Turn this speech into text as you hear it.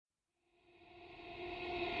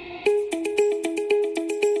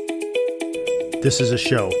This is a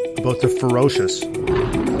show about the ferocious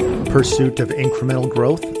pursuit of incremental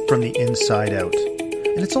growth from the inside out.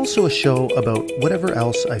 And it's also a show about whatever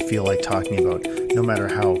else I feel like talking about, no matter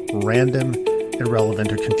how random,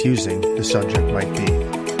 irrelevant, or confusing the subject might be.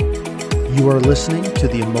 You are listening to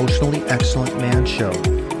the Emotionally Excellent Man Show,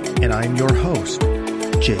 and I'm your host,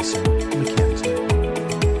 Jason McKenzie.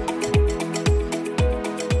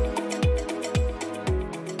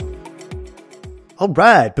 All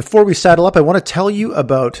right, before we saddle up, I want to tell you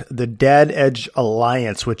about the Dad Edge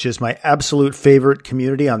Alliance, which is my absolute favorite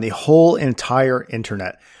community on the whole entire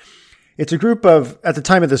internet. It's a group of, at the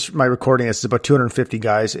time of my recording, it's about 250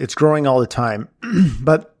 guys. It's growing all the time,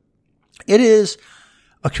 but it is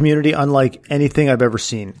a community unlike anything I've ever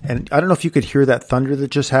seen. And I don't know if you could hear that thunder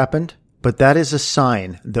that just happened, but that is a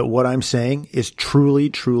sign that what I'm saying is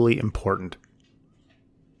truly, truly important.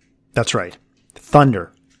 That's right.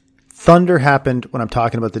 Thunder. Thunder happened when I'm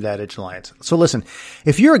talking about the Dad Edge Alliance. So listen,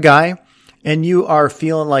 if you're a guy and you are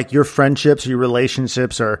feeling like your friendships or your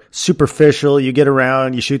relationships are superficial, you get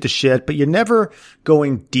around, you shoot the shit, but you're never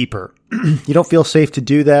going deeper. You don't feel safe to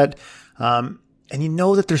do that. And you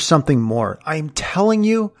know that there's something more. I'm telling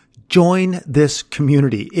you, join this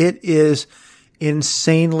community. It is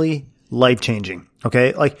insanely life-changing.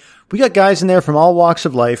 Okay. Like we got guys in there from all walks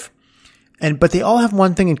of life. But they all have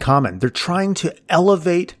one thing in common. They're trying to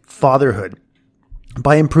elevate fatherhood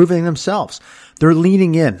by improving themselves. They're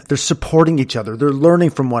leaning in. They're supporting each other. They're learning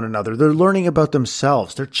from one another. They're learning about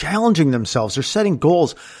themselves. They're challenging themselves. They're setting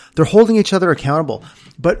goals. They're holding each other accountable.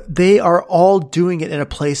 But they are all doing it in a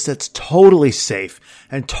place that's totally safe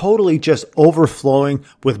and totally just overflowing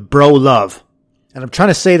with bro love. And I'm trying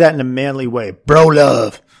to say that in a manly way. Bro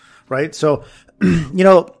love. Right? So,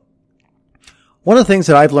 one of the things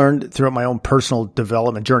that I've learned throughout my own personal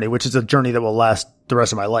development journey, which is a journey that will last the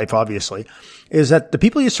rest of my life, obviously, is that the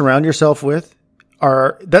people you surround yourself with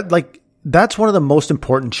that's one of the most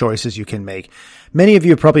important choices you can make. Many of you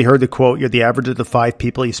have probably heard the quote, you're the average of the 5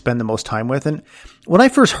 people you spend the most time with. And when I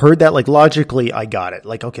first heard that, logically, I got it.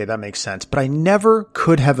 Okay, that makes sense. But I never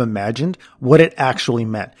could have imagined what it actually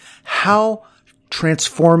meant. How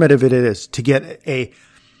transformative it is to get a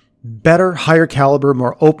better, higher caliber,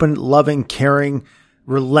 more open, loving, caring,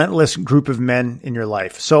 relentless group of men in your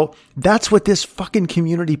life. So that's what this fucking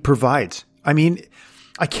community provides. I mean,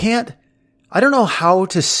 I don't know how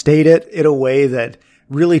to state it in a way that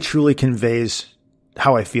really truly conveys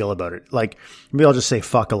how I feel about it. Maybe I'll just say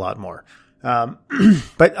fuck a lot more.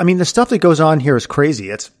 But I mean, the stuff that goes on here is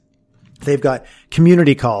crazy. They've got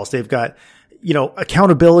community calls. They've got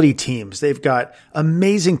accountability teams. They've got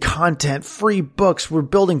amazing content, free books. We're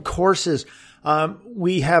building courses.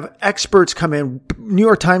 We have experts come in, New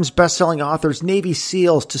York Times bestselling authors, Navy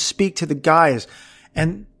SEALs to speak to the guys.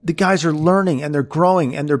 And the guys are learning and they're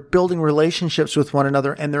growing and they're building relationships with one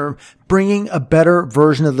another and they're bringing a better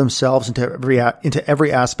version of themselves into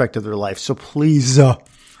every aspect of their life. So please,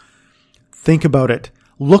 think about it.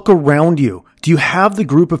 Look around you. Do you have the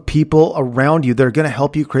group of people around you that are going to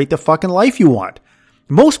help you create the fucking life you want?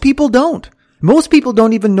 Most people don't. Most people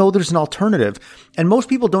don't even know there's an alternative. And most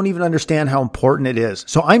people don't even understand how important it is.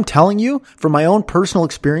 So I'm telling you from my own personal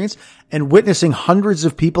experience and witnessing hundreds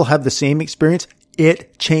of people have the same experience,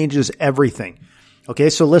 it changes everything.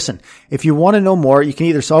 Okay, so listen, if you want to know more, you can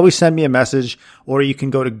either always send me a message or you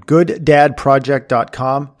can go to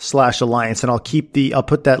gooddadproject.com/alliance and I'll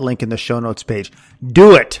put that link in the show notes page.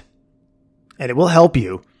 Do it. And it will help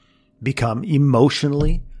you become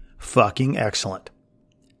emotionally fucking excellent.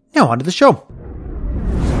 Now on to the show.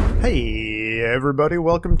 Hey everybody,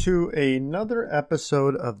 welcome to another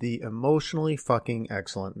episode of the Emotionally Fucking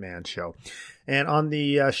Excellent Man Show. And on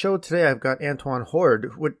the show today, I've got Antwon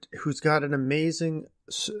Hoard, who's got an amazing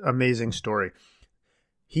story.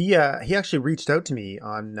 He actually reached out to me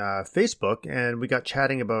on Facebook, and we got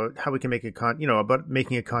chatting about how we can make about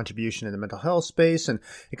making a contribution in the mental health space, and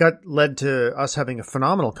it led to us having a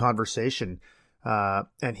phenomenal conversation.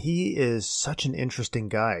 And he is such an interesting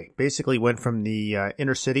guy. Basically, went from the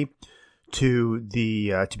inner city to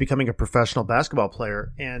becoming a professional basketball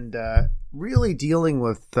player, and really dealing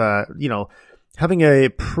with having a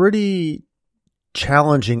pretty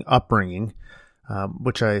challenging upbringing,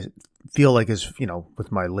 which I feel like is, with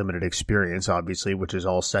my limited experience, obviously, which is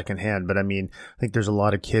all secondhand. But I mean, I think there's a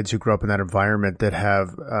lot of kids who grew up in that environment that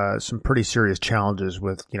have some pretty serious challenges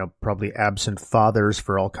with, probably absent fathers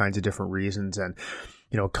for all kinds of different reasons. And,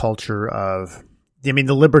 culture of,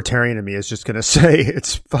 the libertarian in me is just going to say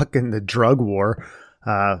it's fucking the drug war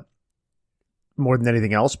more than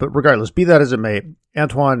anything else. But regardless, be that as it may,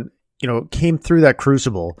 Antwon, came through that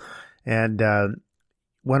crucible and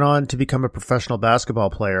went on to become a professional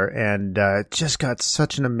basketball player and just got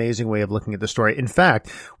such an amazing way of looking at the story. In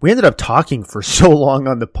fact, we ended up talking for so long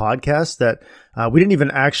on the podcast that we didn't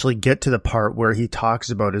even actually get to the part where he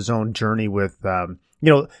talks about his own journey with,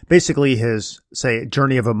 basically his, say,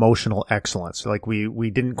 journey of emotional excellence. Like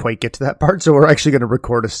we didn't quite get to that part, so we're actually going to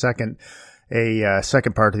record a second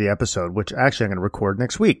part of the episode, which actually I'm going to record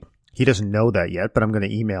next week. He doesn't know that yet, but I'm going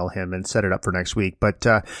to email him and set it up for next week. But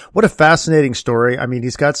what a fascinating story. I mean,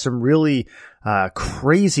 he's got some really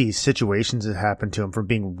crazy situations that happened to him, from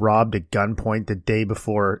being robbed at gunpoint the day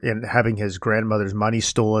before and having his grandmother's money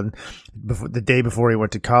stolen the day before he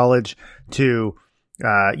went to college, to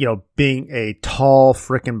being a tall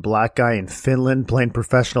frickin' black guy in Finland playing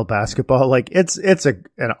professional basketball. Like it's an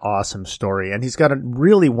awesome story, and he's got a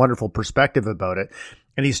really wonderful perspective about it.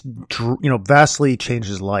 And he's, vastly changed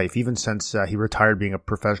his life, even since he retired being a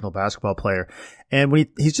professional basketball player. And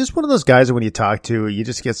he's just one of those guys that when you talk to, you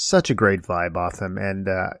just get such a great vibe off him. And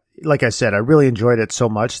like I said, I really enjoyed it so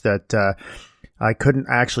much that I couldn't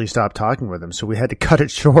actually stop talking with him. So we had to cut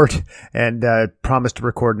it short and promised to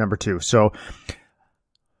record number 2. So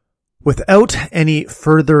without any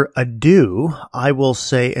further ado, I will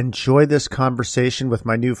say enjoy this conversation with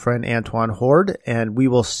my new friend Antwon Hoard, and we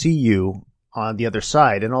will see you on the other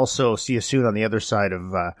side, and also see you soon on the other side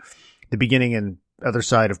of the beginning and other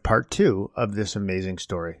side of part 2 of this amazing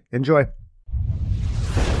story. Enjoy.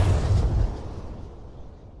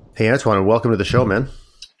 Hey, Antwon, welcome to the show, man.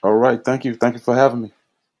 All right. Thank you. Thank you for having me.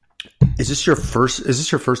 Is this your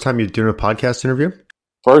first time you're doing a podcast interview?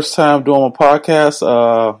 First time doing a podcast.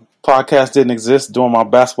 Podcast didn't exist during my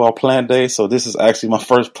basketball playing days, so this is actually my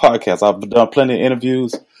first podcast. I've done plenty of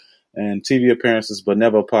interviews and TV appearances, but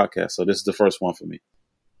never a podcast. So this is the first one for me.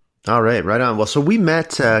 All right, right on. Well, so we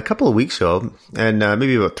met a couple of weeks ago, and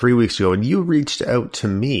maybe about 3 weeks ago, and you reached out to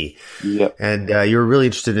me. Yep. And you were really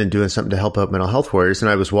interested in doing something to help out mental health warriors. And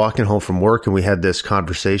I was walking home from work, and we had this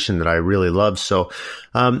conversation that I really loved. So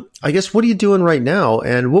I guess, what are you doing right now?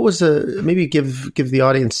 And what was maybe give the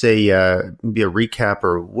audience maybe a recap,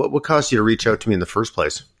 or what caused you to reach out to me in the first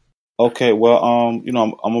place? Okay, well,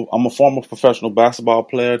 I'm a former professional basketball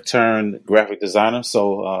player turned graphic designer.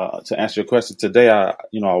 So to answer your question today, I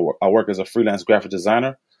work as a freelance graphic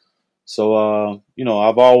designer. So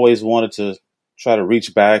I've always wanted to try to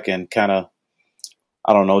reach back and kind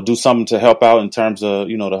of, do something to help out in terms of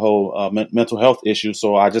the whole mental health issue.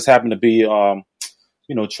 So I just happened to be trying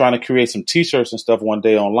to create some T-shirts and stuff one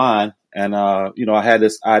day online, and I had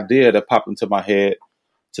this idea that popped into my head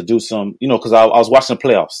to do some, because I was watching the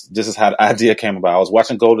playoffs. This is how the idea came about. I was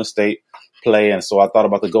watching Golden State play, and so I thought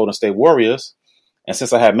about the Golden State Warriors. And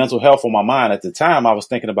since I had mental health on my mind at the time, I was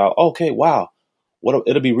thinking about, okay, wow,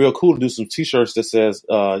 it'll be real cool to do some T-shirts that says,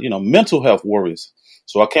 mental health warriors.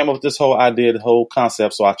 So I came up with this whole idea, the whole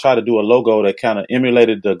concept. So I tried to do a logo that kind of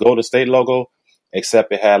emulated the Golden State logo,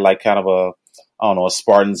 except it had like kind of a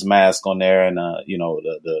Spartan's mask on there, and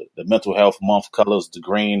the mental health month colors, the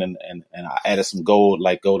green, and I added some gold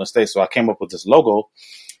like Golden State. So I came up with this logo,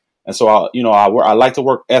 and so I like to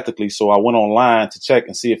work ethically. So I went online to check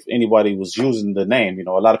and see if anybody was using the name.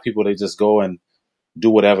 A lot of people, they just go and do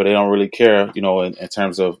whatever. They don't really care, in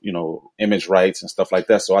terms of image rights and stuff like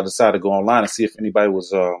that. So I decided to go online and see if anybody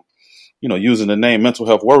was using the name Mental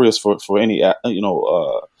Health Warriors for any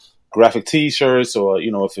graphic T-shirts, or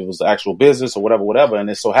if it was the actual business or whatever. And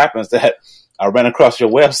it so happens that I ran across your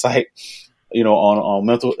website, on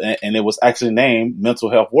mental, and it was actually named Mental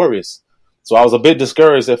Health Warriors. So I was a bit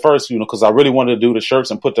discouraged at first, because I really wanted to do the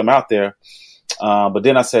shirts and put them out there. But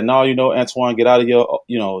then I said, no, Antwon, get out of your,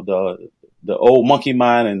 the old monkey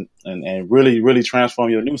mind and really, really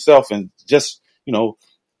transform your new self. And just,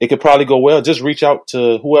 it could probably go well. Just reach out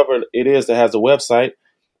to whoever it is that has the website.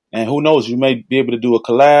 And who knows, you may be able to do a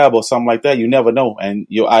collab or something like that. You never know. And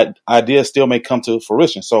your idea still may come to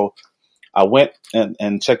fruition. So I went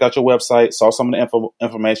and checked out your website, saw some of the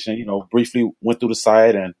information, briefly went through the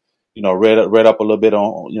site and, read up a little bit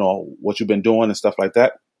on, what you've been doing and stuff like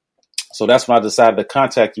that. So that's when I decided to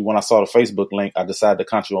contact you. When I saw the Facebook link, I decided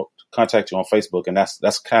to contact you on Facebook. And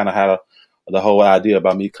that's kind of how the whole idea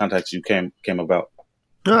about me contacting you came about.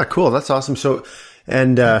 Ah, cool. That's awesome. So,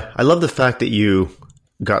 and I love the fact that you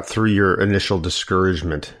got through your initial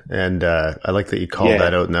discouragement, and I like that you called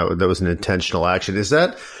that out, and that was an intentional action. Is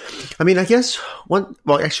that, I guess one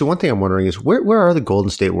thing I'm wondering is where are the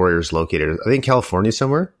Golden State Warriors located? Are they in California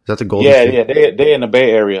somewhere? Is that the Golden State? Yeah, they're in the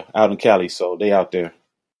Bay Area out in Cali, so they out there.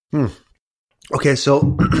 Okay,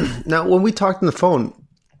 so now when we talked on the phone,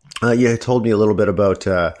 you told me a little bit about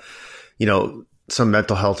some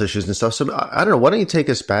mental health issues and stuff. So I don't know. Why don't you take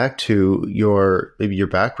us back to maybe your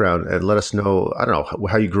background and let us know, I don't know,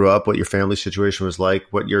 how you grew up, what your family situation was like,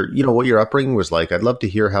 what your upbringing was like. I'd love to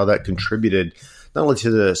hear how that contributed not only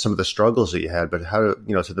to some of the struggles that you had, but how,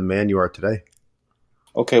 to the man you are today.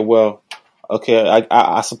 Okay, well,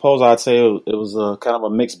 I suppose I'd say it was a kind of a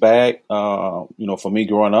mixed bag, for me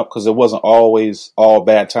growing up, because it wasn't always all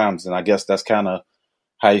bad times. And I guess that's kind of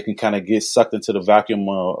how you can kind of get sucked into the vacuum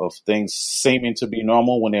of things seeming to be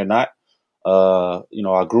normal when they're not. I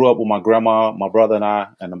grew up with my grandma, my brother and I,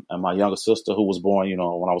 and my younger sister who was born,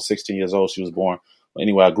 when I was 16 years old, she was born. But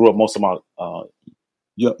anyway, I grew up most of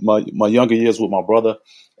my younger years with my brother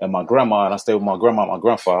and my grandma, and I stayed with my grandma, my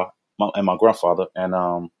grandfather, and my grandfather.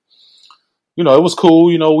 And, it was cool.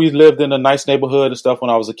 We lived in a nice neighborhood and stuff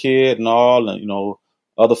when I was a kid and all, and,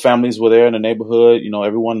 other families were there in the neighborhood.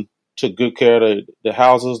 Everyone took good care of their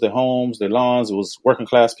houses, their homes, their lawns. It was working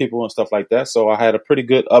class people and stuff like that. So I had a pretty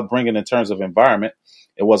good upbringing in terms of environment.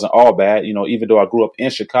 It wasn't all bad. Even though I grew up in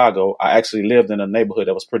Chicago, I actually lived in a neighborhood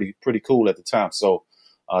that was pretty cool at the time. So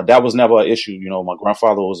that was never an issue. My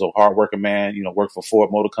grandfather was a hardworking man, worked for Ford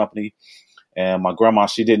Motor Company. And my grandma,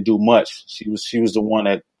 she didn't do much. She was the one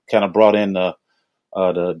that kind of brought in the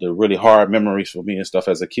really hard memories for me and stuff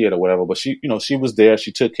as a kid or whatever. But she was there.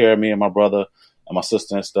 She took care of me and my brother and my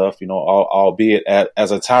sister and stuff, albeit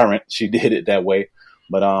as a tyrant, she did it that way.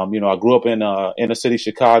 But, I grew up in inner city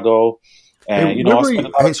Chicago, and,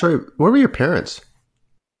 where were your parents?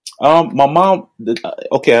 My mom,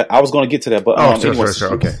 okay, I was going to get to that, but,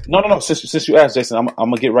 sorry. Okay. No. Since you asked, Jason, I'm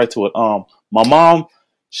going to get right to it. My mom,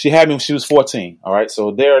 she had me when she was 14. All right.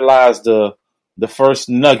 So there lies the first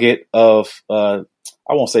nugget of, I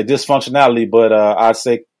won't say dysfunctionality, but, I'd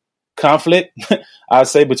say conflict, I'd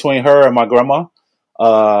say, between her and my grandma.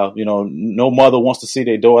 No mother wants to see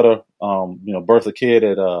their daughter, birth a kid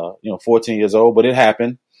at, 14 years old, but it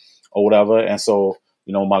happened or whatever. And so,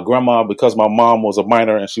 my grandma, because my mom was a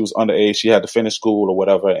minor and she was underage, she had to finish school or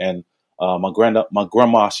whatever. And, my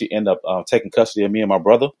grandma, she ended up, taking custody of me and my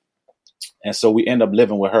brother. And so we ended up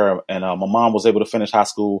living with her, and, my mom was able to finish high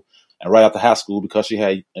school. And right after high school, because she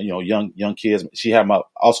had, young kids, she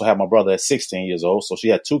also had my brother at 16 years old. So she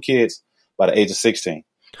had two kids by the age of 16,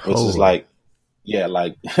 which is like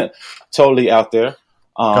totally out there.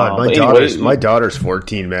 God, my daughter's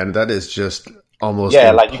 14, man. That is just almost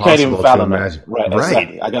like you can't even fathom that. Right.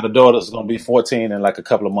 Exactly. I got a daughter that's going to be 14 in like a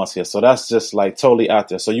couple of months here. So that's just like totally out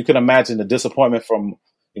there. So you can imagine the disappointment from,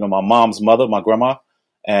 my mom's mother, my grandma,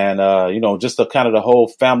 and, just the kind of the whole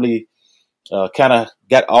family, kind of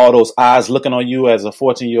got all those eyes looking on you as a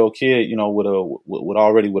 14-year-old kid, with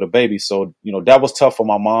a baby. So, that was tough for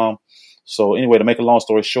my mom. So anyway, to make a long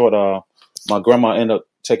story short, my grandma ended up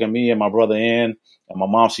taking me and my brother in, and my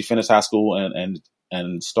mom, she finished high school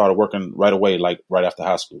and started working right away, like right after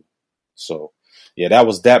high school. So yeah, that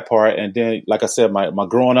was that part. And then, like I said, my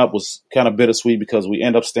growing up was kind of bittersweet because we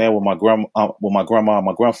ended up staying with my grandma and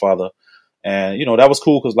my grandfather. And, that was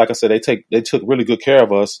cool because, like I said, they took really good care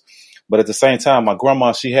of us. But at the same time, my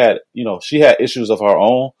grandma, she had issues of her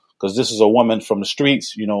own, because this is a woman from the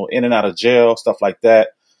streets, in and out of jail, stuff like that.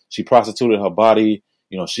 She prostituted her body.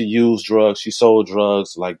 She used drugs. She sold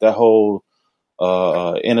drugs. Like that whole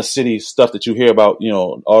inner city stuff that you hear about,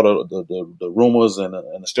 all the rumors and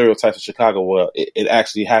the stereotypes of Chicago. Well, it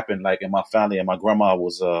actually happened like in my family, and my grandma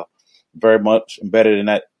was very much embedded in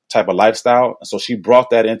that type of lifestyle. And so she brought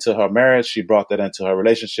that into her marriage. She brought that into her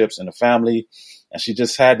relationships and the family. And she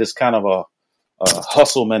just had this kind of a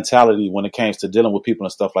hustle mentality when it came to dealing with people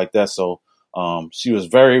and stuff like that. So she was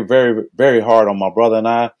very, very, very hard on my brother and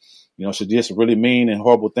I. She did some really mean and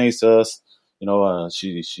horrible things to us.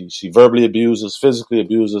 She verbally abused us, physically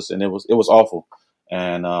abused us, and it was awful.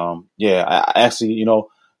 And I actually,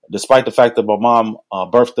 despite the fact that my mom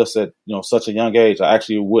birthed us at such a young age, I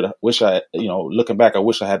actually wish I, looking back, I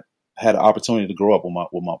wish I had an opportunity to grow up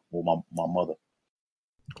with my mother.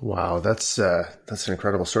 Wow, that's an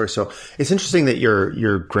incredible story. So it's interesting that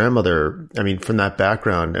your grandmother, I mean, from that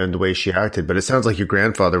background and the way she acted, but it sounds like your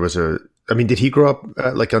grandfather did he grow up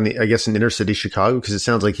like on in inner city Chicago? Because it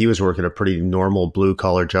sounds like he was working a pretty normal blue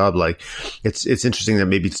collar job. Like it's interesting that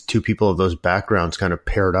maybe it's two people of those backgrounds kind of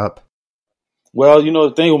paired up. Well,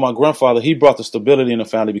 the thing with my grandfather, he brought the stability in the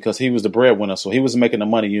family because he was the breadwinner. So he was making the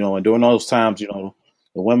money, and during those times, the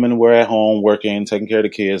women were at home working, taking care of the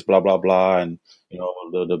kids, blah, blah, blah. And,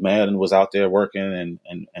 the man was out there working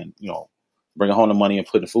and bringing home the money and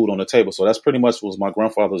putting food on the table. So that's pretty much was my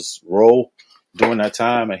grandfather's role during that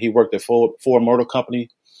time. And he worked at Ford Motor Company,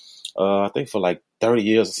 I think for like 30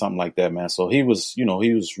 years or something like that, man. So he was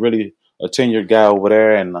really a tenured guy over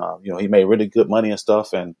there, and, he made really good money and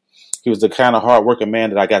stuff. And, he was the kind of hardworking man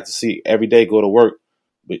that I got to see every day go to work.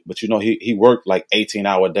 But you know, he worked like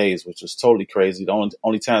 18-hour days, which was totally crazy. The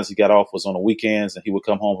only times he got off was on the weekends, and he would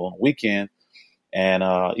come home on the weekend. And,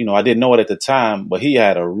 you know, I didn't know it at the time, but he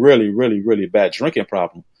had a really, really, really bad drinking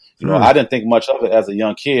problem. You know, I didn't think much of it as a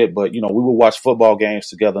young kid, but, you know, we would watch football games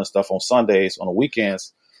together and stuff on Sundays, on the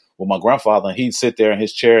weekends with my grandfather, and he'd sit there in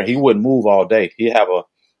his chair and he wouldn't move all day. He'd have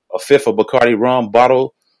a fifth of Bacardi rum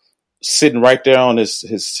bottle sitting right there on his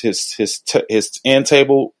end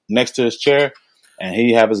table next to his chair, and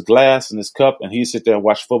he'd have his glass and his cup, and he'd sit there and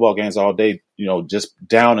watch football games all day, you know, just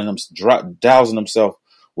dousing himself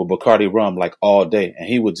with Bacardi rum like all day. And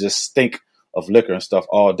he would just stink of liquor and stuff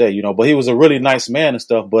all day, you know, but he was a really nice man and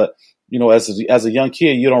stuff. But, you know, as a young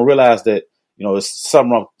kid, you don't realize that, you know,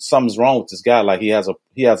 something's wrong with this guy. Like he has a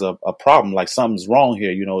problem, like something's wrong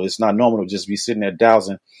here. You know, it's not normal to just be sitting there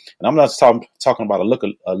dousing. And I'm not talking about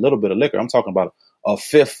a little bit of liquor. I'm talking about a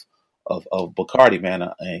fifth of Bacardi, man.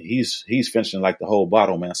 And he's finishing like the whole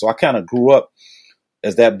bottle, man. So I kind of grew up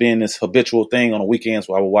as that being this habitual thing on the weekends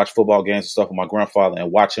where I would watch football games and stuff with my grandfather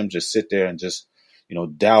and watch him just sit there and just, you know,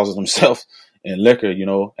 douse himself in liquor, you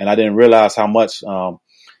know. And I didn't realize how much,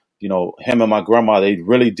 you know, him and my grandma, they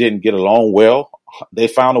really didn't get along well. They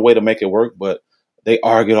found a way to make it work, but they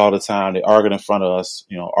argued all the time. They argued in front of us,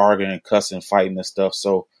 you know, arguing, cussing, fighting and stuff.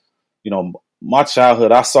 So, you know, my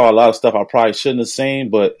childhood, I saw a lot of stuff I probably shouldn't have seen,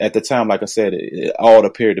 but at the time, like I said, it all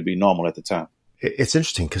appeared to be normal at the time. It's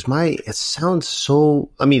interesting because it sounds so,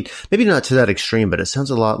 I mean, maybe not to that extreme, but it sounds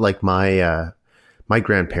a lot like my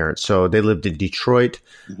grandparents. So they lived in Detroit.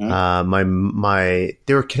 Mm-hmm.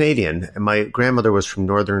 They were Canadian, and my grandmother was from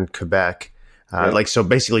northern Quebec. Like, so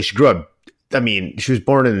basically she grew up, I mean, she was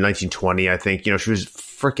born in 1920, I think. You know, she was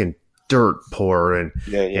freaking dirt poor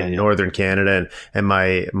in northern Canada. And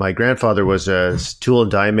my grandfather was a tool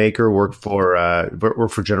and die maker, worked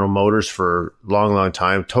for General Motors for a long, long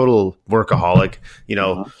time, total workaholic. You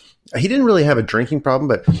know, he didn't really have a drinking problem,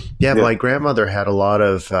 but my grandmother had a lot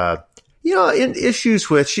of, you know, issues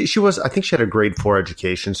with, she was, I think she had a grade 4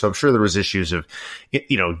 education. So I'm sure there was issues of,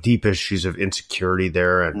 you know, deep issues of insecurity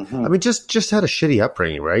there. And I mean, just had a shitty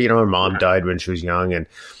upbringing, right? You know, her mom died when she was young.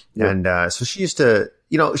 And so she used to,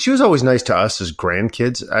 you know, she was always nice to us as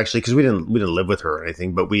grandkids, actually, because we didn't live with her or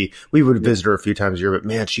anything, but we would visit her a few times a year. But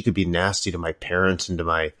man, she could be nasty to my parents and to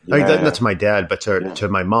my, not to my dad, but to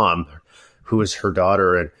my mom, who was her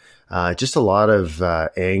daughter. And just a lot of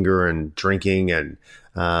anger and drinking. And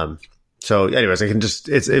so anyways,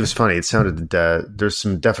 it was funny. It sounded, there's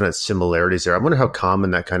some definite similarities there. I wonder how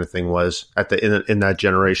common that kind of thing was in that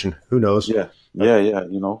generation. Who knows? Yeah.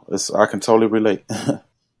 You know, I can totally relate.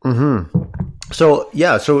 Mm-hmm. So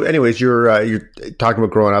anyways, you're talking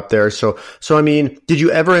about growing up there. So I mean, did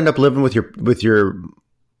you ever end up living with your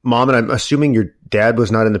mom? And I'm assuming your dad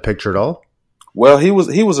was not in the picture at all? Well, he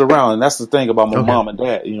was around, and that's the thing about my mom and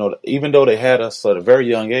dad. You know, even though they had us at a very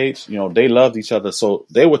young age, you know, they loved each other, so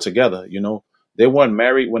they were together. You know, they weren't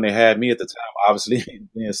married when they had me at the time, obviously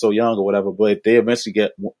being so young or whatever. But they eventually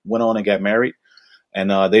went on and got married, and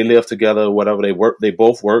they lived together. Whatever they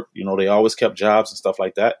both worked. You know, they always kept jobs and stuff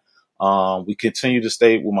like that. We continued to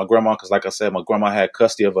stay with my grandma because, like I said, my grandma had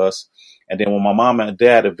custody of us. And then when my mom and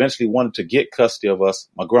dad eventually wanted to get custody of us,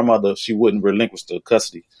 my grandmother, she wouldn't relinquish the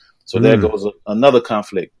custody. So there goes another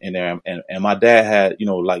conflict in there. And my dad had, you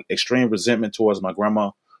know, like extreme resentment towards my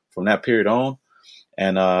grandma from that period on.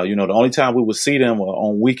 And, you know, the only time we would see them were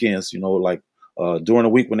on weekends, you know, like during the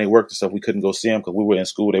week when they worked and stuff, we couldn't go see them because we were in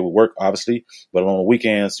school. They would work, obviously. But on the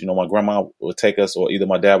weekends, you know, my grandma would take us, or either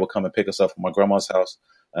my dad would come and pick us up from my grandma's house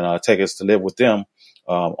and take us to live with them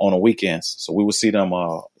on the weekends. So we would see them,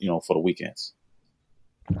 you know, for the weekends.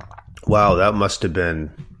 Wow, that must have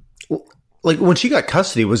been... Like when she got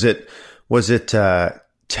custody, was it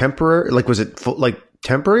temporary? Like was it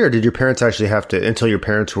temporary, or did your parents actually have to until your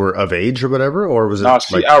parents were of age or whatever, or was it? No,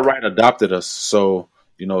 she outright adopted us. So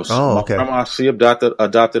you know, my grandma, she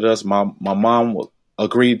adopted us. My mom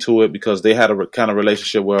agreed to it because they had a kind of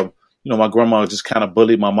relationship where, you know, my grandma just kind of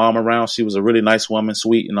bullied my mom around. She was a really nice woman,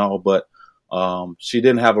 sweet and all, but she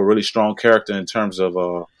didn't have a really strong character in terms of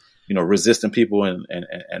you know, resisting people and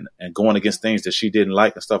going against things that she didn't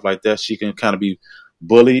like and stuff like that. She can kind of be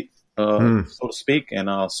bullied, so to speak.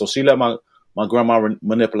 And so she let my grandma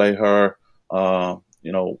manipulate her,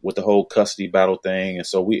 you know, with the whole custody battle thing. And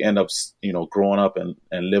so we end up, you know, growing up and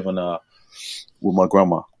living with my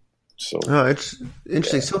grandma. So it's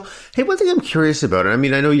interesting. Yeah. So, hey, one thing I'm curious about, I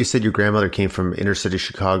mean, I know you said your grandmother came from inner city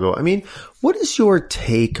Chicago. I mean, what is your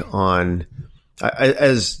take on,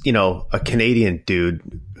 as, you know, a Canadian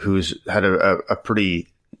dude who's had a pretty,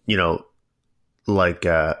 you know,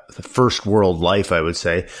 the first world life, I would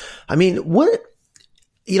say. I mean,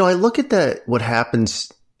 I look at what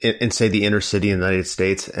happens in say the inner city in the United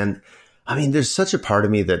States, and I mean, there's such a part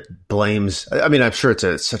of me that blames, I mean, I'm sure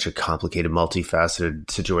it's such a complicated, multifaceted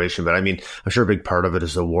situation, but I mean, I'm sure a big part of it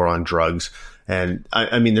is the war on drugs. And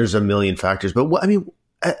I mean, there's a million factors, but what do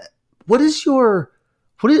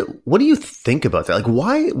you think about that? Like,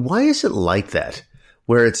 why is it like that?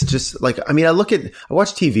 Where it's just like, I mean, I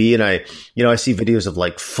watch TV and I see videos of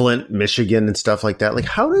like Flint, Michigan and stuff like that. Like,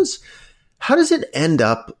 how does it end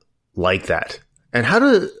up like that? And I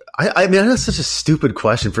mean, that's such a stupid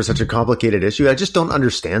question for such a complicated issue. I just don't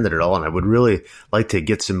understand it at all. And I would really like to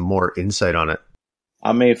get some more insight on it.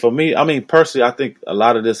 I mean, for me, personally, I think a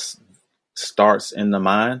lot of this starts in the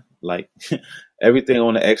mind. Like everything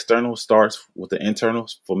on the external starts with the internal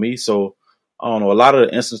for me. So I don't know, a lot of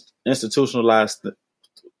the institutionalized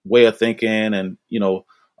way of thinking and,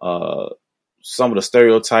 some of the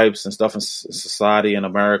stereotypes and stuff in society in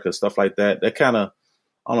America, stuff like that, that kind of,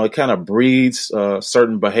 I don't know, it kind of breeds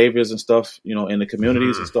certain behaviors and stuff, in the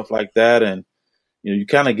communities and stuff like that. And, you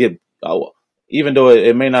kind of get, even though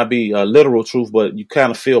it may not be a literal truth, but you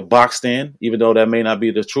kind of feel boxed in, even though that may not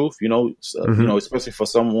be the truth, especially for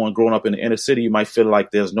someone growing up in the inner city, you might feel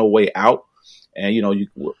like there's no way out. And,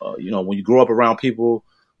 when you grow up around people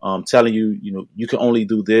telling you, you can only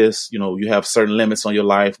do this, you have certain limits on your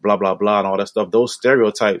life, blah, blah, blah, and all that stuff, those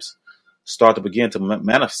stereotypes start to begin to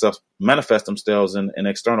manifest themselves in the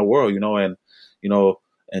external world, and,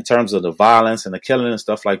 in terms of the violence and the killing and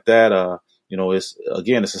stuff like that, it's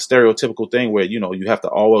a stereotypical thing where, you have to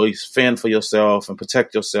always fend for yourself and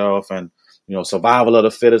protect yourself and, survival of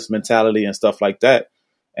the fittest mentality and stuff like that.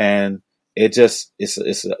 And it's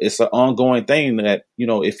an ongoing thing that,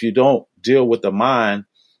 if you don't deal with the mind,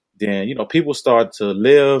 then, people start to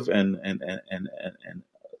live and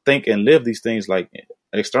think and live these things like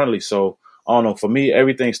externally. So I don't know, for me,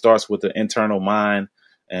 everything starts with the internal mind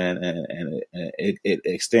and it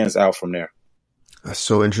extends out from there. That's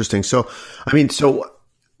so interesting. So, I mean,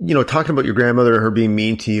 talking about your grandmother, her being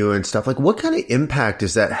mean to you and stuff, like what kind of impact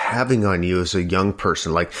is that having on you as a young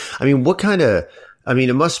person? Like, I mean,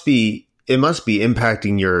 it must be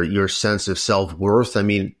impacting your sense of self-worth. I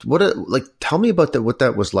mean, tell me about that, what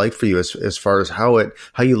that was like for you as far as how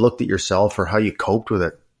you looked at yourself or how you coped with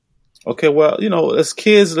it. Okay. Well, as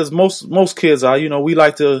kids, as most kids are, we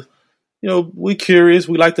like to, we curious,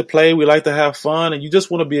 we like to play, we like to have fun, and you just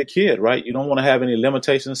want to be a kid, right? You don't want to have any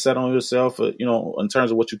limitations set on yourself, in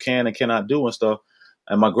terms of what you can and cannot do and stuff.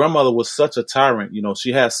 And my grandmother was such a tyrant,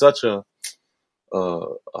 she had such a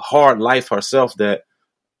hard life herself that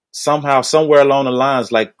somehow, somewhere along the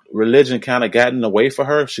lines, like religion kind of got in the way for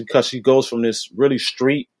her because she goes from this really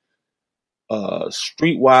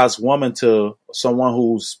streetwise woman to someone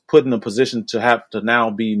who's put in a position to have to now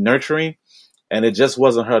be nurturing. And it just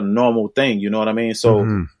wasn't her normal thing. You know what I mean?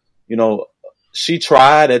 So, she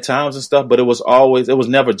tried at times and stuff, but it was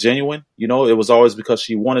never genuine. It was always because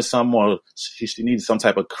she wanted some, or she needed some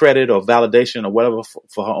type of credit or validation or whatever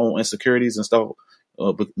for her own insecurities and stuff.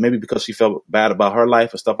 But maybe because she felt bad about her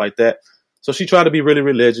life and stuff like that. So she tried to be really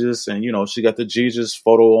religious, and, she got the Jesus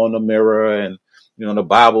photo on the mirror and, the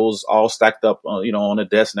Bibles all stacked up, on the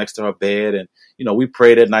desk next to her bed. And, we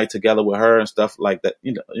prayed at night together with her and stuff like that,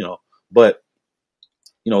 but,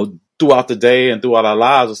 throughout the day and throughout our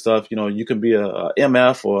lives and stuff, you can be a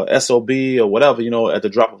MF or SOB or whatever, at the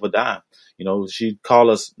drop of a dime. She'd call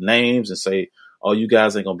us names and say, oh, you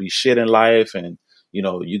guys ain't going to be shit in life. And,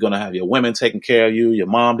 you're going to have your women taking care of you. Your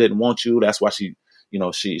mom didn't want you. That's why she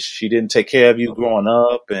didn't take care of you growing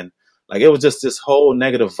up. And like, it was just this whole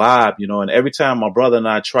negative vibe, and every time my brother and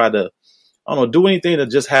I tried to, I don't know, do anything to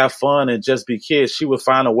just have fun and just be kids, she would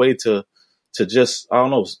find a way to just, I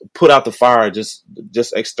don't know, put out the fire, just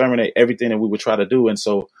exterminate everything that we would try to do. And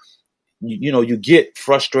so, you get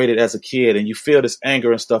frustrated as a kid and you feel this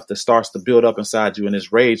anger and stuff that starts to build up inside you, and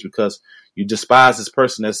this rage because you despise this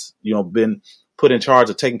person that's, been put in charge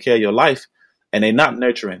of taking care of your life, and they're not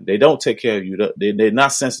nurturing. They don't take care of you. They're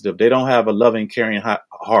not sensitive. They don't have a loving, caring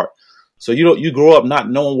heart. So you grow up not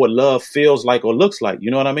knowing what love feels like or looks like.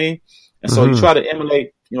 You know what I mean? And so you try to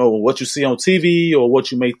emulate, what you see on TV or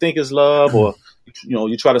what you may think is love, or,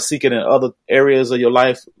 you try to seek it in other areas of your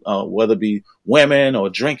life, whether it be women or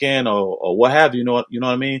drinking or what have you, you know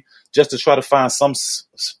what I mean? Just to try to find some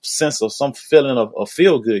sense or some feeling of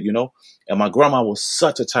feel good, And my grandma was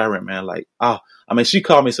such a tyrant, man. Like, she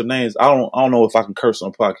called me some names. I don't know if I can curse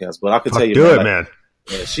on podcast, but I can tell you, man.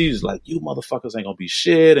 Yeah, she's like, you motherfuckers ain't gonna be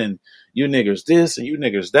shit, and you niggers this and you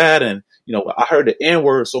niggers that, and I heard the N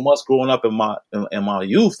word so much growing up in my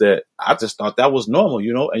youth that I just thought that was normal,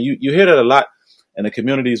 and you hear that a lot in the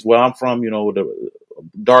communities where I'm from, the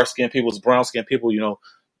dark skinned people, brown skinned people,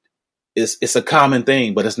 it's a common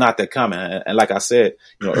thing, but it's not that common. And like I said,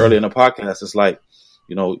 earlier in the podcast, it's like,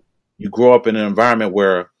 you grow up in an environment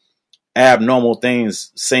where abnormal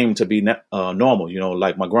things seem to be normal.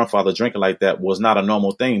 Like my grandfather drinking like that was not a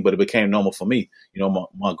normal thing, but it became normal for me.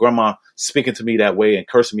 My grandma speaking to me that way and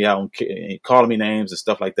cursing me out and calling me names and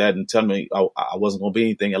stuff like that and telling me I wasn't going to be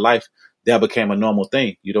anything in life. That became a normal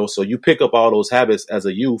thing, so you pick up all those habits as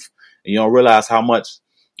a youth and you don't realize how much,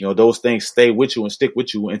 those things stay with you and stick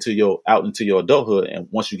with you into your adulthood. And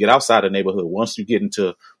once you get outside the neighborhood, once you get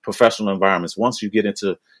into professional environments, once you get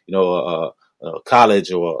into,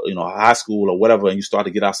 college or, high school or whatever, and you start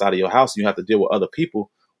to get outside of your house and you have to deal with other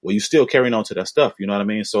people, well, you still carrying on to that stuff. You know what I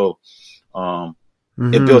mean? So,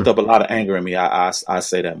 it built up a lot of anger in me. I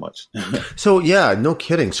say that much. So yeah, no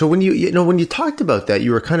kidding. So when you talked about that,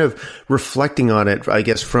 you were kind of reflecting on it, I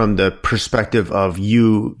guess, from the perspective of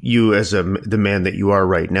you as the man that you are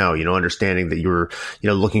right now, understanding that you were,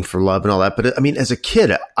 looking for love and all that. But I mean, as a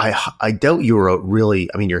kid, I doubt you were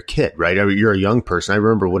you're a kid, right? I mean, you're a young person. I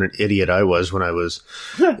remember what an idiot I was when I was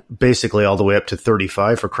basically all the way up to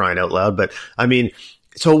 35 for crying out loud. But I mean,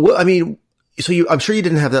 I'm sure you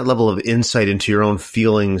didn't have that level of insight into your own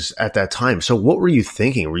feelings at that time. So what were you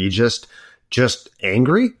thinking? Were you just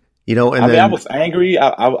angry? I was angry.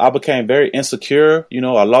 I became very insecure.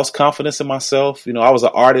 I lost confidence in myself. I was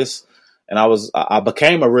an artist and I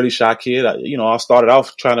became a really shy kid. I started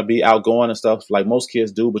off trying to be outgoing and stuff like most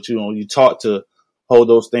kids do, but you taught to hold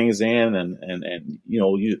those things in and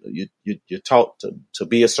you're taught to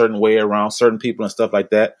be a certain way around certain people and stuff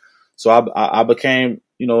like that. So I became,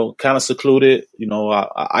 kind of secluded.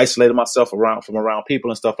 I isolated myself from around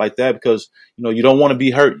people and stuff like that because, you don't want to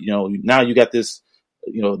be hurt. Now you got this,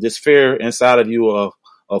 this fear inside of you of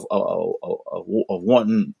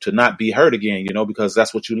wanting to not be hurt again, because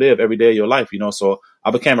that's what you live every day of your life, So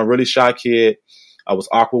I became a really shy kid. I was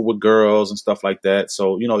awkward with girls and stuff like that.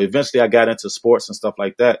 So, eventually I got into sports and stuff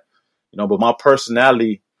like that, but my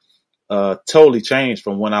personality totally changed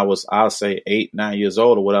from when I was, I'll say 8, 9 years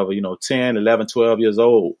old or whatever, 10, 11, 12 years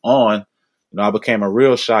old on, I became a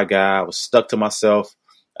real shy guy. I was stuck to myself.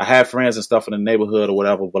 I had friends and stuff in the neighborhood or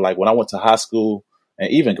whatever. But like when I went to high school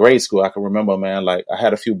and even grade school, I can remember, man, like I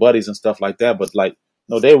had a few buddies and stuff like that. But like,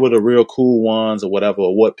 they were the real cool ones or whatever,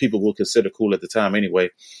 or what people would consider cool at the time anyway.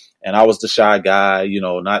 And I was the shy guy,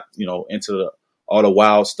 not, into all the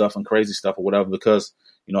wild stuff and crazy stuff or whatever, because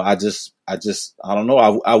I don't know.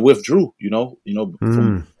 I withdrew,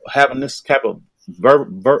 from having this type of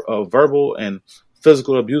verbal and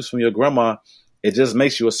physical abuse from your grandma. It just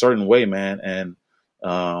makes you a certain way, man. And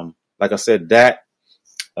like I said, that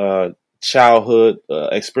childhood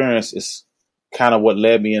experience is kind of what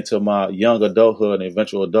led me into my young adulthood and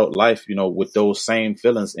eventual adult life, with those same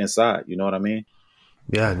feelings inside. You know what I mean?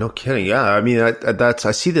 Yeah, no kidding. Yeah, I mean, I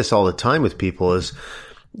see this all the time with people is,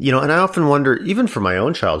 and I often wonder, even for my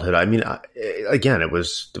own childhood, I mean, again, it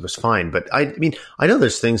was fine, but I mean, I know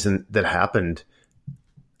there's things that happened.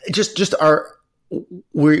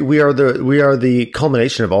 We are the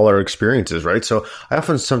culmination of all our experiences, right? So I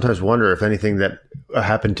often sometimes wonder if anything that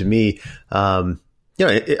happened to me, how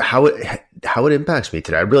it impacts me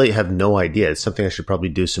today. I really have no idea. It's something I should probably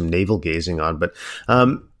do some navel gazing on. But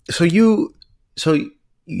you've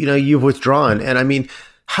withdrawn, and I mean,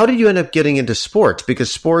 how did you end up getting into sports? Because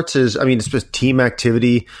sports is, I mean, it's just team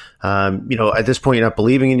activity. At this point, you're not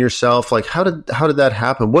believing in yourself. Like, how did that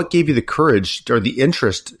happen? What gave you the courage or the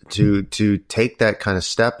interest to take that kind of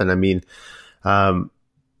step? And I mean,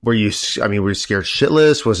 were you scared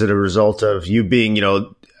shitless? Was it a result of you being,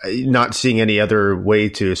 not seeing any other way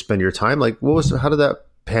to spend your time? Like, how did that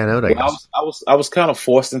pan out? I guess I was kind of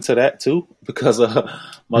forced into that too, because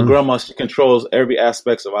my grandma, she controls every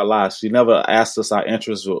aspect of our lives. She never asked us our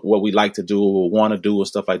interests or what we like to do or want to do or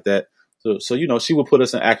stuff like that. So she would put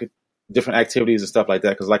us in different activities and stuff like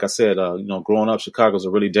that. Because like I said, growing up, Chicago's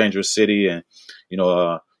a really dangerous city, and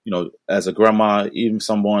as a grandma, even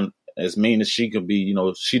someone as mean as she could be,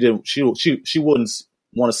 she wouldn't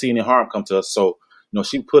want to see any harm come to us. So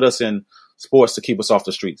she put us in sports to keep us off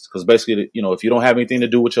the streets, because basically, if you don't have anything to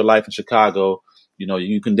do with your life in Chicago,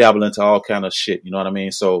 you can dabble into all kind of shit. You know what I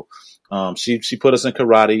mean? So she put us in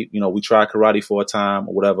karate. We tried karate for a time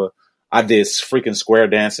or whatever. I did freaking square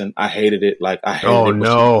dancing. I hated it. Like I hated it. Oh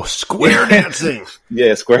no, square dancing.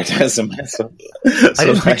 Yeah, square dancing, man.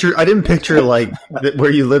 I didn't picture like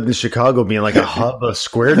where you lived in Chicago being like a hub of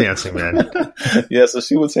square dancing, man. Yeah, so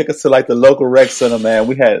she would take us to like the local rec center, man.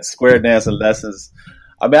 We had square dancing lessons.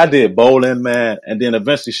 I mean, I did bowling, man, and then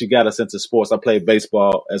eventually she got us into sports. I played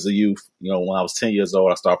baseball as a youth. When I was 10 years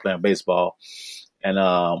old, I started playing baseball. And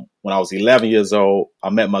when I was 11 years old, I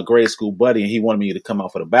met my grade school buddy, and he wanted me to come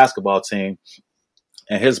out for the basketball team.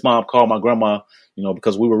 And his mom called my grandma,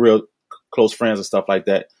 because we were real close friends and stuff like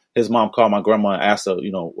that. His mom called my grandma and asked her,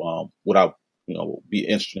 would I, be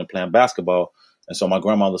interested in playing basketball? And so my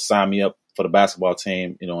grandmother signed me up for the basketball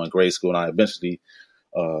team, in grade school. And I eventually,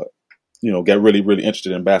 get really, really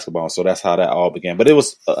interested in basketball. So that's how that all began. But it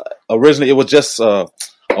was originally, it was just a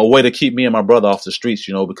way to keep me and my brother off the streets,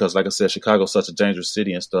 because like I said, Chicago's such a dangerous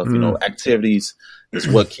city and stuff. Activities is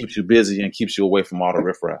what keeps you busy and keeps you away from all the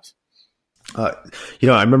riffraff. I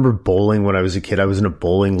remember bowling when I was a kid. I was in a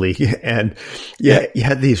bowling league, and you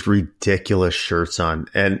had these ridiculous shirts on,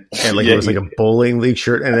 and like it was like a bowling league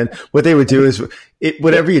shirt. And then what they would do is,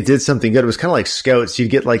 whenever you did something good, it was kind of like scouts. You'd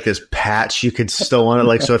get like this patch you could stow on it.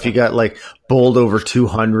 Like, so if you got like bowled over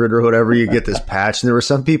 200 or whatever, you get this patch. And there were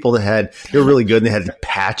some people that they were really good, and they had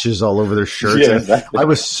patches all over their shirts. Yeah, exactly. I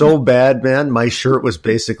was so bad, man. My shirt was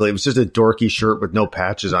it was just a dorky shirt with no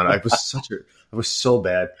patches on it. I was so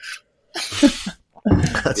bad.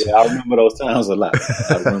 I remember those times a lot.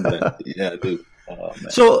 I remember that. Yeah, I do. Oh,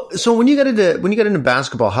 man. So when you got into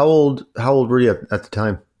basketball, how old were you at the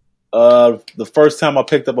time? The first time I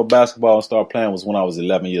picked up a basketball and started playing was when I was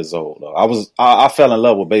 11 years old. I fell in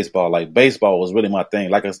love with baseball. Like, baseball was really my thing.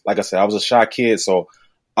 Like I said, I was a shy kid, so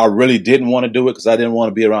I really didn't want to do it because I didn't want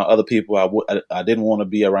to be around other people. I didn't want to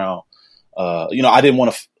be around. I didn't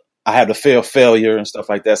want to. I had the fear of failure and stuff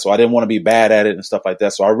like that, so I didn't want to be bad at it and stuff like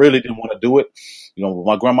that. So I really didn't want to do it.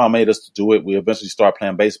 My grandma made us do it. We eventually started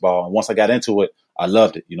playing baseball, and once I got into it, I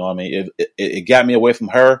loved it. It got me away from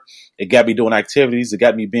her. It got me doing activities. It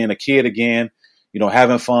got me being a kid again.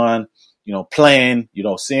 Having fun. Playing.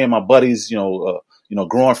 Seeing my buddies.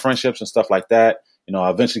 Growing friendships and stuff like that. I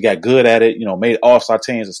eventually got good at it. Made all-star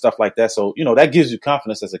teams and stuff like that. So that gives you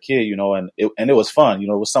confidence as a kid. And it was fun. It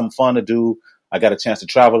was something fun to do. I got a chance to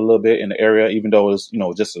travel a little bit in the area, even though it was,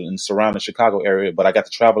 just in the surrounding Chicago area. But I got to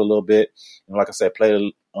travel a little bit. Like I said,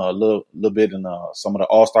 played a little bit in some of the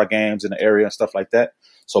all-star games in the area and stuff like that.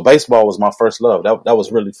 So baseball was my first love. That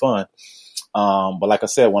was really fun. But like I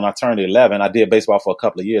said, when I turned 11, I did baseball for a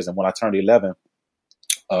couple of years. And when I turned 11,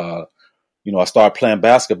 I started playing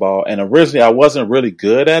basketball. And originally I wasn't really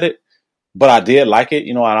good at it, but I did like it,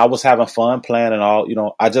 and I was having fun playing and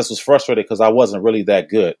all. I just was frustrated because I wasn't really that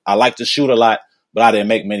good. I liked to shoot a lot, but I didn't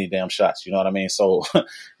make many damn shots. You know what I mean? So,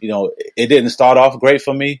 it didn't start off great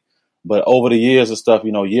for me, but over the years and stuff,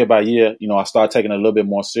 year by year, I started taking it a little bit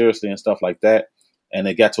more seriously and stuff like that. And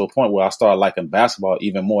it got to a point where I started liking basketball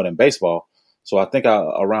even more than baseball. So I think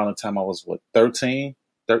around the time I was 13,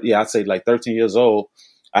 I'd say like 13 years old,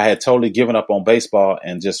 I had totally given up on baseball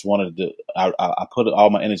and just wanted to. I put all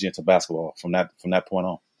my energy into basketball from that point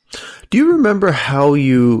on. Do you remember how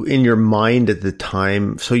you, in your mind at the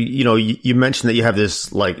time? So you mentioned that you have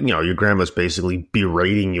this, like, your grandma's basically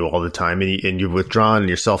berating you all the time, and you've withdrawn, and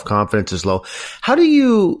your self-confidence is low. How do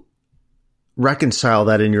you reconcile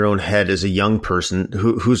that in your own head as a young person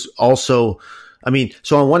who's also? I mean,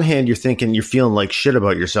 so on one hand, you're feeling like shit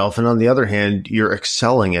about yourself. And on the other hand, you're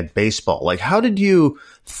excelling at baseball. Like, how did you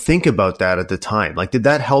think about that at the time? Like, did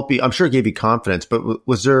that help you? I'm sure it gave you confidence, but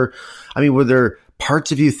were there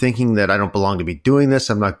parts of you thinking that I don't belong to be doing this?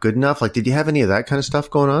 I'm not good enough. Like, did you have any of that kind of stuff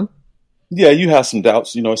going on? Yeah, you have some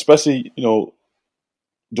doubts, especially,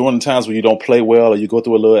 during the times when you don't play well or you go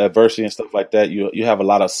through a little adversity and stuff like that. You have a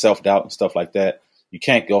lot of self-doubt and stuff like that. You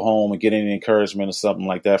can't go home and get any encouragement or something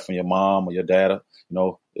like that from your mom or your dad.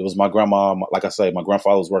 It was my grandma. Like I say, my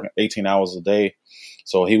grandfather was working 18 hours a day.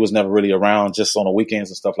 So he was never really around just on the weekends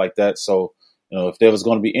and stuff like that. So, if there was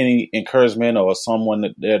going to be any encouragement or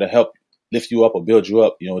someone there to help lift you up or build you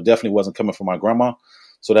up, it definitely wasn't coming from my grandma.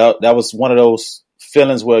 So that was one of those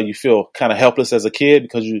feelings where you feel kind of helpless as a kid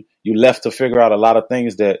because you left to figure out a lot of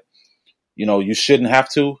things that, you shouldn't have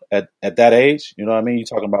to at that age. You know what I mean? You're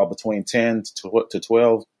talking about between 10 to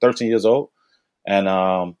 12, 13 years old. And,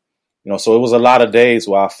 so it was a lot of days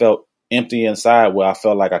where I felt empty inside, where I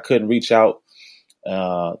felt like I couldn't reach out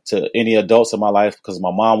to any adults in my life because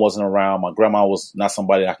my mom wasn't around. My grandma was not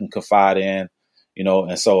somebody I can confide in,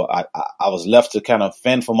 and so I was left to kind of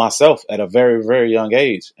fend for myself at a very, very young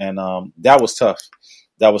age. And that was tough.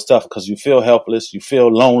 That was tough because you feel helpless. You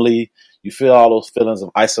feel lonely. You feel all those feelings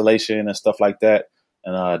of isolation and stuff like that.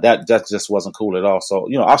 And that just wasn't cool at all. So,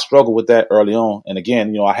 I struggled with that early on. And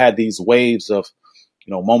again, I had these waves of,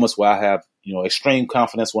 moments where I have, extreme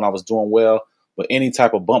confidence when I was doing well. But any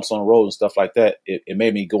type of bumps on the road and stuff like that, it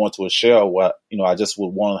made me go into a shell where, I just would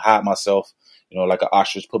want to hide myself, like an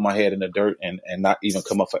ostrich, put my head in the dirt and not even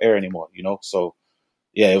come up for air anymore, So,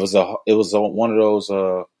 yeah, it was one of those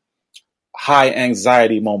high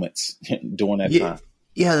anxiety moments during that time.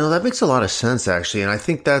 Yeah, no, that makes a lot of sense actually. And I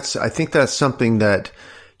think that's something that,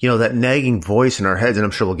 that nagging voice in our heads, and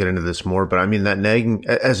I'm sure we'll get into this more, but I mean that nagging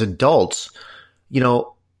as adults,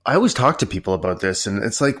 I always talk to people about this, and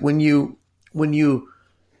it's like when you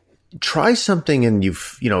try something and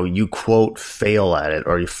you quote fail at it,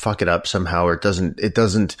 or you fuck it up somehow, or it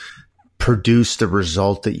doesn't produce the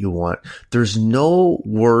result that you want. There's no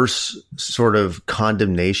worse sort of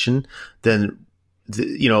condemnation than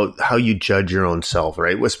how you judge your own self,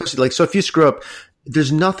 right? Especially like, so if you screw up,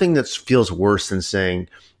 there's nothing that feels worse than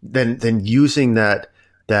using that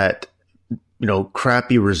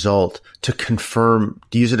crappy result to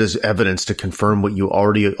use it as evidence to confirm what you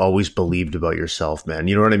already always believed about yourself, man.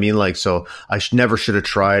 You know what I mean? Like, so I never should have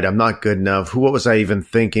tried. I'm not good enough. What was I even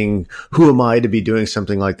thinking? Who am I to be doing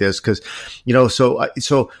something like this? Cause,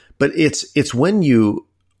 but it's when you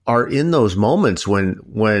are in those moments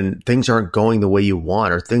when things aren't going the way you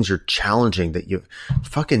want, or things are challenging, that you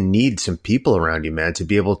fucking need some people around you, man, to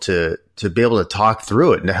be able to talk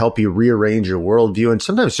through it and to help you rearrange your worldview, and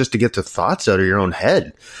sometimes just to get the thoughts out of your own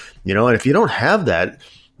head, and if you don't have that,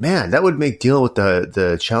 man, that would make dealing with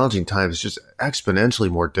the challenging times just exponentially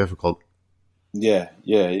more difficult. Yeah.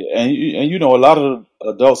 And a lot of the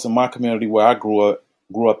adults in my community where I grew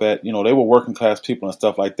up at, they were working class people and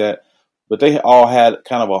stuff like that, but they all had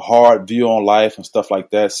kind of a hard view on life and stuff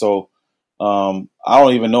like that. So I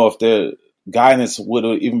don't even know if their guidance would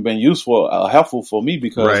have even been useful or helpful for me,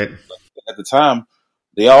 because right. At the time,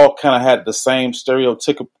 they all kind of had the same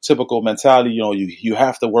stereotypical mentality. You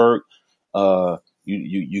have to work.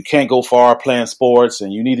 You can't go far playing sports,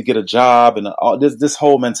 and you need to get a job, and all this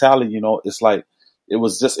whole mentality. It's like it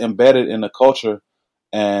was just embedded in the culture,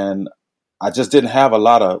 and I just didn't have a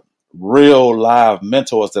lot of real live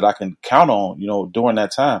mentors that I can count on. During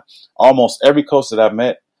that time, almost every coach that I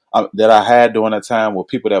met, that I had during that time, were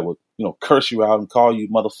people that would curse you out and call you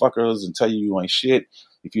motherfuckers and tell you ain't shit.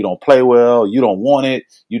 If you don't play well, you don't want it,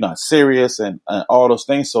 you're not serious, and all those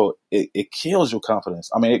things. So it kills your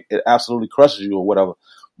confidence. I mean, it absolutely crushes you or whatever.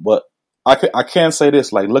 But I can say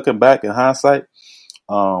this, like, looking back in hindsight,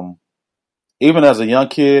 even as a young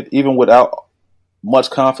kid, even without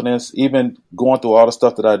much confidence, even going through all the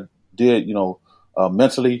stuff that I did,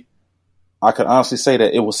 mentally, I could honestly say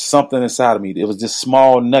that it was something inside of me. It was this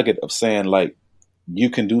small nugget of saying, like,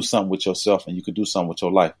 you can do something with yourself and you can do something with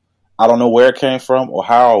your life. I don't know where it came from or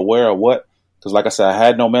how or where or what, because like I said, I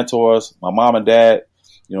had no mentors. My mom and dad,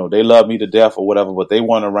 they loved me to death or whatever, but they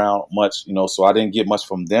weren't around much, so I didn't get much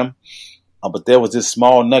from them. But there was this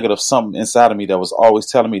small nugget of something inside of me that was always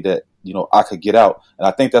telling me that, I could get out. And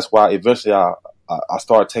I think that's why eventually I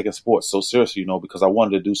started taking sports so seriously, because I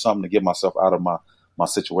wanted to do something to get myself out of my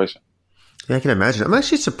situation. Yeah, I can imagine. I'm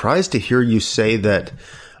actually surprised to hear you say that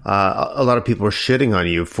a lot of people are shitting on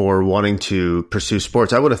you for wanting to pursue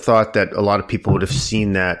sports. I would have thought that a lot of people would have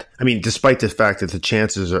seen that. I mean, despite the fact that the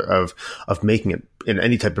chances of making it in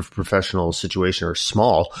any type of professional situation are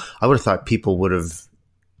small, I would have thought people would have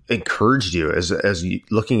encouraged you as you,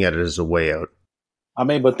 looking at it as a way out. I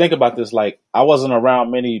mean, but think about this. Like, I wasn't around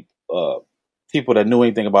many people that knew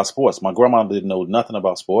anything about sports. My grandma didn't know nothing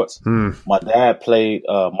about sports. My dad played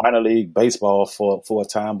minor league baseball for a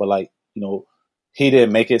time, but he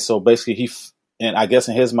didn't make it. So basically and I guess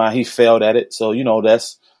in his mind, he failed at it. So,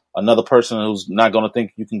 that's another person who's not going to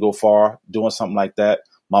think you can go far doing something like that.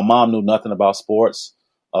 My mom knew nothing about sports.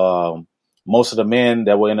 Most of the men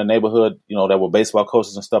that were in the neighborhood, that were baseball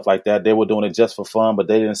coaches and stuff like that, they were doing it just for fun, but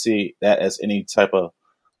they didn't see that as any type of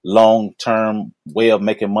long-term way of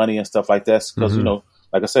making money and stuff like that. Because,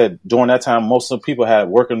 like I said, during that time, most of the people had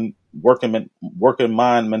working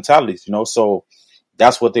mind mentalities, so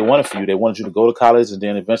that's what they wanted for you. They wanted you to go to college and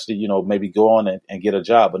then eventually, maybe go on and get a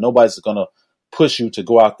job. But nobody's going to push you to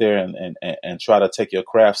go out there and try to take your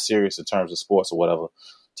craft serious in terms of sports or whatever,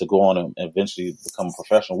 to go on and eventually become a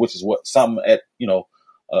professional, which is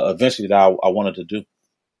eventually that I wanted to do.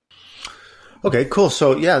 Okay, cool.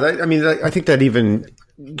 So yeah, I think that even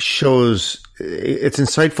shows it's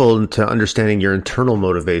insightful into understanding your internal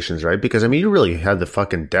motivations, right? Because you really had the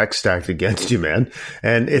fucking deck stacked against you, man.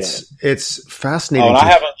 And it's fascinating. I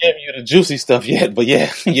haven't given you the juicy stuff yet, but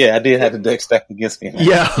yeah, I did have the deck stacked against me.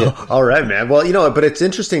 Yeah. All right, man. Well, but it's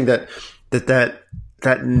interesting that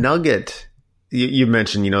nugget you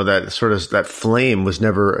mentioned, that sort of that flame was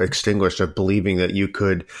never extinguished of believing that you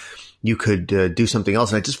could you could do something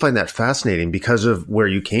else. And I just find that fascinating because of where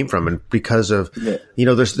you came from and because of,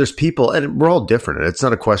 there's people, and we're all different. And it's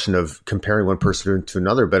not a question of comparing one person to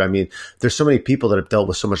another, but I mean, there's so many people that have dealt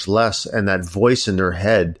with so much less, and that voice in their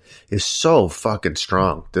head is so fucking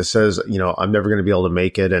strong that says, I'm never going to be able to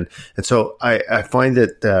make it. And so I find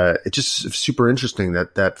that it's just super interesting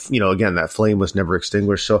that again, that flame was never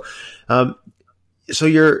extinguished. So, so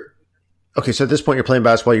you're, okay, so at this point you're playing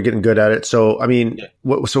basketball, you're getting good at it. So, I mean,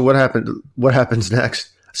 what happened? What happens next?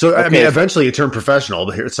 So, okay. I mean, eventually you turn professional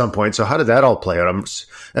here at some point. So how did that all play out?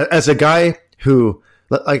 As a guy who,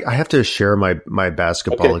 like, I have to share my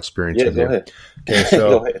basketball experience with you. Ahead. Okay,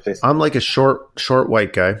 so I'm like a short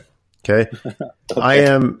white guy. Okay. I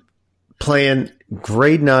am playing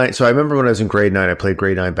grade 9. So I remember when I was in grade 9, I played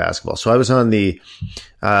grade 9 basketball. So I was on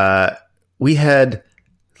we had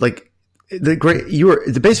like,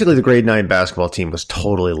 basically the grade 9 basketball team was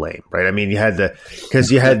totally lame, right? I mean, you had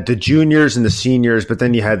the juniors and the seniors, but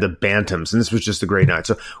then you had the bantams, and this was just the grade 9.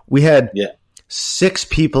 So we had 6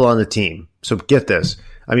 people on the team. So get this.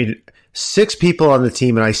 I mean, 6 people on the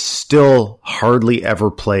team, and I still hardly ever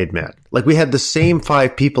played, man. Like, we had the same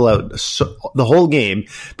 5 people out the whole game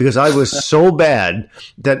because I was so bad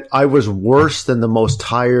that I was worse than the most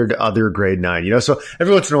tired other grade 9, So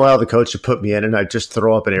every once in a while, the coach would put me in, and I'd just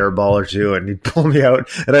throw up an air ball or two, and he'd pull me out.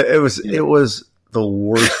 And it was the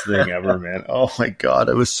worst thing ever, man. Oh my God.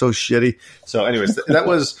 It was so shitty. So anyways, that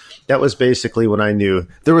was basically when I knew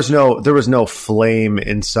there was no flame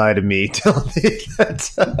inside of me telling me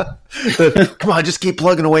that come on, just keep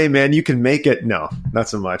plugging away, man. You can make it. No, not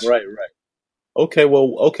so much. Right. Okay. Well,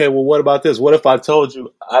 what about this? What if I told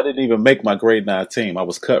you I didn't even make my grade 9 team? I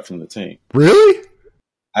was cut from the team. Really?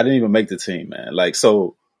 I didn't even make the team, man. Like,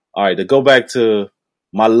 so, all right, to go back to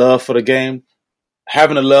my love for the game,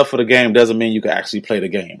 having a love for the game doesn't mean you can actually play the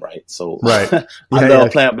game, right? So right. I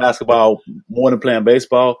love playing basketball more than playing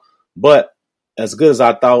baseball, but as good as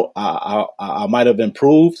I thought I might have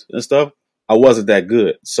improved and stuff, I wasn't that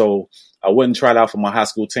good. So I went and tried out for my high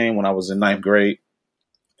school team when I was in 9th grade.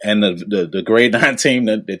 And the grade 9 team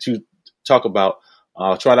that you talk about,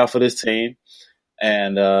 tried out for this team,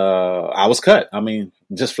 and I was cut. I mean,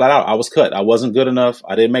 just flat out, I was cut. I wasn't good enough.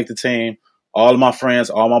 I didn't make the team. All of my friends,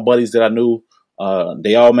 all my buddies that I knew,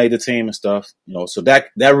 they all made the team and stuff, so that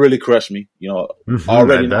really crushed me,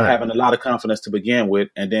 already not having a lot of confidence to begin with.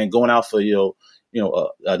 And then going out for a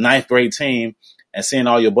 9th grade team and seeing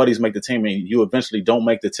all your buddies make the team and you eventually don't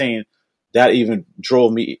make the team, that even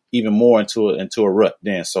drove me even more into a rut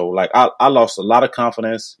then. So like I lost a lot of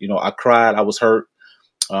confidence. I cried. I was hurt.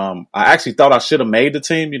 I actually thought I should have made the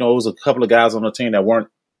team. It was a couple of guys on the team that weren't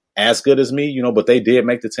as good as me, but they did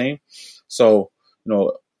make the team. So,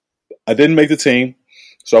 I didn't make the team,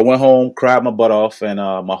 so I went home, cried my butt off, and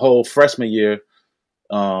my whole freshman year,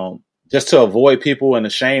 just to avoid people and the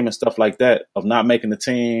shame and stuff like that of not making the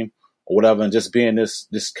team or whatever, and just being this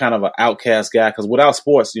kind of an outcast guy. Because without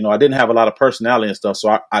sports, I didn't have a lot of personality and stuff,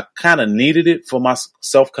 so I kind of needed it for my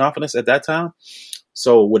self-confidence at that time.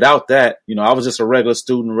 So without that, I was just a regular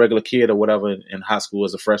student, regular kid or whatever in high school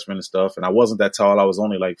as a freshman and stuff, and I wasn't that tall. I was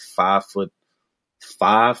only like 5'5",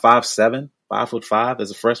 5'7". 5'5"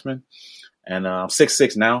 as a freshman, and I'm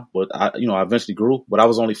 6'6" now. But I eventually grew. But I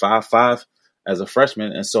was only 5'5" as a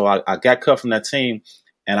freshman, and so I got cut from that team,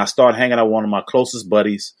 and I started hanging out with one of my closest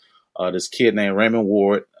buddies, this kid named Raymond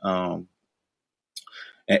Ward. And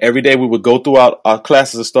every day we would go through our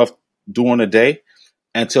classes and stuff during the day,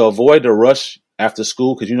 and to avoid the rush after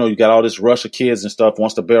school, because you got all this rush of kids and stuff.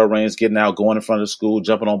 Once the bell rings, getting out, going in front of the school,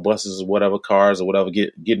 jumping on buses or whatever, cars or whatever,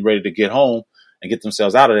 getting ready to get home and get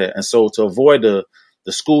themselves out of there. And so to avoid the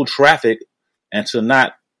school traffic and to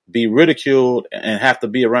not be ridiculed and have to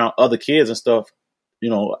be around other kids and stuff,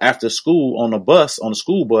 after school on the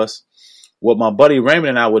school bus, what my buddy Raymond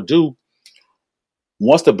and I would do,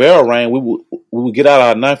 once the bell rang, we would get out of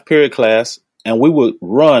our 9th period class and we would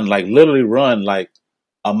literally run like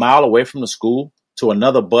a mile away from the school to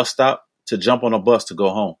another bus stop to jump on a bus to go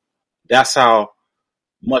home. That's how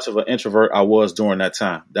much of an introvert I was during that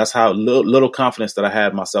time. That's how little confidence that I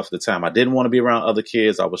had in myself at the time. I didn't want to be around other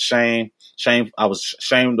kids. I was I was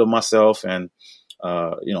ashamed of myself, and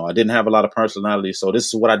I didn't have a lot of personality. So this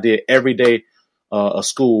is what I did every day of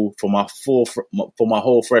school for my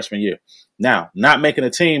whole freshman year. Now, not making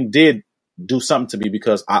a team did do something to me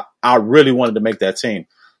because I really wanted to make that team.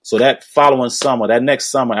 So that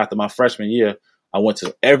next summer after my freshman year, I went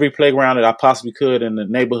to every playground that I possibly could in the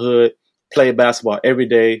neighborhood, played basketball every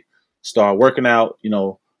day, started working out,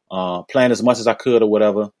 playing as much as I could or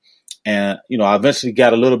whatever. And, I eventually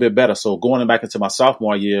got a little bit better. So going back into my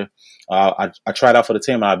sophomore year, I tried out for the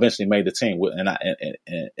team and I eventually made the team. And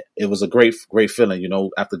it was a great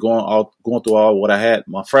feeling, after going through all what I had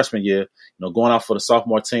my freshman year, going out for the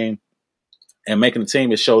sophomore team and making the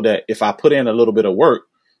team. It showed that if I put in a little bit of work,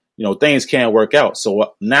 things can work out.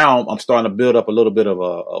 So now I'm starting to build up a little bit of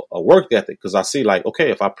a work ethic, because I see like,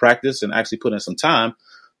 okay, if I practice and actually put in some time,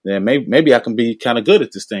 then maybe I can be kind of good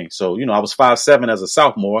at this thing. So, I was 5'7" as a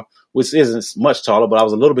sophomore, which isn't much taller, but I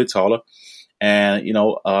was a little bit taller. And,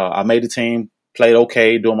 I made the team, played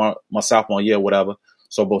okay during my sophomore year, whatever.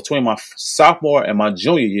 So between my sophomore and my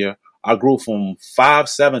junior year, I grew from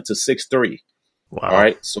 5'7" to 6'3". Wow. All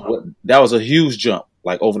right. So that was a huge jump,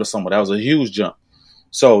 like over the summer. That was a huge jump.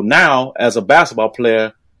 So now as a basketball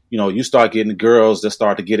player, you start getting girls that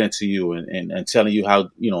start to get into you and telling you how,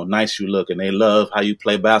 nice you look, and they love how you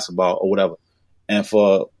play basketball or whatever. And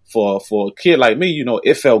for a kid like me,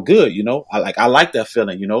 it felt good, I like that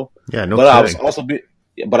feeling, Yeah, no but kidding.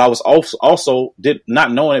 I was also did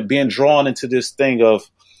not knowing it, being drawn into this thing of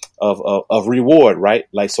reward, right?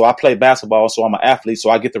 Like, so I play basketball, so I'm an athlete, so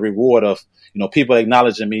I get the reward of, people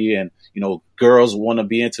acknowledging me and, girls want to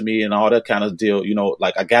be into me and all that kind of deal,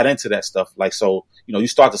 like I got into that stuff. Like, so, you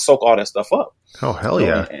start to soak all that stuff up. Oh, hell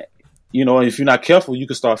yeah. And, if you're not careful, you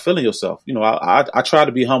can start feeling yourself. I try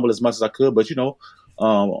to be humble as much as I could, but,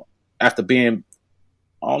 after being,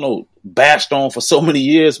 bashed on for so many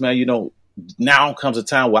years, man, now comes a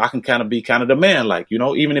time where I can kind of be the man, like,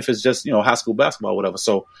 even if it's just, high school basketball or whatever.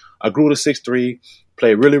 So I grew to 6'3",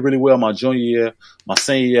 played really, really well my junior year. My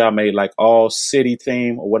senior year, I made like all city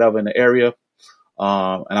team or whatever in the area.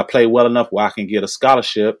 And I played well enough where I can get a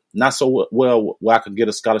scholarship, not so well where I could get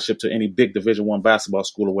a scholarship to any big Division I basketball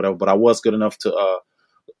school or whatever, but I was good enough to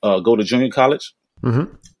go to junior college.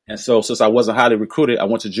 Mm-hmm. And so since I wasn't highly recruited, I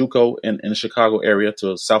went to JUCO in the Chicago area,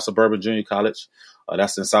 to South Suburban Junior College.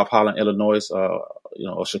 That's in South Holland, Illinois,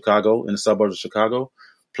 Chicago, in the suburbs of Chicago.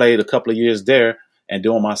 Played a couple of years there. And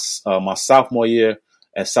during my sophomore year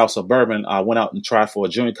at South Suburban, I went out and tried for a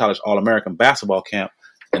junior college All-American basketball camp.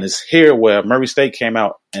 And it's here where Murray State came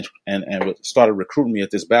out and started recruiting me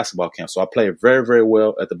at this basketball camp. So I played very, very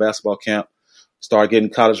well at the basketball camp, started getting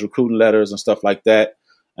college recruiting letters and stuff like that.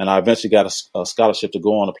 And I eventually got a scholarship to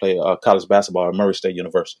go on to play college basketball at Murray State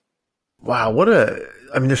University. Wow.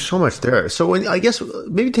 There's so much there. So I guess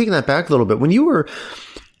maybe taking that back a little bit,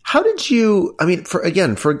 how did you, for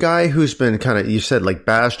a guy who's been kind of, you said like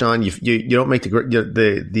bashed on, you don't make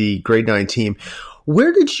the grade 9 team.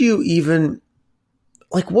 Where did you even,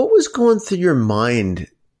 like, what was going through your mind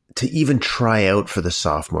to even try out for the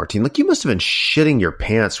sophomore team? Like, you must have been shitting your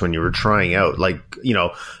pants when you were trying out, like,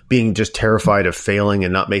 being just terrified of failing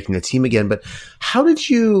and not making the team again. But how did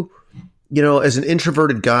you, as an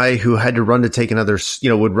introverted guy who had to run to take another,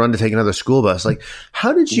 would run to take another school bus, like,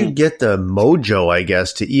 how did you get the mojo, I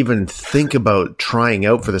guess, to even think about trying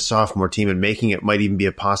out for the sophomore team and making it might even be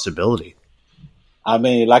a possibility?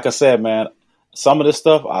 Like I said, man, some of this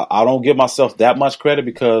stuff, I don't give myself that much credit,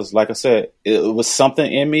 because, like I said, it was something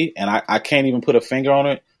in me, and I can't even put a finger on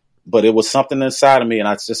it, but it was something inside of me, and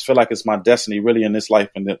I just feel like it's my destiny really in this life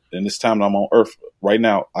and in this time that I'm on earth right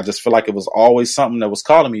now. I just feel like it was always something that was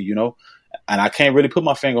calling me, and I can't really put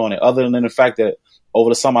my finger on it, other than the fact that over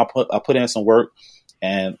the summer I put in some work,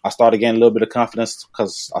 and I started getting a little bit of confidence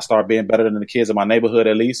because I started being better than the kids in my neighborhood,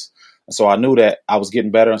 at least. And so I knew that I was getting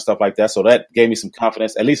better and stuff like that. So that gave me some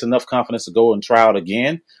confidence, at least enough confidence to go and try out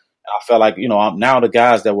again. And I felt like, I'm now the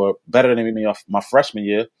guys that were better than me my freshman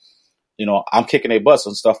year, I'm kicking their butts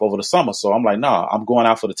and stuff over the summer. So I'm like, nah, I'm going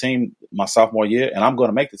out for the team my sophomore year, and I'm going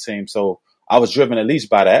to make the team. So I was driven at least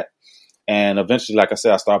by that. And eventually, like I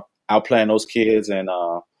said, I started outplaying those kids, and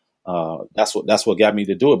that's what got me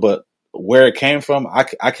to do it. But where it came from, I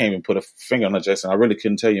can't even put a finger on it, Jason. I really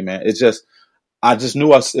couldn't tell you, man. I just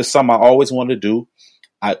knew it's something I always wanted to do.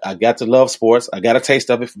 I got to love sports. I got a taste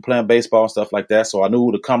of it from playing baseball and stuff like that. So I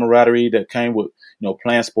knew the camaraderie that came with,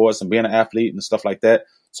 playing sports and being an athlete and stuff like that.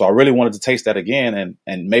 So I really wanted to taste that again.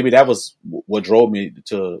 And maybe that was what drove me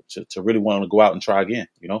to really want to go out and try again,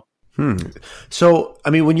 So,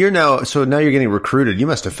 when now you're getting recruited, you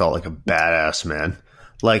must have felt like a badass, man.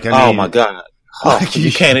 Like, oh my God.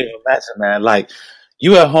 You can't even imagine, man. Like,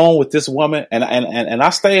 you at home with this woman, and I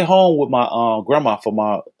stayed home with my grandma for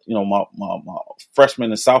my my freshman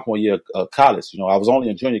and sophomore year of college. I was only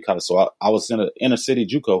in junior college, so I was in an inner city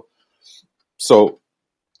JUCO. So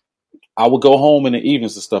I would go home in the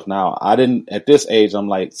evenings and stuff. Now, I didn't, at this age, I'm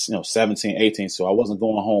like 17, 18, so I wasn't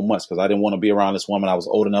going home much because I didn't want to be around this woman. I was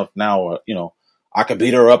old enough now, or I could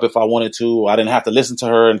beat her up if I wanted to. I didn't have to listen to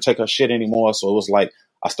her and take her shit anymore. So it was like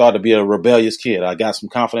I started to be a rebellious kid. I got some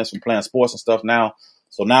confidence from playing sports and stuff now.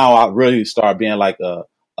 So now I really start being like a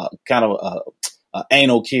kind of a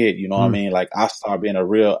anal kid. You know what I mean? Like I started being a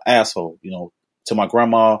real asshole. You know, to my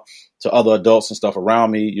grandma, to other adults and stuff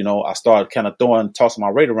around me. You know, I started kind of tossing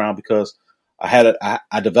my weight around because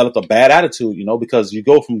I developed a bad attitude, you know, because you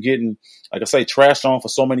go from getting, like I say, trashed on for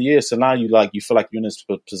so many years to now you feel like you're in this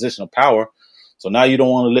position of power. So now you don't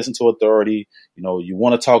want to listen to authority. You know, you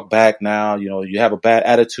want to talk back now. You know, you have a bad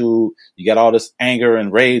attitude. You got all this anger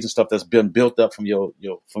and rage and stuff that's been built up from your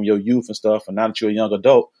youth and stuff. And now that you're a young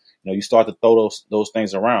adult, you know, you start to throw those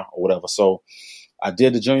things around or whatever. So I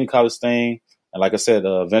did the junior college thing. And like I said,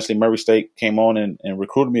 eventually Murray State came on and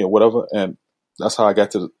recruited me or whatever. And that's how I got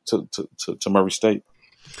to Murray State.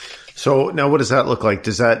 So now what does that look like?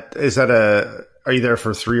 Are you there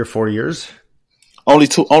for 3 or 4 years? Only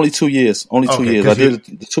 2 years. Only 2 years. I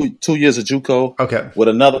did 2 years of JUCO with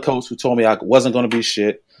another coach who told me I wasn't going to be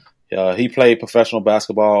shit. He played professional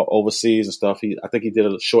basketball overseas and stuff. I think he did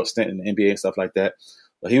a short stint in the NBA and stuff like that.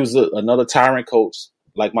 But he was another tyrant coach,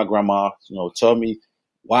 like my grandma. You know, told me,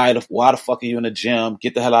 why the fuck are you in the gym?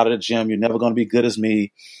 Get the hell out of the gym. You're never going to be good as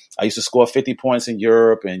me. I used to score 50 points in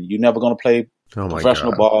Europe, and you're never going to play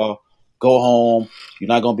professional ball. Go home. You're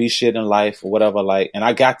not going to be shit in life or whatever. Like, and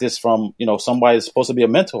I got this from, you know, somebody that's supposed to be a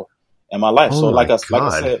mentor in my life. So like I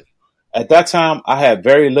said, at that time, I had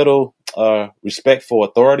very little respect for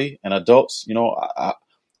authority and adults. You know,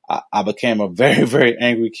 I became a very, very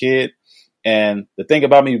angry kid. And the thing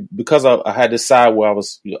about me, because I had this side where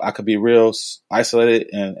I could be real isolated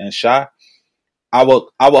and shy, I would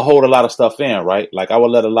hold a lot of stuff in, right? Like I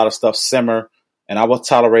would let a lot of stuff simmer and I would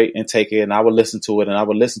tolerate and take it and I would listen to it and I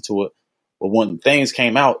would listen to it. But when things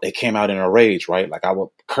came out, they came out in a rage, right? Like I would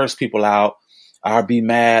curse people out. I'd be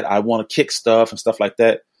mad. I want to kick stuff and stuff like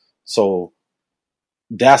that. So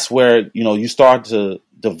that's where, you know, you start to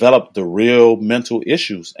develop the real mental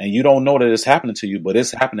issues and you don't know that it's happening to you, but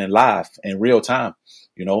it's happening live in real time,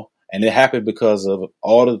 you know, and it happened because of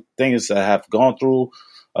all the things that I have gone through.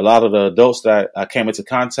 A lot of the adults that I came into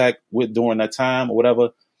contact with during that time or whatever,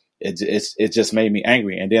 it just made me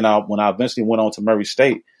angry. And then when I eventually went on to Murray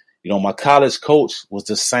State, you know, my college coach was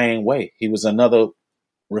the same way. He was another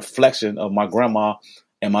reflection of my grandma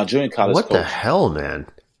and my junior college coach. What the hell, man?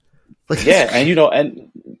 Yeah, and you know,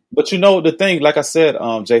 but you know the thing, like I said,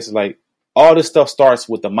 Jason, like all this stuff starts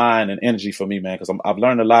with the mind and energy for me, man, because I've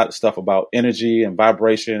learned a lot of stuff about energy and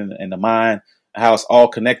vibration and the mind and how it's all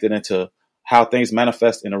connected into how things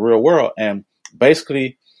manifest in the real world. And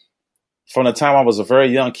basically, from the time I was a very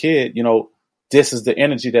young kid, you know, this is the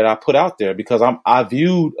energy that I put out there because I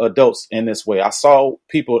viewed adults in this way. I saw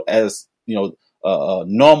people as, you know,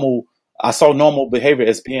 normal. I saw normal behavior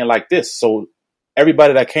as being like this. So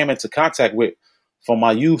everybody that I came into contact with from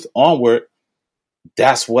my youth onward,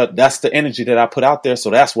 that's the energy that I put out there.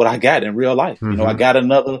 So that's what I got in real life. Mm-hmm. You know, I got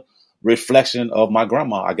another reflection of my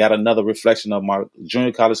grandma. I got another reflection of my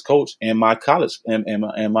junior college coach and my college and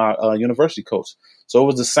my university coach. So it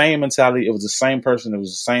was the same mentality. It was the same person. It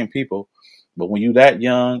was the same people. But when you're that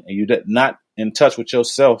young and you're not in touch with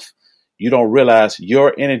yourself, you don't realize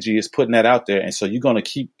your energy is putting that out there. And so you're going to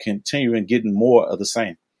keep continuing getting more of the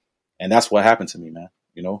same. And that's what happened to me, man.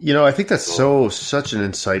 You know, I think that's such an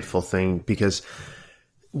insightful thing because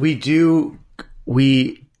we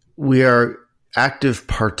are active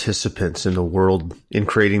participants in the world, in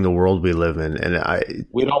creating the world we live in. And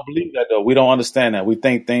we don't believe that though. We don't understand that. We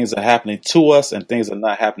think things are happening to us and things are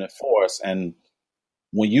not happening for us. And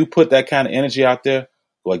when you put that kind of energy out there,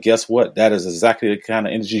 well, guess what? That is exactly the kind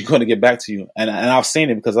of energy you're going to get back to you. And I've seen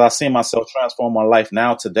it because I've seen myself transform my life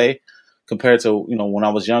now today compared to, you know, when I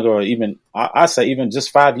was younger or even, I say even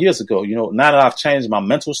just 5 years ago. You know, now that I've changed my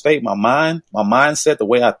mental state, my mind, my mindset, the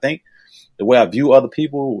way I think, the way I view other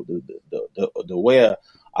people, the way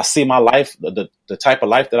I see my life, the type of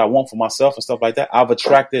life that I want for myself and stuff like that, I've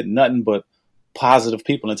attracted nothing but positive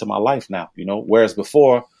people into my life now, you know, whereas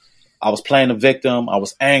before I was playing the victim, I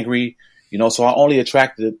was angry, you know, so I only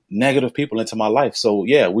attracted negative people into my life. So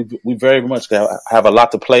yeah, we very much have a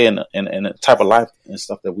lot to play in the type of life and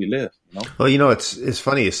stuff that we live, you know? Well, you know, it's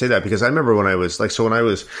funny you say that because I remember when I was when I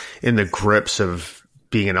was in the grips of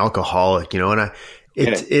being an alcoholic, you know, and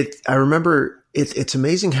I remember it's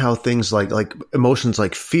amazing how things like emotions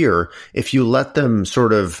like fear, if you let them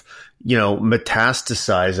sort of, you know,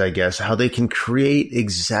 metastasize, I guess, how they can create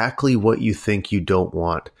exactly what you think you don't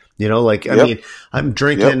want. You know, like, I mean, I'm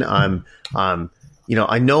drinking, I'm, you know,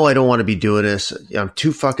 I know I don't want to be doing this. I'm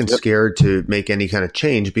too fucking scared to make any kind of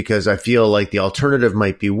change because I feel like the alternative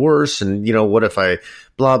might be worse. And, you know, what if I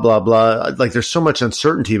blah, blah, blah. Like there's so much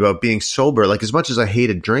uncertainty about being sober. Like as much as I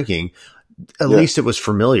hated drinking, at least it was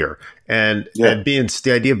familiar. And being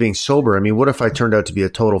the idea of being sober, I mean, what if I turned out to be a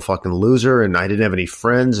total fucking loser and I didn't have any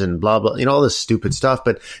friends and blah, blah, all this stupid stuff.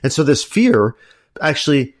 And so this fear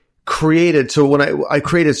actually created, so when I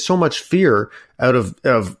created so much fear out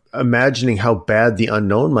of imagining how bad the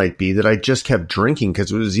unknown might be, that I just kept drinking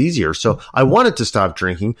because it was easier. So I wanted to stop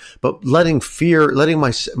drinking, but letting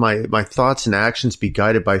my thoughts and actions be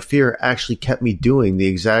guided by fear actually kept me doing the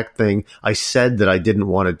exact thing I said that I didn't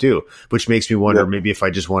want to do, which makes me wonder maybe if I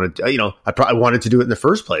just wanted to, I wanted to do it in the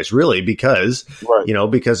first place, really, because,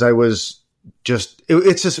 because I was just,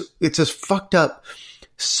 it's this fucked up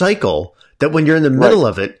cycle that when you're in the middle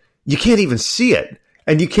of it, you can't even see it.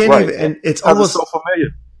 And you can't even, and it's almost so familiar.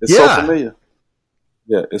 It's so familiar.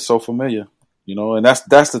 Yeah, it's so familiar. And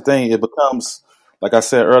that's the thing. It becomes, like I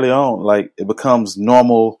said early on, like it becomes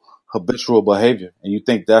normal habitual behavior. And you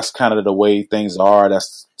think that's kind of the way things are.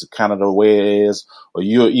 That's kind of the way it is. Or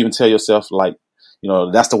you even tell yourself like,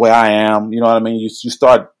 that's the way I am. You know what I mean? You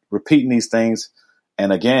start repeating these things.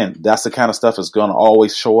 And again, that's the kind of stuff that's going to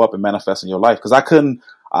always show up and manifest in your life. Cause I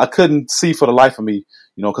couldn't see for the life of me,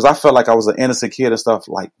 because I felt like I was an innocent kid and stuff.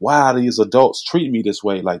 Like, why these adults treat me this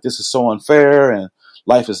way? Like, this is so unfair and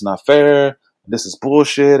life is not fair. This is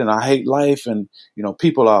bullshit and I hate life. And,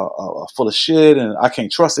 people are full of shit and I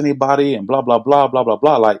can't trust anybody and blah, blah, blah, blah, blah,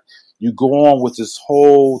 blah. Like, you go on with this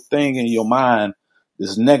whole thing in your mind,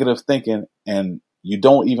 this negative thinking, and you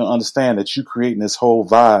don't even understand that you're creating this whole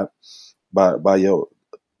vibe by your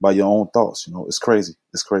own thoughts. It's crazy.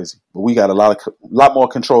 It's crazy. But we got a lot more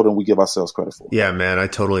control than we give ourselves credit for. Yeah, man, I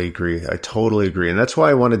totally agree. And that's why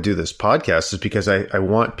I want to do this podcast, is because I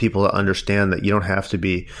want people to understand that you don't have to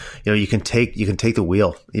be, you can take the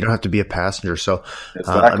wheel. You don't have to be a passenger. So,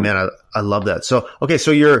 exactly. Man, I love that. So, okay.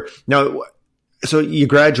 So you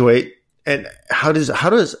graduate, and how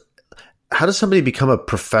does somebody become a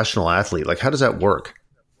professional athlete? Like, how does that work?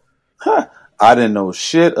 I didn't know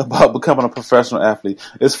shit about becoming a professional athlete.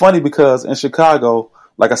 It's funny because in Chicago,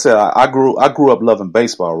 like I said, I grew up loving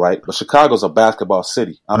baseball, right? But Chicago's a basketball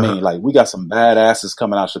city. I mean, like, we got some badasses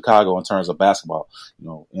coming out of Chicago in terms of basketball.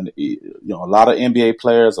 And a lot of NBA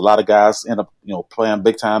players, a lot of guys end up, playing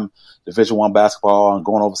big time Division I basketball and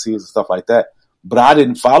going overseas and stuff like that. But I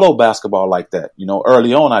didn't follow basketball like that.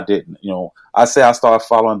 Early on I didn't. I say I started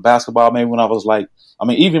following basketball maybe when I was like,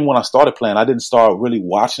 even when I started playing, I didn't start really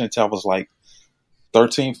watching until I was like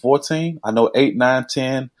 13, 14. I know 8, 9,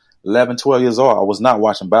 10, 11, 12 years old. I was not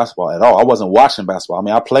watching basketball at all. I wasn't watching basketball.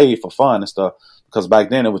 I played for fun and stuff because back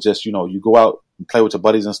then it was just, you go out and play with your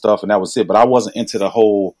buddies and stuff, and that was it. But I wasn't into the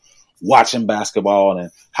whole watching basketball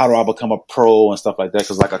and how do I become a pro and stuff like that.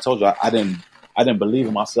 Because like I told you, I didn't believe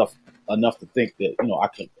in myself enough to think that, I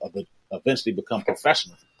could eventually become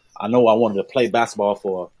professional. I know I wanted to play basketball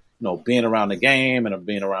for, being around the game and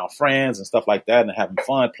being around friends and stuff like that and having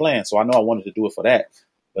fun playing. So I know I wanted to do it for that.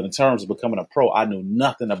 But in terms of becoming a pro, I knew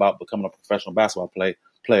nothing about becoming a professional basketball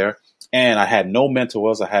player. And I had no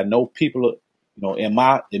mentors. I had no people, in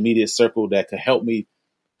my immediate circle that could help me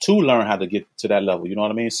to learn how to get to that level. You know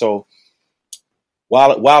what I mean? So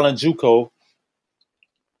while in JUCO,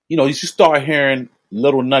 you should start hearing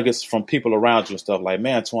little nuggets from people around you and stuff like,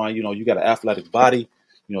 man, Antwon, you got an athletic body.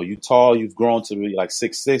 You tall, you've grown to be like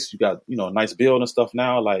 6'6", you got, a nice build and stuff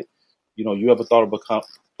now. Like, you ever thought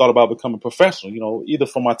about becoming professional, either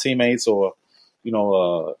from my teammates or, I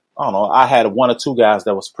don't know. I had 1 or 2 guys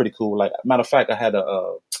that was pretty cool. Like, matter of fact, I had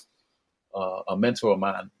a mentor of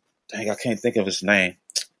mine. Dang, I can't think of his name.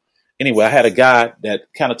 Anyway, I had a guy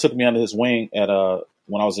that kind of took me under his wing at,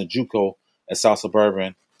 when I was in JUCO at South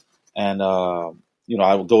Suburban. And, I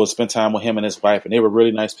would go and spend time with him and his wife, and they were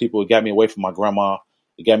really nice people. It got me away from my grandma.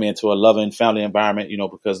 It got me into a loving family environment,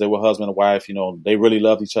 because they were husband and wife, they really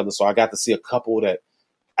loved each other. So I got to see a couple that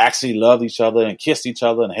actually loved each other and kissed each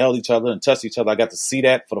other and held each other and touched each other. I got to see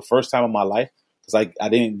that for the first time in my life because I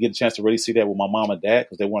didn't get a chance to really see that with my mom and dad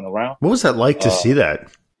because they weren't around. What was that like to see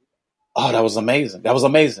that? Oh, that was amazing. That was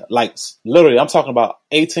amazing. Like, literally, I'm talking about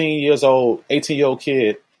 18-year-old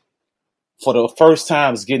kid for the first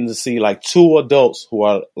time is getting to see like 2 adults who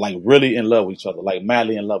are like really in love with each other, like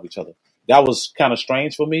madly in love with each other. That was kind of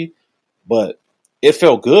strange for me, but it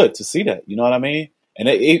felt good to see that. You know what I mean? And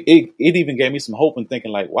it even gave me some hope and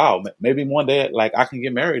thinking like, wow, maybe one day like I can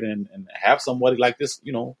get married and have somebody like this,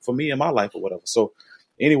 for me in my life or whatever. So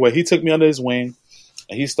anyway, he took me under his wing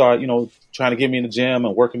and he started, trying to get me in the gym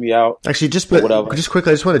and working me out. Actually, just quickly,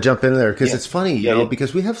 I just want to jump in there because it's funny,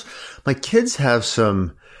 because my kids have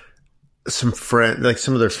some some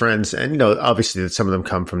some of their friends, and obviously some of them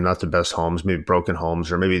come from not the best homes, maybe broken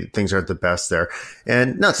homes, or maybe things aren't the best there.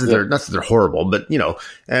 And not that they're horrible, but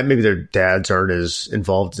and maybe their dads aren't as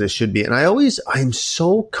involved as they should be. And I'm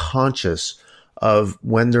so conscious of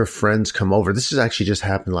when their friends come over. This has actually just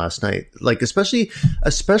happened last night. Like especially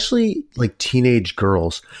like teenage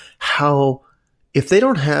girls, how if they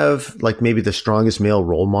don't have like maybe the strongest male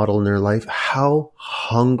role model in their life, how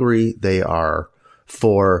hungry they are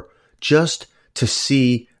for just to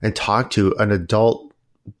see and talk to an adult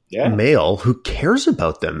male who cares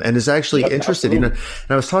about them and is actually interested. And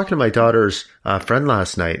I was talking to my daughter's friend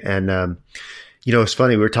last night, and it's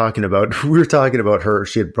funny. We were talking about her.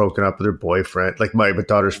 She had broken up with her boyfriend, like my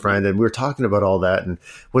daughter's friend, and we were talking about all that and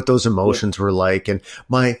what those emotions were like. And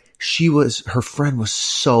her friend was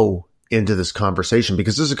so into this conversation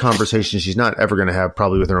because this is a conversation she's not ever going to have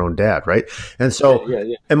probably with her own dad. Right. And so,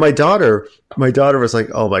 and my daughter was like,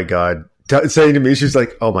 oh my God, saying to me, she's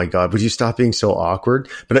like, oh my God, would you stop being so awkward?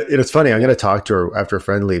 But it's funny. I'm going to talk to her after a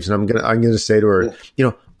friend leaves, and I'm going to say to her,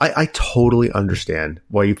 I totally understand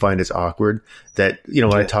why you find it's awkward that,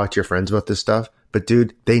 when I talk to your friends about this stuff, but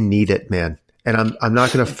dude, they need it, man. And I'm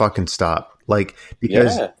not going to fucking stop. Like,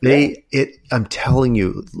 because I'm telling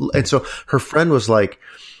you. And so her friend was like,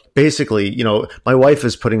 basically, my wife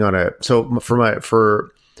is putting on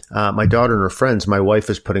for my daughter and her friends, my wife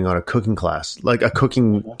is putting on a cooking class, like a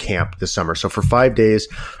cooking camp this summer. So for 5 days,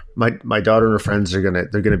 my daughter and her friends they're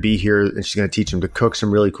gonna be here, and she's gonna teach them to cook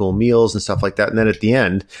some really cool meals and stuff like that. And then at the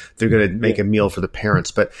end, they're gonna make a meal for the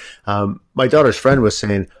parents. But my daughter's friend was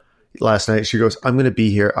saying last night, she goes, "I'm gonna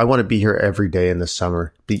be here. I want to be here every day in the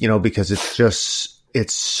summer, because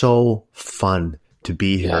it's so fun to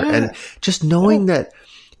be here, and just knowing that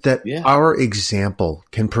our example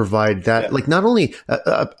can provide that, like not only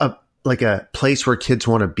like a place where kids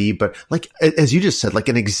want to be, but like, as you just said, like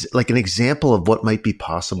an example of what might be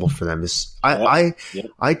possible for them is, I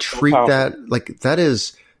treat that like that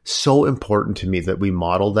is so important to me that we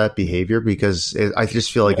model that behavior, because I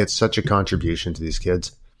just feel like it's such a contribution to these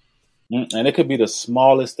kids. And it could be the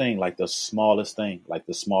smallest thing, like the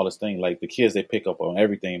kids, they pick up on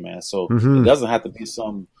everything, man. So it doesn't have to be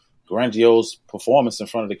some grandiose performance in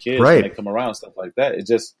front of the kids when they come around and stuff like that. It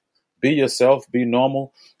just be yourself, be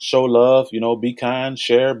normal, show love, be kind,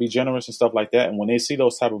 share, be generous and stuff like that. And when they see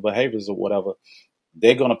those type of behaviors or whatever,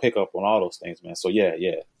 they're going to pick up on all those things, man. So yeah,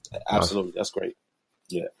 absolutely. That's great.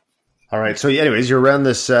 Yeah. All right. So anyways, you're around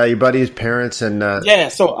this, your buddy's parents and,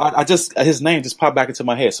 so I just, his name just popped back into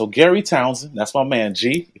my head. So Gary Townsend, that's my man.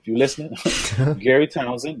 G, if you're listening, Gary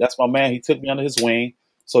Townsend, that's my man. He took me under his wing.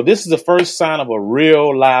 So this is the first sign of a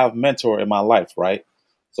real live mentor in my life, right?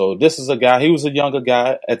 So this is a guy, he was a younger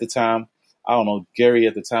guy at the time. I don't know, Gary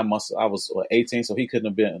at the time, I was 18, so he couldn't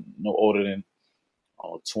have been no older than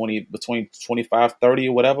 20, between 25, 30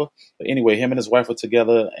 or whatever. But anyway, him and his wife were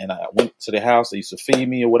together, and I went to their house. They used to feed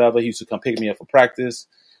me or whatever. He used to come pick me up for practice,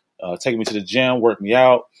 take me to the gym, work me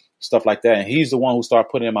out, stuff like that. And he's the one who started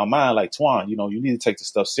putting in my mind, like, Twan, you need to take this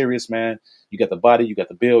stuff serious, man. You got the body, you got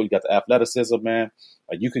the build, you got the athleticism, man.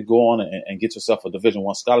 Like, you could go on and get yourself a Division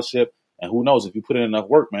I scholarship. And who knows, if you put in enough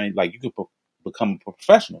work, man, like, you could become a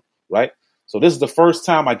professional, right? So this is the first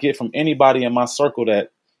time I get from anybody in my circle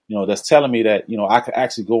that, that's telling me that, I could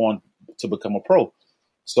actually go on to become a pro.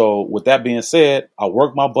 So with that being said, I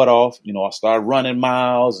worked my butt off. I started running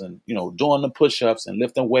miles and, doing the push-ups and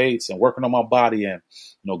lifting weights and working on my body and,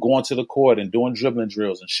 going to the court and doing dribbling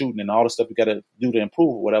drills and shooting and all the stuff you got to do to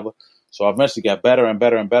improve or whatever. So I eventually got better and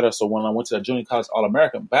better and better. So when I went to that junior college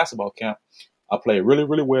All-American basketball camp, I played really,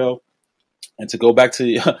 really well. And to go back to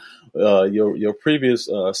your previous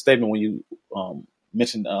statement when you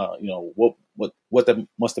mentioned, what that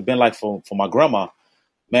must have been like for my grandma,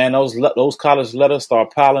 man, those college letters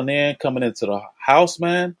start piling in, coming into the house,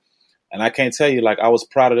 man. And I can't tell you, like, I was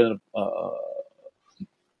proud of them.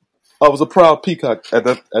 I was a proud peacock at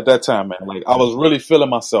that time, man. Like, I was really feeling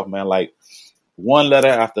myself, man. Like, one letter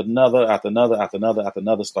after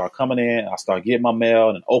another start coming in. I start getting my mail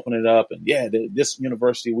and open it up. And this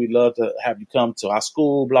university, we'd love to have you come to our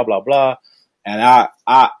school, blah, blah, blah. And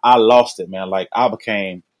I lost it, man. Like, I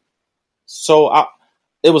became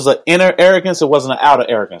it was an inner arrogance. It wasn't an outer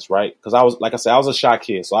arrogance, right? Because I was, like I said, I was a shy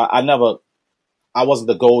kid. So I wasn't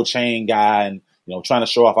the gold chain guy and, trying to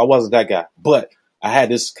show off. I wasn't that guy. But I had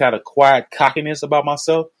this kind of quiet cockiness about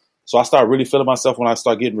myself. So I started really feeling myself when I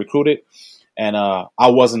started getting recruited. And I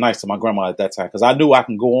wasn't nice to my grandma at that time because I knew I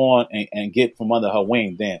can go on and get from under her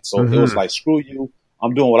wing then. So it was like, screw you.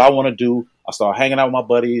 I'm doing what I want to do. I started hanging out with my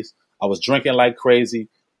buddies. I was drinking like crazy,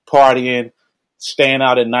 partying, staying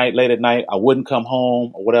out at night, late at night. I wouldn't come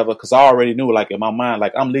home or whatever because I already knew, like, in my mind,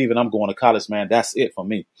 like, I'm leaving, I'm going to college, man. That's it for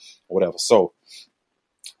me or whatever. So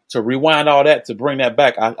to rewind all that, to bring that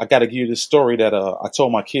back, I got to give you this story that I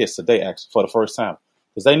told my kids today, actually, for the first time.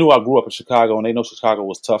 Because they knew I grew up in Chicago and they know Chicago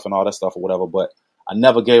was tough and all that stuff or whatever. But I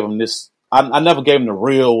never gave them this. I never gave them the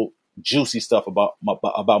real juicy stuff about my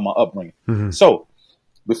upbringing. Mm-hmm. So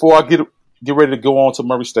before I get ready to go on to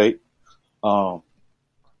Murray State,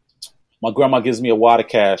 my grandma gives me a wad of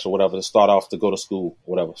cash or whatever to start off to go to school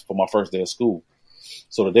or whatever for my first day of school.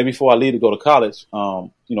 So the day before I leave to go to college, I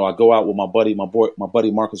go out with my buddy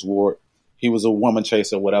Marcus Hoard. He was a woman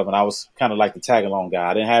chaser or whatever, and I was kind of like the tag along guy.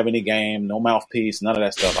 I didn't have any game, no mouthpiece, none of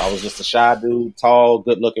that stuff. I was just a shy dude, tall,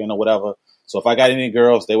 good looking or whatever. So if I got any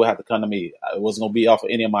girls, they would have to come to me. It wasn't going to be off of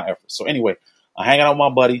any of my efforts. So anyway, I'm hanging out with my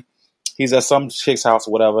buddy. He's at some chick's house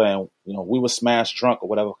or whatever, and we were smashed drunk or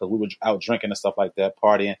whatever because we were out drinking and stuff like that,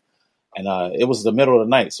 partying. And it was the middle of the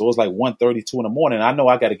night, so it was like 1:30, 2 in the morning. I know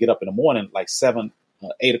I got to get up in the morning, like 7,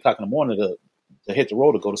 8 o'clock in the morning to hit the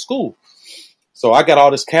road to go to school. So I got all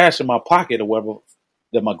this cash in my pocket or whatever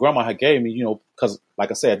that my grandma had gave me, because like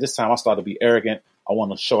I said, at this time I started to be arrogant. I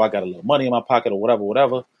wanted to show I got a little money in my pocket or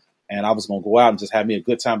whatever. And I was going to go out and just have me a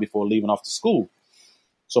good time before leaving off to school.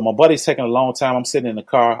 So my buddy's taking a long time. I'm sitting in the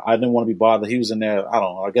car. I didn't want to be bothered. He was in there. I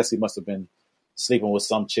don't know. I guess he must have been sleeping with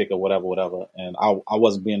some chick or whatever. And I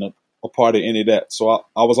wasn't being a part of any of that. So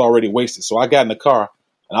I was already wasted. So I got in the car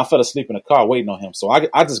and I fell asleep in the car waiting on him. So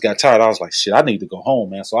I just got tired. I was like, shit, I need to go home,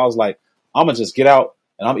 man. So I was like, I'm going to just get out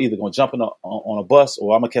and I'm either going to jump on a bus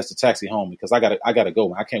or I'm going to catch the taxi home because I got to go,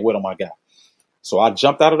 man. I can't wait on my guy. So I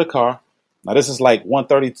jumped out of the car. Now this is like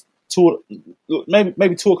 1:30,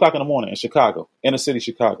 maybe 2 o'clock in the morning in Chicago, inner city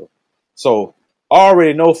Chicago. So I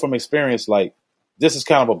already know from experience, like, this is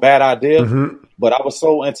kind of a bad idea, but I was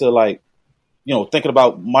so into, like, thinking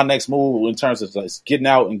about my next move in terms of like getting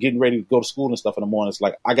out and getting ready to go to school and stuff in the morning. It's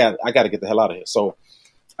like, I got to get the hell out of here. So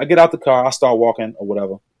I get out the car, I start walking or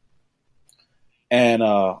whatever. And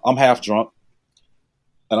I'm half drunk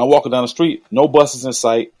and I'm walking down the street, no buses in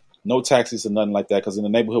sight, no taxis or nothing like that. Cause in the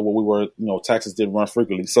neighborhood where we were, taxis didn't run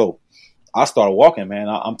frequently. So I started walking, man.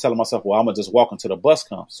 I'm telling myself, well, I'm going to just walk until the bus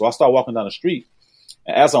comes. So I start walking down the street.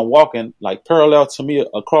 And as I'm walking, like parallel to me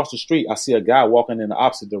across the street, I see a guy walking in the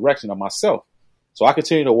opposite direction of myself. So I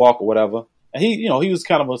continue to walk or whatever. And he was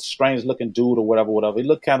kind of a strange looking dude or whatever. He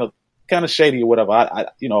looked kind of shady or whatever. I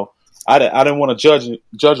didn't want to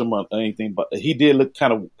judge him or anything, but he did look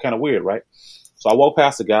kind of weird, right? So I walk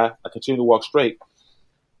past the guy. I continue to walk straight.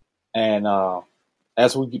 And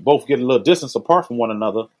as we both get a little distance apart from one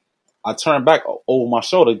another, I turn back over my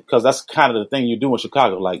shoulder because that's kind of the thing you do in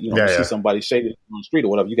Chicago. Like, you see somebody shady on the street or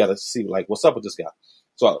whatever, you got to see, like, what's up with this guy?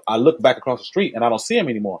 So I look back across the street and I don't see him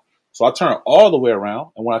anymore. So I turn all the way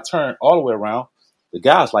around. And when I turn all the way around, the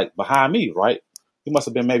guy's like behind me, right? He must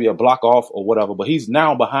have been maybe a block off or whatever, but he's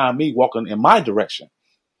now behind me walking in my direction.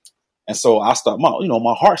 And so I start,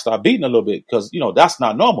 my heart started beating a little bit because, that's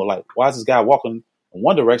not normal. Like, why is this guy walking in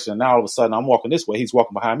one direction and now all of a sudden I'm walking this way? He's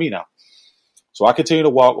walking behind me now. So I continue to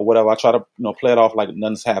walk or whatever. I try to, play it off like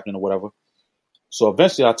nothing's happening or whatever. So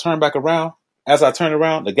eventually I turn back around. As I turned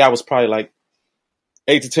around, the guy was probably like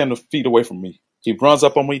 8 to 10 feet away from me. He runs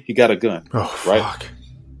up on me. He got a gun. Oh, right? Fuck.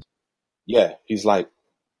 Yeah. He's like,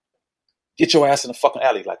 get your ass in the fucking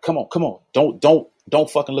alley. Like, come on. Don't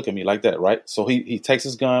fucking look at me like that. Right. So he takes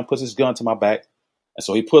his gun, puts his gun to my back. And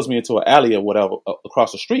so he pulls me into an alley or whatever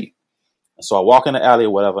across the street. And so I walk in the alley or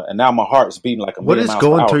whatever. And now my heart's beating like a million miles per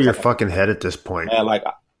hour. What is going through your fucking head at this point? And like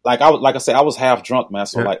I said, I was half drunk, man.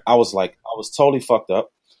 So I was totally fucked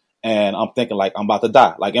up. And I'm thinking like, I'm about to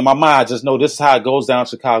die. Like in my mind, I just know this is how it goes down in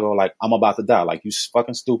Chicago. Like I'm about to die. Like you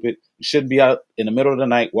fucking stupid. You shouldn't be out in the middle of the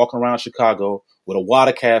night walking around Chicago with a wad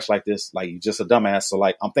of cash like this. Like you just a dumbass. So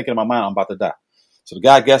like, I'm thinking in my mind, I'm about to die. So the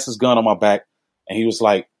guy gets his gun on my back and he was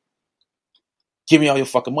like, give me all your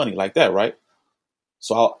fucking money like that. Right.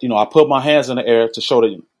 So I put my hands in the air to show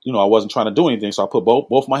that, I wasn't trying to do anything. So I put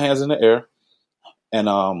both my hands in the air and,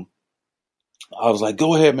 I was like,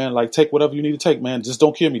 go ahead, man. Like, take whatever you need to take, man. Just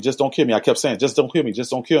don't kill me. Just don't kill me. I kept saying, just don't kill me. Just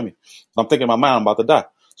don't kill me. So I'm thinking in my mind, I'm about to die.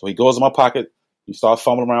 So he goes in my pocket. He starts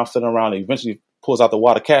fumbling around, fiddling around. And he eventually pulls out the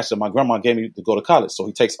wad of cash that my grandma gave me to go to college. So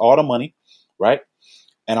he takes all the money, right?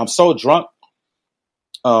 And I'm so drunk.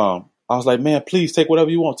 I was like, man, please take whatever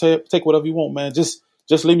you want. Take whatever you want, man. Just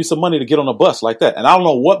leave me some money to get on a bus like that. And I don't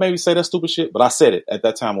know what made me say that stupid shit, but I said it at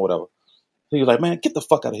that time or whatever. He was like, man, get the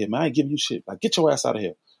fuck out of here, man. I ain't giving you shit. Like, get your ass out of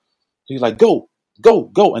here. He's like, go,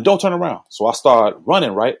 and don't turn around. So I start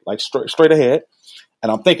running, right? Like straight ahead.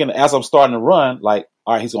 And I'm thinking as I'm starting to run, like,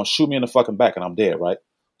 all right, he's going to shoot me in the fucking back and I'm dead, right?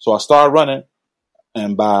 So I started running.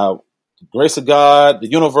 And by grace of God, the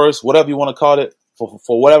universe, whatever you want to call it,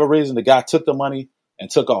 for whatever reason, the guy took the money and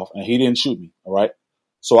took off, and he didn't shoot me. All right.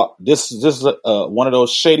 So this is one of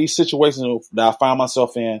those shady situations that I found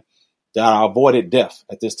myself in that I avoided death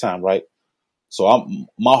at this time. Right. So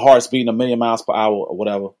my heart's beating a million miles per hour or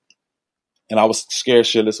whatever. And I was scared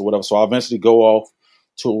shitless or whatever. So I eventually go off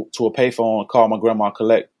to a payphone and call my grandma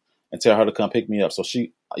collect and tell her to come pick me up. So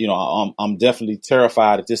she, I'm definitely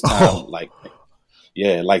terrified at this time. Like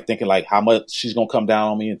thinking like how much she's going to come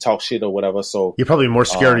down on me and talk shit or whatever. So you're probably more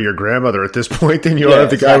scared of your grandmother at this point than you are of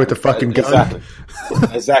the guy with the fucking gun.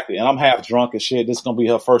 Exactly. And I'm half drunk and shit. This is going to be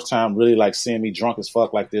her first time really like seeing me drunk as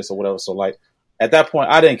fuck like this or whatever. So like at that point,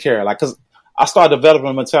 I didn't care. Like, cause I started developing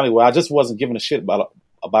a mentality where I just wasn't giving a shit about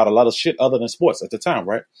a lot of shit other than sports at the time.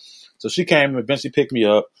 Right. So she came and eventually picked me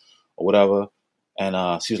up or whatever.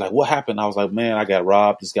 And she was like, what happened? I was like, man, I got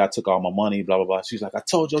robbed. This guy took all my money, blah, blah, blah. She's like, I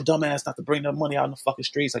told your dumb ass not to bring that money out in the fucking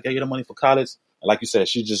streets. I gave you the money for college. And like you said,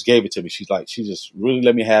 she just gave it to me. She's like, she just really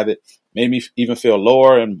let me have it. Made me even feel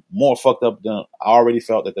lower and more fucked up than I already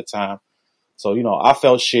felt at the time. So, I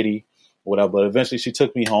felt shitty, whatever. But eventually she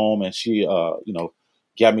took me home and she,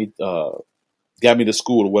 got me to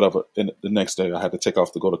school or whatever. And the next day I had to take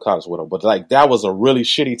off to go to college or whatever. But like, that was a really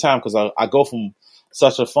shitty time because I go from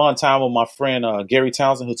such a fun time with my friend Gary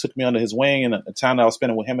Townsend, who took me under his wing, and the time that I was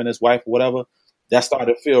spending with him and his wife or whatever, that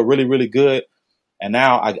started to feel really, really good. And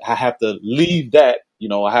now I have to leave that,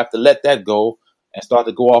 I have to let that go and start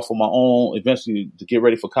to go off on my own eventually to get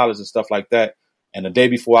ready for college and stuff like that. And the day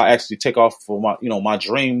before I actually take off for my, my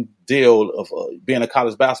dream deal of being a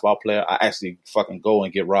college basketball player, I actually fucking go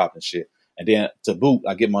and get robbed and shit. And then to boot,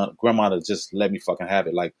 I get my grandma to just let me fucking have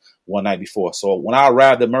it like one night before. So when I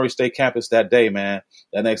arrived at Murray State campus that day, man,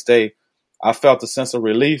 that next day, I felt a sense of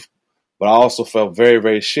relief, but I also felt very,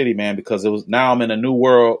 very shitty, man, because now I'm in a new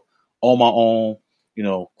world on my own,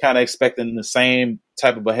 kind of expecting the same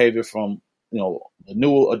type of behavior from, the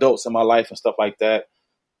new adults in my life and stuff like that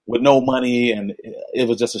with no money. And it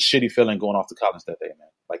was just a shitty feeling going off to college that day, man,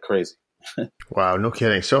 like crazy. Wow, no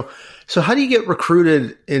kidding. So how do you get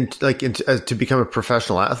recruited to become a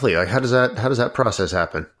professional athlete? Like, how does that process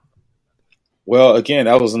happen? Well, again,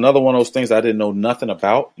 that was another one of those things I didn't know nothing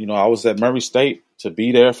about. I was at Murray State to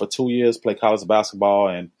be there for 2 years, play college basketball,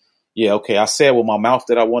 and I said with my mouth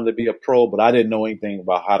that I wanted to be a pro, but I didn't know anything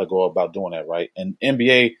about how to go about doing that, right? And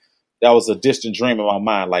NBA, that was a distant dream in my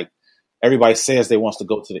mind. Like everybody says they wants to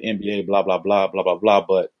go to the NBA, blah blah blah blah blah blah,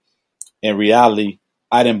 but in reality,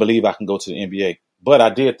 I didn't believe I can go to the NBA, but I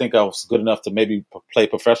did think I was good enough to maybe play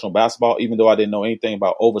professional basketball, even though I didn't know anything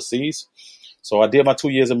about overseas. So I did my 2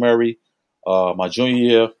 years at Murray. My junior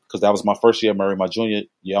year, because that was my first year at Murray. My junior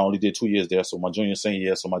year, I only did 2 years there. So my junior and senior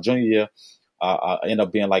year. So my junior year, I ended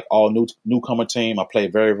up being like all newcomer team. I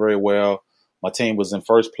played very, very well. My team was in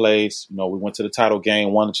first place. We went to the title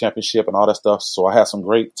game, won the championship and all that stuff. So I had some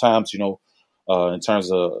great times, in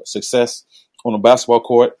terms of success on the basketball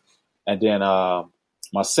court. And then,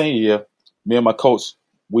 my senior year, me and my coach,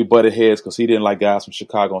 we butted heads because he didn't like guys from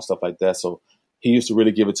Chicago and stuff like that. So he used to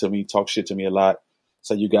really give it to me, talk shit to me a lot.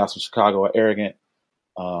 Say, you guys from Chicago are arrogant.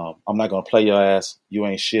 I'm not going to play your ass. You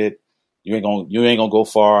ain't shit. You ain't going to go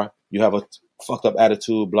far. You have a fucked up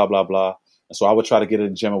attitude, blah, blah, blah. And so I would try to get in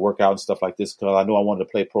the gym and work out and stuff like this because I knew I wanted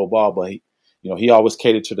to play pro ball, but he always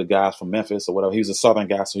catered to the guys from Memphis or whatever. He was a Southern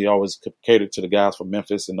guy, so he always catered to the guys from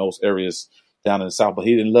Memphis and those areas down in the South, but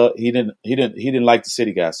he didn't like the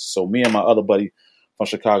city guys. So me and my other buddy from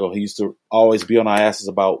Chicago, he used to always be on our asses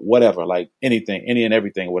about whatever, like anything, any and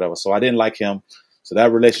everything or whatever. So I didn't like him. So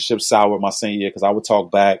that relationship soured my senior year because I would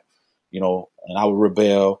talk back, and I would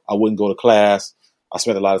rebel. I wouldn't go to class. I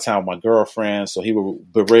spent a lot of time with my girlfriend. So he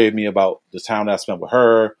would berate me about the time that I spent with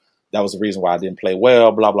her. That was the reason why I didn't play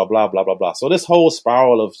well, blah, blah, blah, blah, blah, blah. So this whole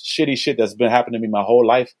spiral of shitty shit that's been happening to me my whole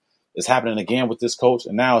life is happening again with this coach.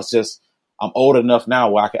 And now it's just, I'm old enough now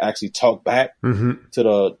where I can actually talk back to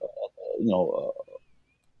the,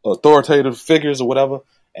 authoritative figures or whatever.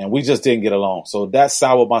 And we just didn't get along. So that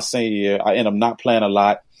soured my senior year. I ended up not playing a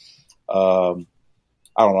lot. I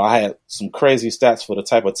don't know. I had some crazy stats for the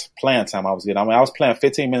type of playing time I was getting. I mean, I was playing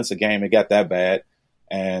 15 minutes a game. It got that bad.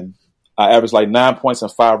 And I averaged like 9 points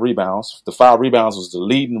and 5 rebounds. The 5 rebounds was the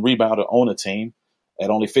leading rebounder on the team at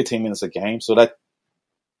only 15 minutes a game. So that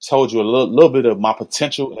told you a little bit of my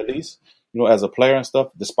potential, at least, as a player and stuff,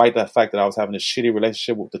 despite the fact that I was having a shitty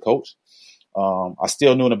relationship with the coach. I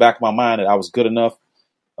still knew in the back of my mind that I was good enough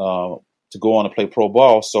to go on and play pro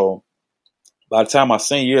ball. So by the time my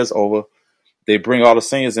senior year is over, they bring all the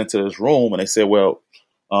seniors into this room and they say, well,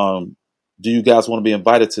 do you guys want to be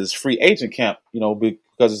invited to this free agent camp?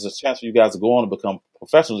 Because it's a chance for you guys to go on and become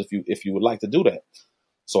professionals if you would like to do that.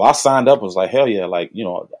 So I signed up. Was like, hell yeah, like,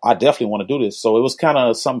 I definitely want to do this. So it was kind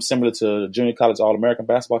of something similar to the junior college All-American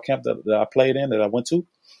basketball camp that I played in, that I went to.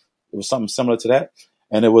 It was something similar to that.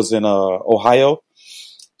 And it was in Ohio,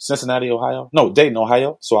 Cincinnati, Ohio. No, Dayton,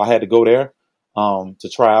 Ohio. So I had to go there to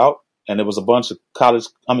try out. And there was a bunch of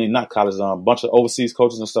a bunch of overseas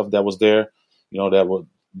coaches and stuff that was there, that were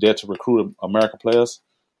there to recruit American players.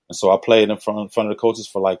 And so I played in front of the coaches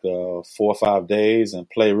for like 4 or 5 days and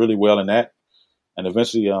played really well in that. And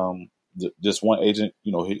eventually, this one agent,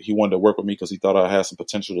 he wanted to work with me because he thought I had some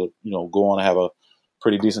potential to, go on and have a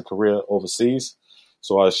pretty decent career overseas.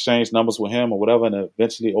 So I exchanged numbers with him or whatever. And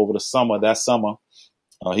eventually over that summer,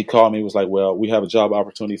 he called me. He was like, well, we have a job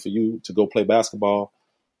opportunity for you to go play basketball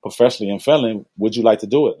professionally in Finland. Would you like to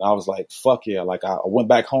do it? And I was like, fuck yeah. Like I went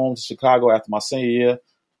back home to Chicago after my senior year.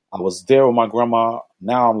 I was there with my grandma.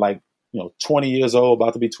 Now I'm like, 20 years old,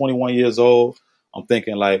 about to be 21 years old. I'm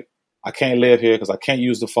thinking like, I can't live here because I can't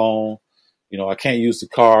use the phone. I can't use the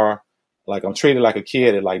car. Like I'm treated like a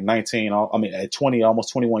kid at like 19. At 20,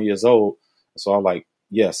 almost 21 years old. So I'm like,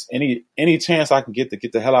 yes, any chance I can get to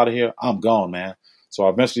get the hell out of here, I'm gone, man. So I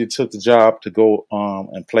eventually took the job to go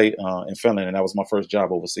and play in Finland, and that was my first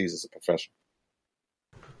job overseas as a professional.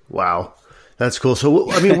 Wow. That's cool.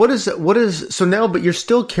 So, I mean, so now, but you're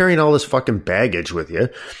still carrying all this fucking baggage with you.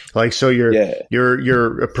 Like, so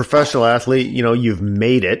you're a professional athlete, you've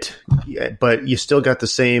made it, but you still got the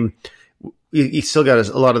same, you still got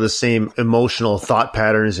a lot of the same emotional thought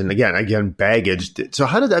patterns. And again, baggage. So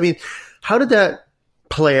how did that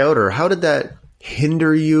play out, or how did that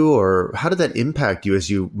hinder you, or how did that impact you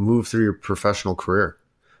as you move through your professional career?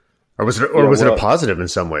 Or was it a positive in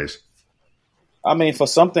some ways? I mean, for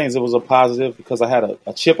some things, it was a positive because I had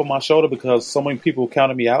a chip on my shoulder because so many people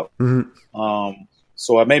counted me out. Mm-hmm.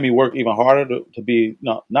 So it made me work even harder to be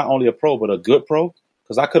not only a pro, but a good pro.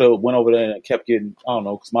 Because I could have went over there and kept getting, I don't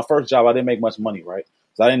know, because my first job, I didn't make much money, right?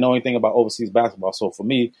 Because I didn't know anything about overseas basketball. So for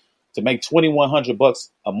me to make $2,100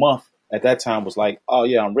 a month at that time was like, oh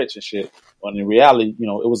yeah, I'm rich and shit. When in reality,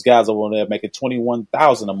 it was guys over there making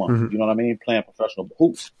 $21,000 a month. Mm-hmm. You know what I mean? Playing professional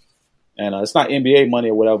hoops. And it's not NBA money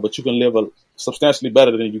or whatever, but you can live substantially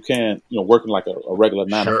better than you can, working like a regular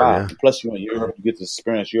 9 to 5. Yeah. And plus, you're in Europe, you get to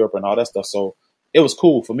experience Europe and all that stuff. So it was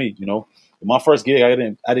cool for me, My first gig, I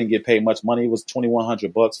didn't get paid much money. It was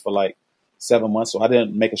 $2,100 for like 7 months, so I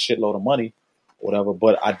didn't make a shitload of money, or whatever.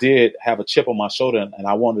 But I did have a chip on my shoulder, and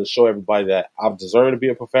I wanted to show everybody that I deserve to be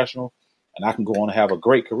a professional, and I can go on and have a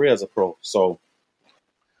great career as a pro. So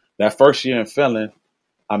that first year in Finland,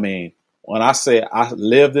 I mean, when I say I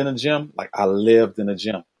lived in a gym, like I lived in a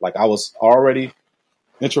gym. Like I was already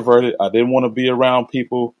introverted. I didn't want to be around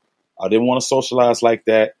people. I didn't want to socialize like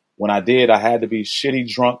that. When I did, I had to be shitty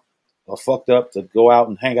drunk or fucked up to go out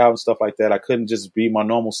and hang out and stuff like that. I couldn't just be my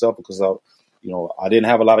normal self because I didn't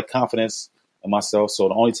have a lot of confidence in myself. So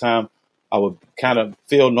the only time I would kind of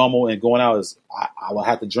feel normal and going out is I would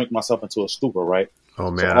have to drink myself into a stupor, right?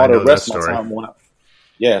 Oh man, so I know that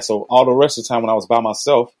story. So all the rest of the time when I was by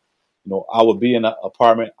myself, I would be in an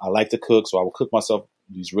apartment. I like to cook, so I would cook myself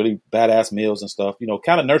these really badass meals and stuff,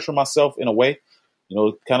 kind of nurture myself in a way,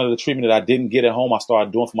 kind of the treatment that I didn't get at home. I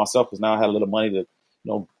started doing for myself because now I had a little money to,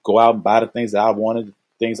 go out and buy the things that I wanted,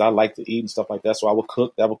 things I like to eat and stuff like that. So I would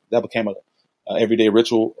cook. That became a everyday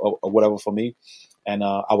ritual or whatever for me. And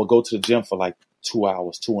I would go to the gym for like 2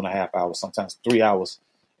 hours, 2.5 hours, sometimes 3 hours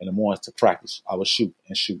in the mornings to practice. I would shoot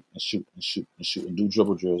and do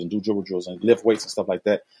dribble drills and lift weights and stuff like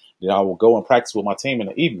that. Then I will go and practice with my team in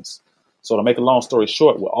the evenings. So to make a long story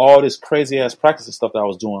short, with all this crazy ass practice and stuff that I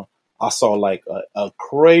was doing, I saw like a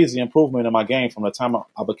crazy improvement in my game from the time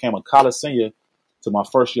I became a college senior to my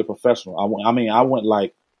first year professional.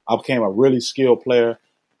 I became a really skilled player,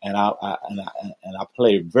 and I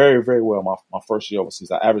played very, very well my first year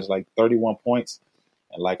overseas. I averaged like 31 points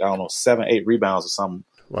and like, 7, 8 rebounds or something.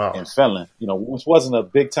 Wow. In Finland, which wasn't a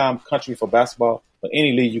big time country for basketball, but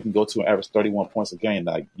any league you can go to and average 31 points a game,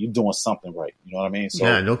 like you're doing something right. You know what I mean? So,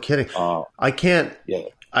 yeah, no kidding. I can't. Yeah.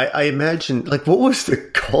 I imagine, like, what was the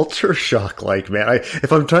culture shock like, man?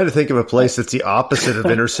 If I'm trying to think of a place that's the opposite of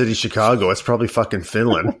inner city Chicago, it's probably fucking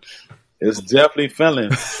Finland. It's definitely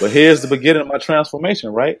Finland. But here's the beginning of my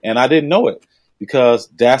transformation, right? And I didn't know it because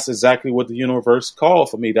that's exactly what the universe called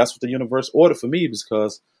for me. That's what the universe ordered for me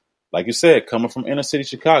because, like you said, coming from inner city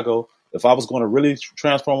Chicago, if I was going to really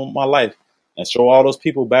transform my life and show all those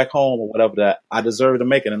people back home or whatever that I deserved to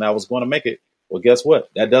make it and I was going to make it, well, guess what?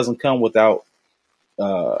 That doesn't come without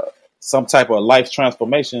some type of life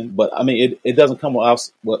transformation. But I mean, it doesn't come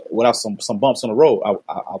without some bumps on the road,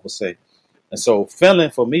 I would say. And so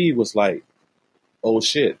Finland for me was like, oh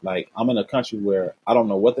shit, like I'm in a country where I don't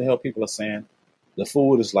know what the hell people are saying. the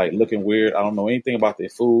food is like looking weird. I don't know anything about their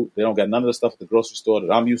food. They don't got none of the stuff at the grocery store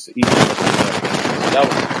that I'm used to eating. So that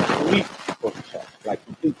was complete grocery shop, like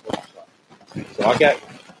complete grocery shop. So I got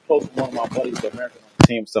close to one of my buddies, the American on the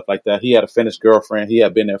team, stuff like that. He had a Finnish girlfriend. He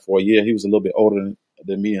had been there for a year. He was a little bit older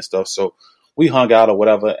than me and stuff. So we hung out or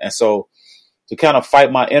whatever. And so to kind of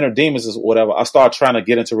fight my inner demons or whatever, I started trying to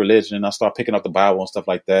get into religion, and I started picking up the Bible and stuff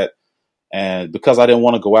like that. And because I didn't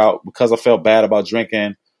want to go out, because I felt bad about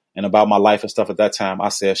drinking and about my life and stuff at that time, I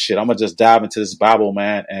said, shit, I'm going to just dive into this Bible,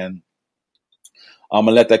 man. And I'm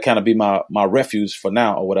going to let that kind of be my refuge for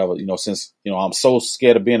now or whatever, since, I'm so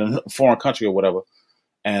scared of being in a foreign country or whatever.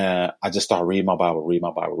 And I just started reading my Bible.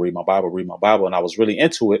 And I was really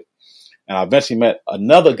into it. And I eventually met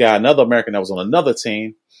another guy, another American that was on another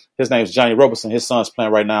team. His name is Johnny Robertson. His son's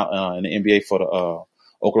playing right now in the NBA for the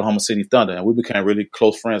Oklahoma City Thunder. And we became really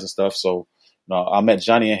close friends and stuff. So I met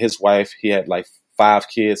Johnny and his wife. He had like 5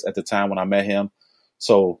 kids at the time when I met him.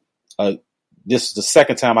 So this is the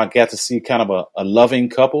second time I got to see kind of a loving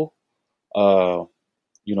couple,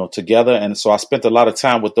 together. And so I spent a lot of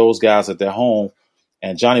time with those guys at their home.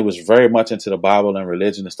 And Johnny was very much into the Bible and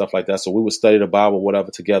religion and stuff like that. So we would study the Bible,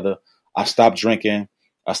 whatever, together. I stopped drinking.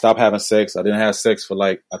 I stopped having sex. I didn't have sex for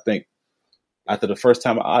I think after the first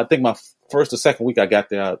time, I think my first or second week I got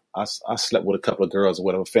there, I slept with a couple of girls or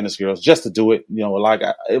whatever, Finnish girls, just to do it.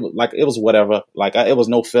 It was whatever. It was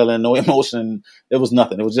no feeling, no emotion. It was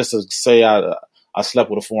nothing. It was just to say I slept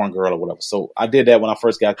with a foreign girl or whatever. So I did that when I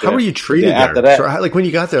first got there. How were you treated there? After that, so when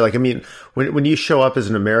you got there, when you show up as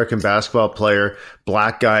an American basketball player,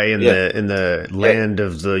 black guy in the land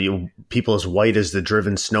of the people as white as the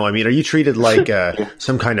driven snow, are you treated like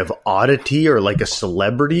some kind of oddity or like a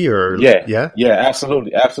celebrity or? Yeah,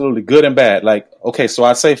 absolutely. Absolutely. Good and bad. Okay, so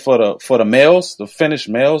I'd say for the males, the Finnish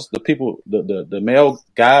males, the people, the male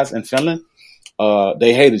guys in Finland,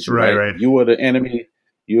 they hated you, right? You were the enemy.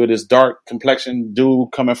 You were this dark complexion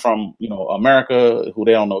dude coming from, America who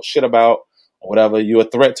they don't know shit about or whatever. You're a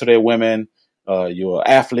threat to their women. You're an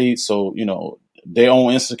athlete. So, their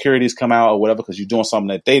own insecurities come out or whatever because you're doing something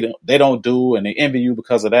that they don't do, and they envy you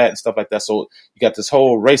because of that and stuff like that. So you got this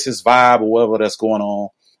whole racist vibe or whatever that's going on.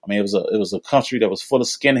 It was a country that was full of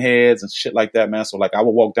skinheads and shit like that, man. So I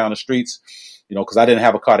would walk down the streets, because I didn't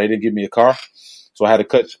have a car. They didn't give me a car. So I had to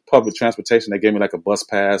cut public transportation. They gave me a bus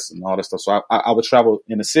pass and all that stuff. So I would travel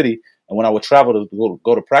in the city. And when I would travel to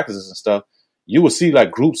go to practices and stuff, you would see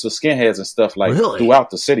groups of skinheads and stuff really? Throughout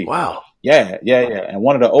the city. Wow. Yeah. And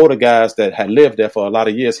one of the older guys that had lived there for a lot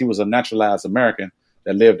of years, he was a naturalized American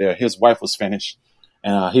that lived there. His wife was Finnish.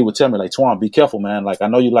 And he would tell me, Twan, be careful, man. I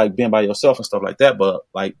know you like being by yourself and stuff like that, but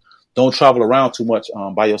don't travel around too much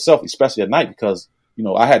by yourself, especially at night, because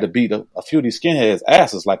I had to beat a few of these skinheads'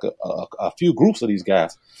 asses, a few groups of these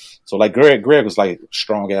guys. So Greg was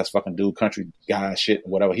strong ass fucking dude, country guy, shit,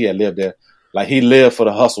 whatever. He had lived there. He lived for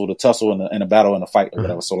the hustle, the tussle, and the battle and the fight or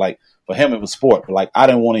whatever. So for him, it was sport. But I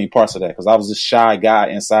didn't want any parts of that because I was this shy guy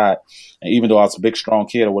inside. And even though I was a big, strong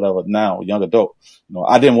kid or whatever, now young adult,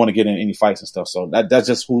 I didn't want to get in any fights and stuff. So that's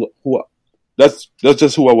just that's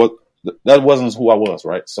just who I was. That wasn't who I was,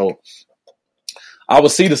 right? So I would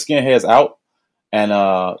see the skinheads out. And,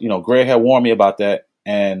 Greg had warned me about that.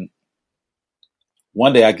 And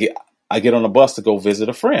one day I get on a bus to go visit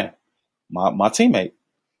a friend, my teammate.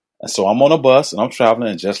 And so I'm on a bus and I'm traveling.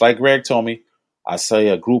 And just like Greg told me, I say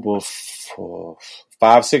a group of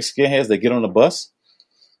 5, 6 skinheads, they get on the bus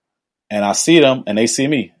and I see them and they see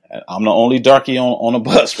me. I'm the only darkie on the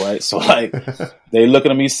bus, right? So they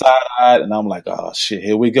looking at me side-eyed and I'm like, oh shit,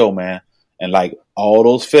 here we go, man. And all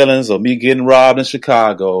those feelings of me getting robbed in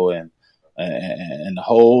Chicago and the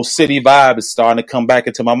whole city vibe is starting to come back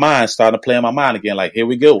into my mind, starting to play in my mind again. Here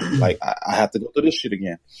we go. I have to go through this shit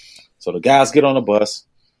again. So the guys get on the bus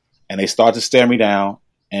and they start to stare me down.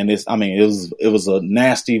 And it was a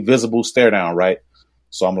nasty, visible stare down, right?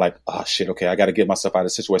 So I'm like, oh shit, okay, I got to get myself out of the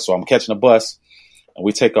situation. So I'm catching a bus and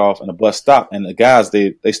we take off and the bus stopped and the guys,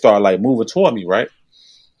 they start moving toward me, right?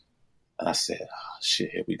 And I said, oh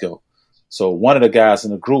shit, here we go. So one of the guys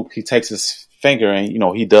in the group, he takes his finger and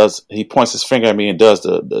he points his finger at me and does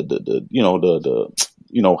the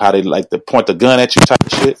how they like to point the gun at you type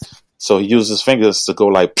of shit. So he uses his fingers to go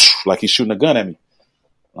like he's shooting a gun at me.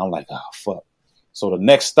 And I'm like, oh fuck. So the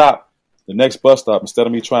next bus stop, instead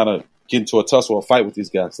of me trying to get into a tussle or fight with these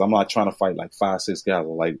guys, 'cause I'm not trying to fight 5, 6 guys.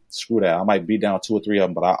 Or screw that. I might beat down 2 or 3 of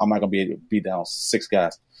them, but I'm not gonna be able to beat down 6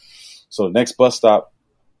 guys. So the next bus stop.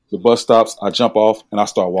 The bus stops, I jump off, and I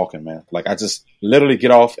start walking, man. I just literally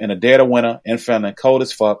get off in the dead of winter in Finland, cold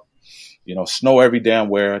as fuck, snow every damn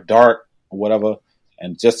where, dark, or whatever.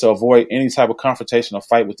 And just to avoid any type of confrontation or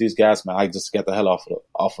fight with these guys, man, I just got the hell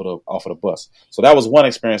off of the bus. So that was one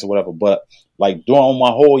experience or whatever. But like during my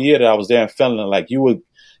whole year that I was there in Finland, like you would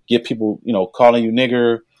get people, calling you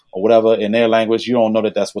nigger or whatever in their language. You don't know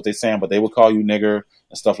that that's what they're saying, but they would call you nigger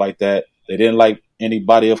and stuff like that. They didn't like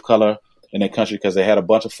anybody of color in their country because they had a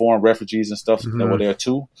bunch of foreign refugees and stuff that were there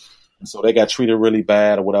too. And so they got treated really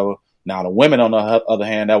bad or whatever. Now, the women, on the other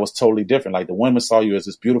hand, that was totally different. Like the women saw you as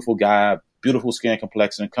this beautiful guy, beautiful skin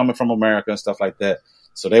complexion, coming from America and stuff like that.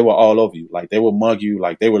 So they were all over you. Like they would mug you.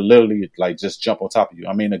 Like they would literally like just jump on top of you.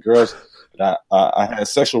 I mean, the girls that I had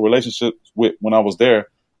sexual relationships with when I was there,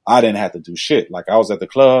 I didn't have to do shit. Like I was at the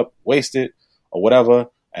club, wasted or whatever.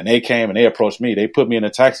 And they came and they approached me. They put me in a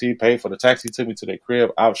taxi, paid for the taxi, took me to their crib.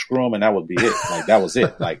 I would screw them and that would be it. Like that was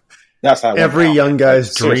it. Like that's how every young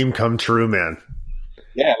guy's dream come true, man.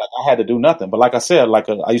 Yeah, like I had to do nothing. But like I said,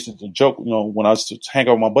 I used to joke, when I used to hang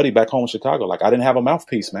out with my buddy back home in Chicago, like I didn't have a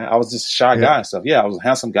mouthpiece, man. I was just a shy guy and stuff. Yeah, I was a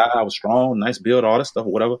handsome guy. I was strong, nice build, all that stuff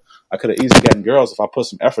or whatever. I could have easily gotten girls if I put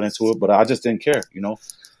some effort into it, but I just didn't care, And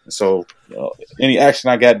so any action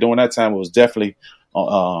I got during that time was definitely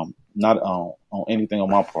not on anything on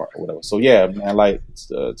my part or whatever. So yeah, man, like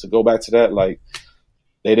to go back to that, like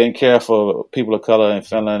they didn't care for people of color in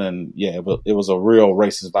Finland, and yeah, it was a real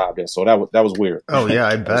racist vibe there. So that was weird. Oh yeah,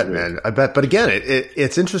 I bet, man, I bet. But again,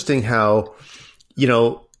 it's interesting how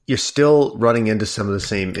you're still running into some of the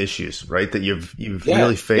same issues, right? That you've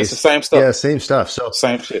really faced. It's the same stuff. Yeah, same stuff. So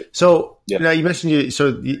same shit. So now you mentioned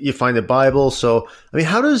you find the Bible. So I mean,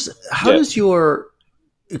 how does your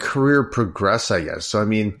career progress? I guess. So I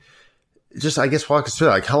mean, just I guess walk us through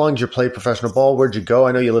that. Like, how long did you play professional ball? Where'd you go?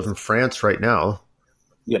 I know you live in France right now.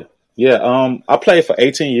 Yeah. I played for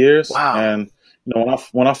 18 years. Wow. And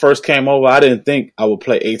when I first came over, I didn't think I would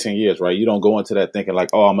play 18 years, right? You don't go into that thinking like,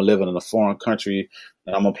 oh, I'm gonna live in a foreign country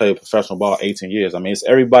and I'm gonna play professional ball 18 years. I mean, it's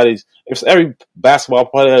every basketball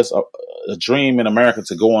player's a dream in America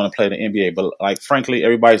to go on and play the NBA. But like, frankly,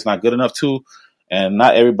 everybody's not good enough to, and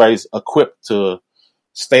not everybody's equipped to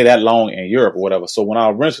stay that long in Europe or whatever. So when I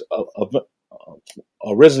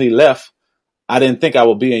originally left, I didn't think I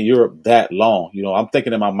would be in Europe that long. I'm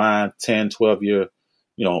thinking in my mind 10, 12 year,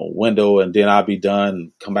 window, and then I'll be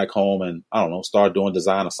done, come back home and I don't know, start doing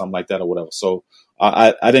design or something like that or whatever. So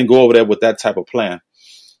I didn't go over there with that type of plan.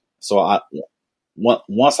 So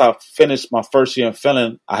once I finished my first year in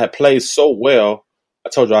Finland, I had played so well. I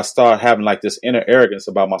told you I started having like this inner arrogance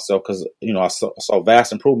about myself because, I saw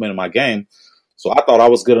vast improvement in my game. So I thought I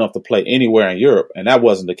was good enough to play anywhere in Europe. And that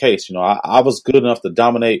wasn't the case. I was good enough to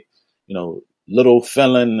dominate, little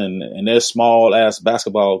Finland and their small ass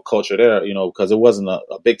basketball culture there, because it wasn't a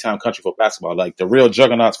big time country for basketball. Like the real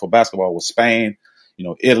juggernauts for basketball was Spain,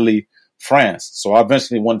 Italy, France. So I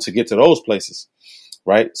eventually wanted to get to those places.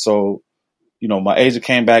 Right. So, my agent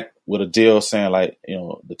came back with a deal saying like,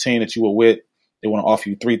 the team that you were with, they want to offer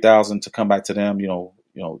you $3,000 to come back to them, give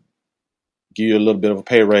you a little bit of a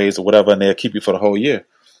pay raise or whatever, and they'll keep you for the whole year.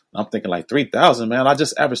 I'm thinking like 3,000, man. I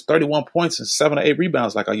just averaged 31 points and 7 or 8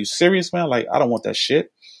 rebounds. Like, are you serious, man? Like, I don't want that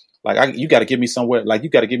shit. Like, you got to get me somewhere. Like, you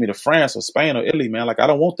got to get me to France or Spain or Italy, man. Like, I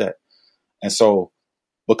don't want that. And so,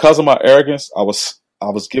 because of my arrogance, I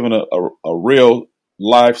was given a real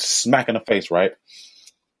live smack in the face, right?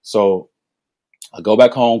 So, I go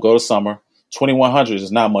back home, go to summer. 2,100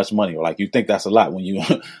 is not much money. Like, you think that's a lot when you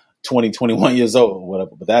 20, 21 years old or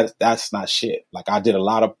whatever. But that's not shit. Like, I did a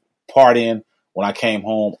lot of partying when I came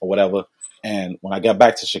home or whatever. And when I got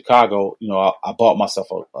back to Chicago, I bought myself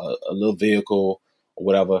a little vehicle or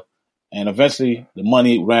whatever. And eventually the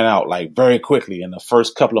money ran out like very quickly in the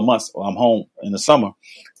first couple of months while I'm home in the summer.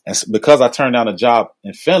 And because I turned down a job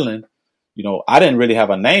in Finland, I didn't really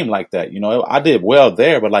have a name like that. I did well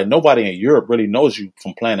there, but like nobody in Europe really knows you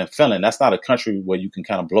from playing in Finland. That's not a country where you can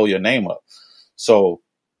kind of blow your name up. So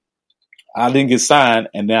I didn't get signed.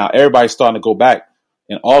 And now everybody's starting to go back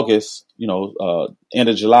in August, end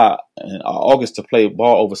of July and August to play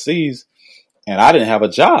ball overseas. And I didn't have a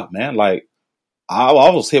job, man. Like I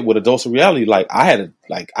was hit with a dose of reality. Like I had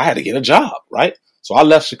to get a job. Right. So I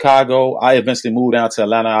left Chicago. I eventually moved down to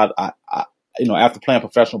Atlanta. I after playing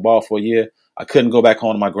professional ball for a year, I couldn't go back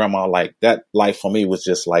home to my grandma. Like that life for me was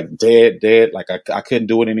just like dead. Like I couldn't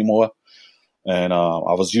do it anymore. And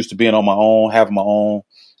I was used to being on my own, having my own,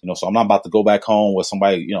 so I'm not about to go back home with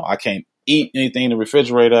somebody, I can't eat anything in the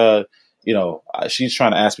refrigerator. She's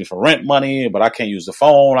trying to ask me for rent money, but I can't use the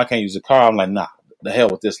phone. I can't use the car. I'm like, nah, the hell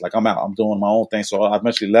with this. Like I'm out. I'm doing my own thing. So I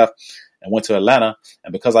eventually left and went to Atlanta.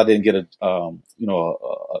 And because I didn't get a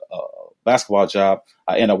basketball job,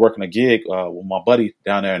 I ended up working a gig with my buddy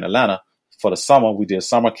down there in Atlanta for the summer. We did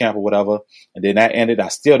summer camp or whatever. And then that ended. I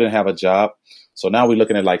still didn't have a job. So now we're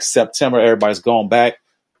looking at like September, everybody's going back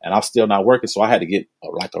and I'm still not working. So I had to get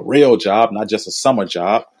like a real job, not just a summer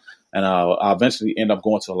job. And I eventually end up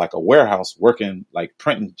going to like a warehouse working, like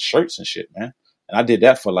printing shirts and shit, man. And I did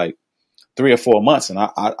that for like 3 or 4 months, and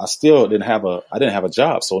I still didn't have a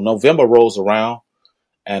job. So November rolls around,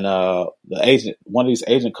 and one of these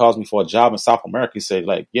agents calls me for a job in South America. He said,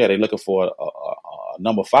 like, yeah, they're looking for a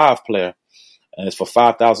number 5 player, and it's for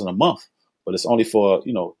 $5,000 a month, but it's only for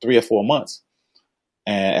 3 or 4 months.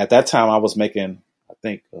 And at that time, I was making, I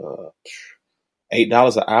think,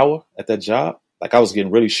 $8 an hour at that job. Like I was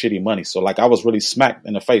getting really shitty money. So like I was really smacked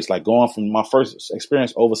in the face, like going from my first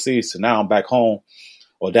experience overseas to now I'm back home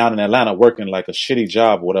or down in Atlanta working like a shitty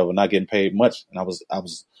job or whatever, not getting paid much. And I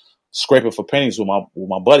was scraping for pennies with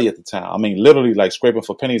my buddy at the time. I mean, literally like scraping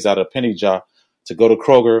for pennies out of a penny jar to go to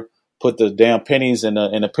Kroger, put the damn pennies in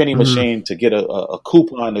a penny machine to get a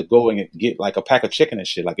coupon to go and get like a pack of chicken and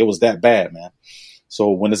shit. Like it was that bad, man. So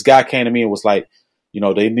when this guy came to me and was like,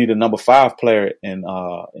 they need a number 5 player in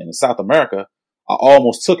South America, I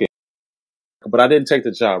almost took it, but I didn't take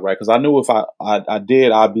the job, right? Because I knew if I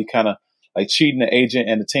did, I'd be kind of like cheating the agent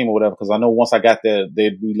and the team or whatever. Because I know once I got there,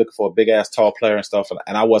 they'd be looking for a big ass tall player and stuff,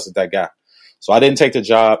 and I wasn't that guy. So I didn't take the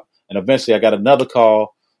job, and eventually I got another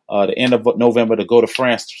call the end of November to go to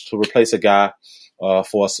France to replace a guy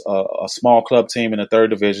for a small club team in the 3rd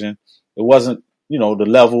division. It wasn't the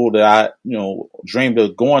level that I dreamed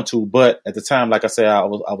of going to, but at the time, like I said, I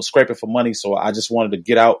was scraping for money, so I just wanted to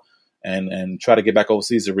get out and try to get back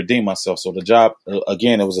overseas to redeem myself. So the job,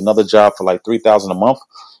 again, it was another job for like $3,000 a month,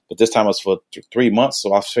 but this time it was for 3 months.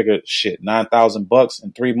 So I figured, shit, $9,000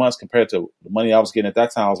 in 3 months compared to the money I was getting at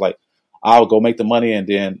that time. I was like, I'll go make the money and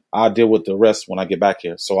then I'll deal with the rest when I get back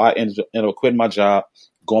here. So I ended up quitting my job,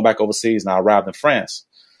 going back overseas, and I arrived in France.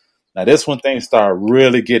 Now this when things started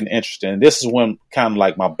really getting interesting. And this is when kind of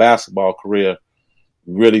like my basketball career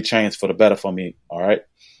really changed for the better for me. All right.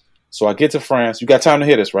 So I get to France. You got time to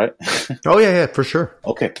hear this, right? Oh, yeah, for sure.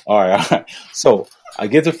 Okay. All right. So I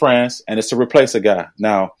get to France, and it's to replace a guy.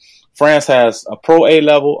 Now, France has a Pro A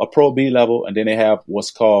level, a Pro B level, and then they have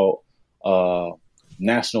what's called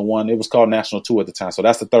National 1. It was called National 2 at the time. So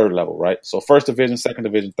that's the 3rd level, right? So 1st division, 2nd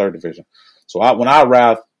division, 3rd division. So when I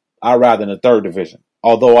arrived in the 3rd division.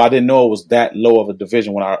 Although I didn't know it was that low of a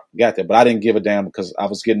division when I got there, but I didn't give a damn because I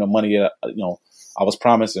was getting the money, I was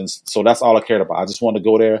promised, and so that's all I cared about. I just wanted to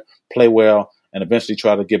go there, play well, and eventually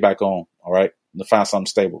try to get back on, all right, to find something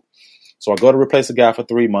stable. So I go to replace a guy for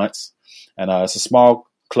 3 months, and it's a small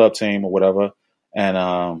club team or whatever, and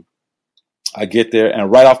I get there,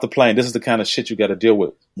 and right off the plane, this is the kind of shit you got to deal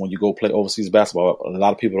with when you go play overseas basketball. A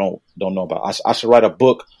lot of people don't know about. I should write a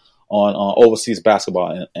book on overseas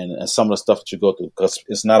basketball and some of the stuff that you go through because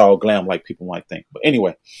it's not all glam like people might think. But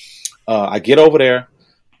anyway, I get over there.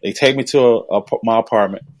 They take me to my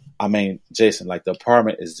apartment. I mean, Jason, like the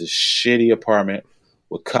apartment is this shitty apartment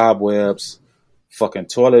with cobwebs. Fucking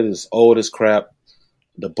toilet is old as crap.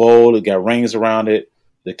 The bowl, it got rings around it.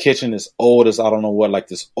 The kitchen is old as I don't know what, like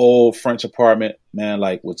this old French apartment, man,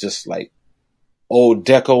 like with just like old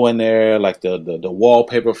deco in there, like the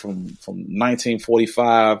wallpaper from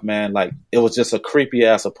 1945, man. Like it was just a creepy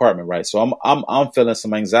ass apartment, right? So I'm feeling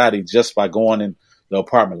some anxiety just by going in the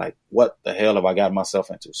apartment, like, what the hell have I got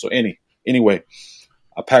myself into? So anyway,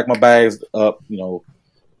 I pack my bags up,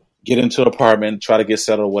 get into the apartment, try to get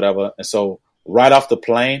settled or whatever. And so right off the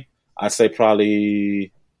plane, I'd say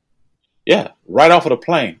probably, right off of the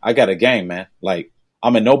plane, I got a game, man. Like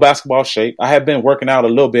I'm in no basketball shape. I had been working out a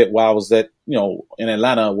little bit while I was in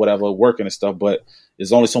Atlanta or whatever, working and stuff, but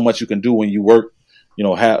there's only so much you can do when you work,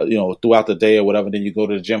 throughout the day or whatever. Then you go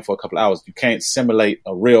to the gym for a couple of hours. You can't simulate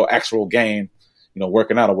a real actual game,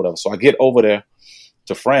 working out or whatever. So I get over there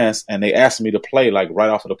to France and they asked me to play like right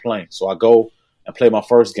off of the plane. So I go and play my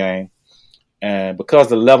first game. And because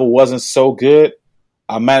the level wasn't so good,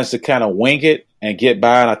 I managed to kind of wing it and get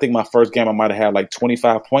by. And I think my first game, I might have had like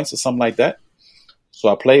 25 points or something like that. So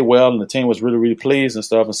I played well and the team was really, really pleased and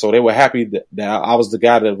stuff. And so they were happy that I was the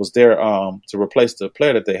guy that was there to replace the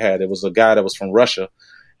player that they had. It was a guy that was from Russia.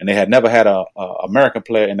 And they had never had a American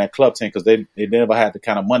player in that club team because they never had the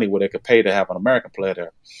kind of money where they could pay to have an American player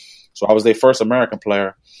there. So I was their first American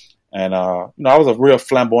player. And, I was a real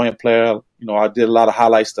flamboyant player. I did a lot of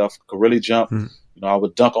highlight stuff, could really jump. I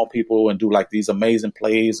would dunk on people and do like these amazing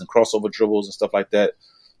plays and crossover dribbles and stuff like that.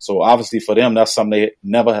 So obviously for them, that's something they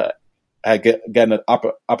never had gotten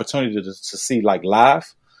an opportunity to see like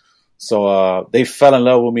live. So they fell in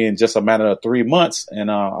love with me in just a matter of 3 months. And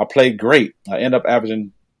I played great.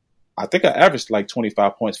 I think I averaged like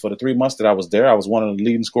 25 points for the 3 months that I was there. I was one of the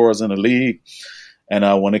leading scorers in the league.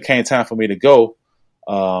 And when it came time for me to go,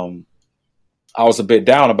 I was a bit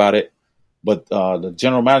down about it. But the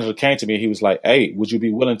general manager came to me. He was like, "Hey, would you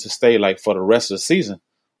be willing to stay like for the rest of the season?"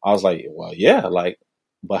 I was like, "Well, yeah, like,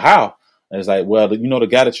 but how?" And it's like, "Well, the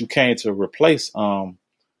guy that you came to replace,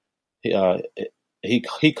 he, uh,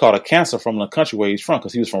 he caught a cancer from the country where he's from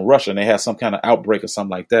because he was from Russia and they had some kind of outbreak or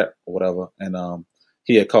something like that or whatever. And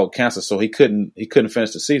he had caught cancer, so he couldn't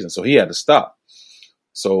finish the season, so he had to stop.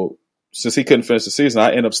 So since he couldn't finish the season, I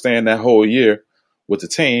ended up staying that whole year with the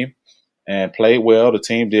team and played well. The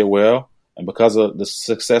team did well. And because of the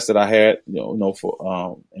success that I had,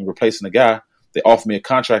 for in replacing the guy, they offered me a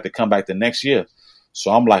contract to come back the next year.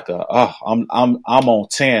 So I'm like, I'm on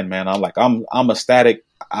 10, man. I'm ecstatic.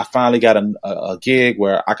 I finally got a gig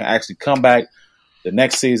where I can actually come back the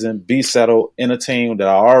next season, be settled in a team that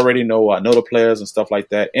I already know. I know the players and stuff like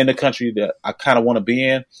that in the country that I kind of want to be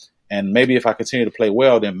in. And maybe if I continue to play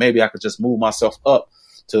well, then maybe I could just move myself up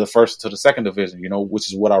to the second division, which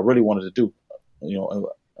is what I really wanted to do,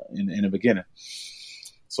 in the beginning.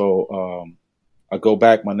 So I go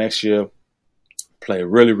back my next year, play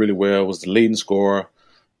really, really well, was the leading scorer,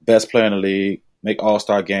 best player in the league, make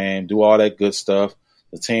all-star game, do all that good stuff.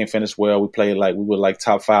 The team finished well. We played we were like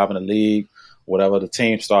top 5 in the league, whatever. The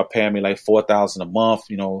team started paying me like $4,000 a month,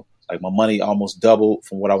 like my money almost doubled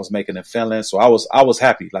from what I was making in Finland. So I was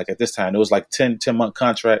happy. Like at this time, it was like 10-month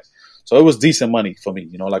contract. So it was decent money for me.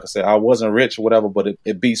 Like I said, I wasn't rich or whatever, but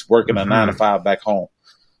it beats working a 9 to 5 back home.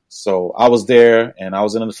 So I was there and I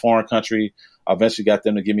was in a foreign country. I eventually got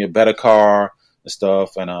them to give me a better car and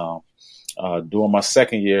stuff. And during my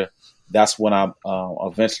second year, that's when I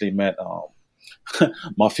eventually met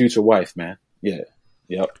my future wife, man. Yeah.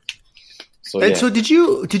 Yep. So did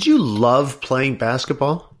you love playing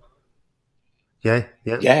basketball? Yeah.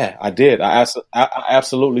 Yeah, I did. I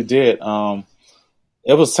absolutely did.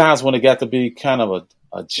 It was times when it got to be kind of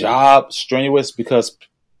a job, strenuous, because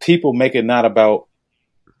people make it not about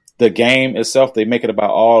the game itself. They make it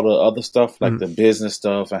about all the other stuff, like the business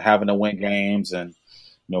stuff and having to win games. And,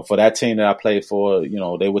 for that team that I played for,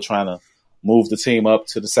 they were trying to move the team up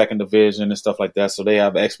to the second division and stuff like that. So they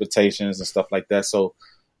have expectations and stuff like that. So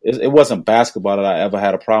it wasn't basketball that I ever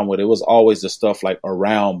had a problem with. It was always the stuff like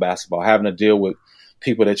around basketball, having to deal with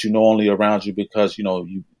people that only around you because,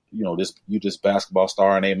 you just basketball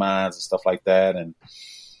star in their minds and stuff like that. And,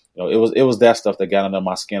 it was that stuff that got under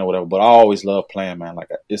my skin or whatever. But I always loved playing, man. Like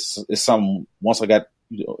it's something. Once I got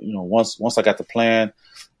once I got the plan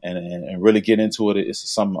and really get into it,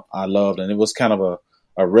 it's something I loved, and it was kind of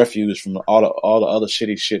a refuge from all the other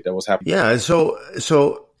shitty shit that was happening. Yeah.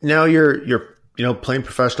 So now you're playing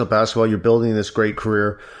professional basketball. You're building this great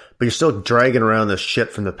career, but you're still dragging around this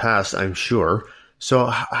shit from the past, I'm sure. So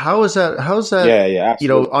how is that? Yeah.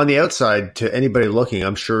 Absolutely. On the outside to anybody looking,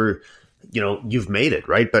 I'm sure. You've made it,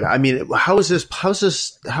 right? But I mean, how are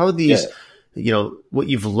these, what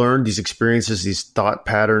you've learned, these experiences, these thought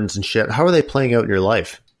patterns and shit, how are they playing out in your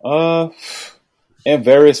life? In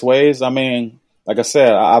various ways. I mean, like I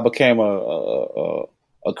said, I became a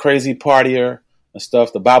crazy partier and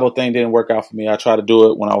stuff. The Bible thing didn't work out for me. I tried to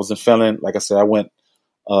do it when I was in Finland. Like I said, I went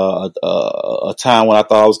a time when I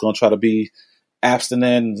thought I was going to try to be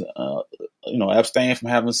abstinent, abstain from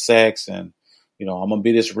having sex, and I'm going to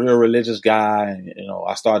be this real religious guy. And,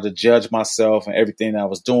 I started to judge myself and everything that I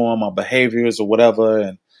was doing, my behaviors or whatever.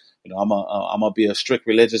 And, I'm going to be a strict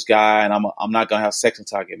religious guy, and I'm not going to have sex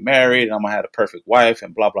until I get married, and I'm going to have a perfect wife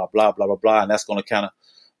and blah, blah, blah, blah, blah, blah. And that's going to kind of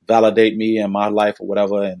validate me and my life or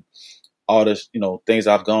whatever. And all this, things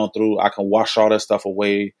I've gone through, I can wash all that stuff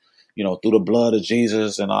away, through the blood of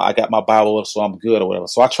Jesus. And I got my Bible, so I'm good or whatever.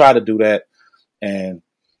 So I try to do that. And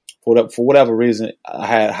for whatever reason, I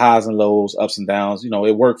had highs and lows, ups and downs.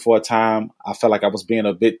 It worked for a time. I felt like I was being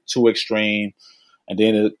a bit too extreme. And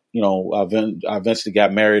then, I eventually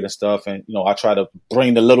got married and stuff. And, I tried to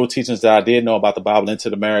bring the little teachings that I did know about the Bible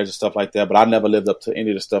into the marriage and stuff like that. But I never lived up to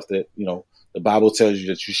any of the stuff that, the Bible tells you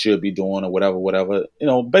that you should be doing or whatever.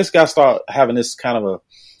 Basically I start having this kind of a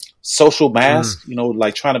social mask,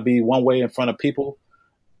 like trying to be one way in front of people.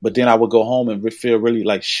 But then I would go home and feel really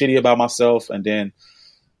like shitty about myself. And then,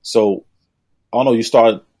 so, I don't know, you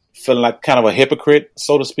start feeling like kind of a hypocrite,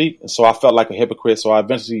 so to speak. And so I felt like a hypocrite. So I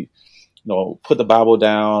eventually, put the Bible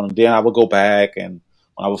down, and then I would go back and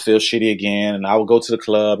I would feel shitty again, and I would go to the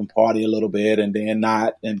club and party a little bit and then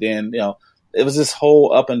not. And then, it was this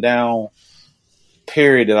whole up and down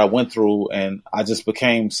period that I went through, and I just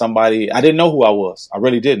became somebody. I didn't know who I was. I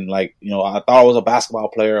really didn't. Like, I thought I was a basketball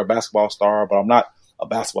player, a basketball star, but I'm not a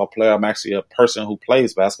basketball player. I'm actually a person who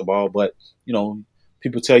plays basketball, but,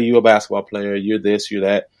 people tell you a basketball player, you're this, you're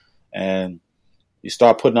that. And you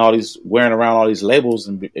start wearing around all these labels,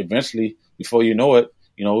 and eventually, before you know it,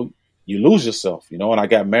 you lose yourself, and I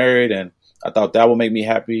got married and I thought that would make me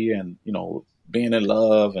happy. And, being in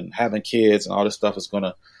love and having kids and all this stuff is going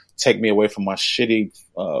to take me away from my shitty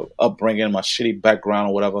upbringing, my shitty background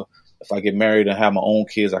or whatever. If I get married and have my own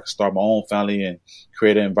kids, I can start my own family and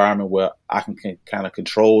create an environment where I can kind of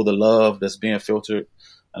control the love that's being filtered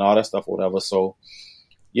and all that stuff or whatever. So,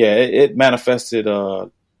 yeah, it manifested the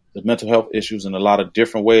mental health issues in a lot of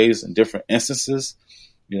different ways and different instances.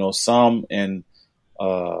 Some in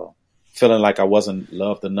feeling like I wasn't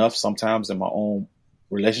loved enough sometimes in my own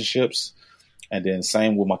relationships. And then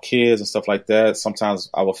same with my kids and stuff like that. Sometimes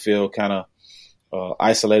I would feel kind of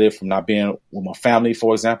isolated from not being with my family,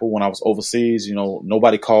 for example, when I was overseas.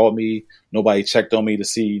 Nobody called me. Nobody checked on me to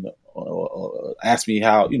see, ask me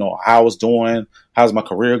how I was doing. How's my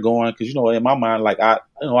career going? Because, in my mind, like I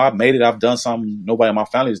made it. I've done something nobody in my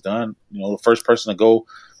family's done. The first person to go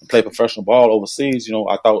and play professional ball overseas,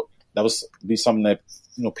 I thought that was be something that,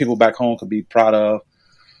 people back home could be proud of.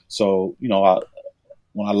 So, when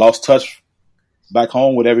I lost touch back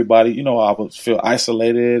home with everybody, I would feel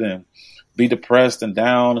isolated and be depressed and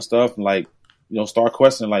down and stuff, and start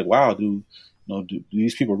questioning like, wow, do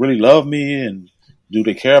these people really love me, and do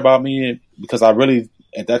they care about me? Because at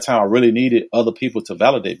that time I really needed other people to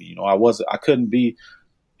validate me. I couldn't be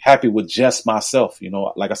happy with just myself.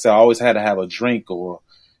 Like I said, I always had to have a drink or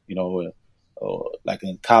like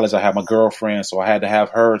in college, I had my girlfriend, so I had to have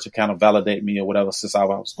her to kind of validate me or whatever, since I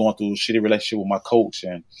was going through a shitty relationship with my coach.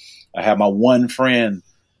 And I had my one friend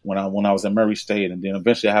when I was at Murray State, and then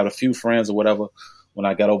eventually I had a few friends or whatever when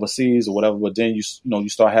I got overseas or whatever. But then you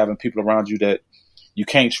start having people around you that you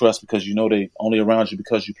can't trust because they only around you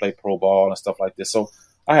because you play pro ball and stuff like this. So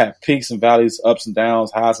I had peaks and valleys, ups and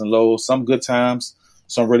downs, highs and lows, some good times,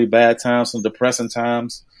 some really bad times, some depressing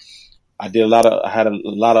times. I had a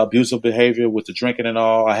lot of abusive behavior with the drinking and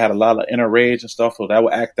all. I had a lot of inner rage and stuff, so that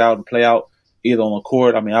would act out and play out either on the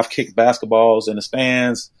court. I mean, I've kicked basketballs in the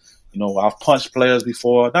stands. I've punched players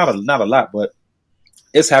before. Not a lot, but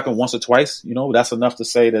it's happened once or twice. That's enough to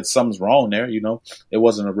say that something's wrong there. It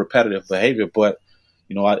wasn't a repetitive behavior, but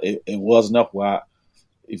it was enough where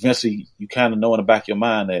eventually you kind of know in the back of your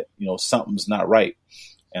mind that something's not right.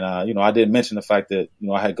 And I didn't mention the fact that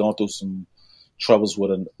I had gone through some troubles with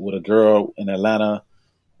a girl in Atlanta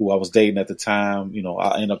who I was dating at the time.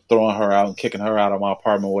 I ended up throwing her out and kicking her out of my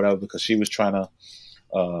apartment or whatever because she was trying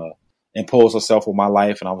to impose herself on my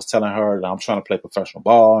life, and I was telling her that I'm trying to play professional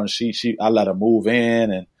ball, and I let her move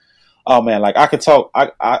in. And oh man, like I could talk,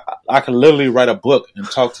 I could literally write a book and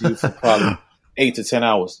talk to you for probably 8 to 10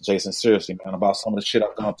 hours, Jason, seriously, man, about some of the shit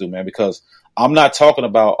I've gone through, man, because I'm not talking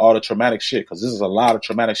about all the traumatic shit, because this is a lot of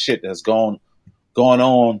traumatic shit that's going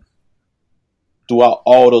on throughout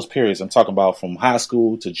all those periods. I'm talking about from high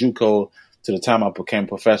school to JUCO to the time I became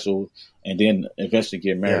professional and then eventually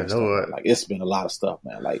get married. Yeah, like it's been a lot of stuff,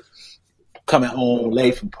 man. Like coming home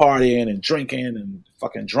late from partying and drinking and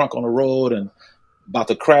fucking drunk on the road and about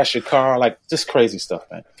to crash your car, like just crazy stuff,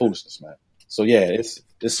 man. Foolishness, man. So yeah, it's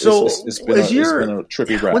been a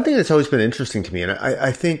trippy ride. One thing that's always been interesting to me, and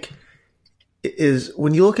I think, is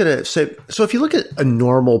when you look at it. So if you look at a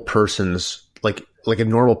normal person's like a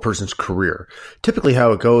normal person's career, typically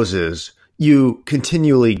how it goes is you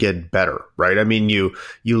continually get better, right? I mean, you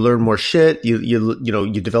learn more shit, you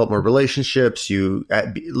develop more relationships, you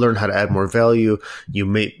learn how to add more value, you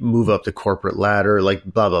may move up the corporate ladder, like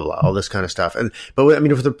blah, blah, blah, all this kind of stuff. But I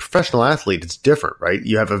mean, with a professional athlete, it's different, right?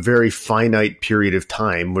 You have a very finite period of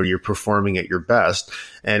time where you're performing at your best.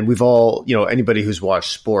 And we've all, anybody who's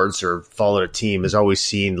watched sports or followed a team has always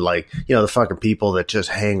seen the fucking people that just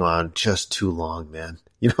hang on just too long, man.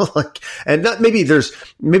 And not, maybe there's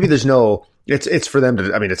no, it's for them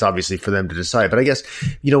to, I mean, it's obviously for them to decide, but I guess,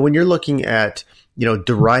 when you're looking at,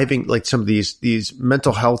 deriving like some of these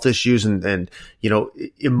mental health issues and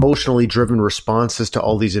emotionally driven responses to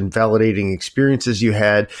all these invalidating experiences you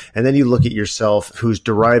had. And then you look at yourself who's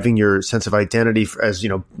deriving your sense of identity as,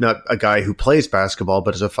 not a guy who plays basketball,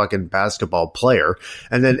 but as a fucking basketball player.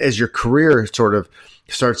 And then as your career sort of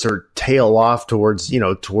starts to tail off but as you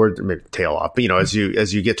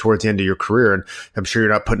get towards the end of your career, and I'm sure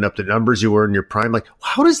you're not putting up the numbers you were in your prime. Like,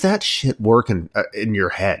 how does that shit work in your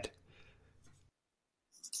head?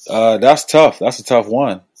 That's tough. That's a tough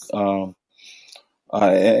one.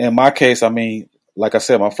 In my case, I mean, like I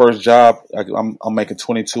said, my first job, I'm making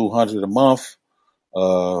 $2,200 a month,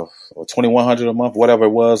 or $2,100 a month, whatever it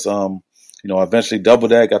was. I eventually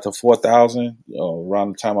doubled that, got to $4,000,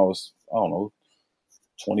 around the time I was,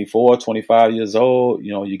 24, 25 years old.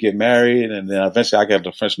 You get married, and then eventually I got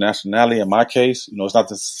the French nationality. In my case, it's not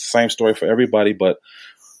the same story for everybody, but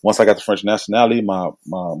once I got the French nationality, my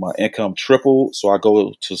income tripled. So I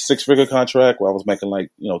go to a 6-figure contract where I was making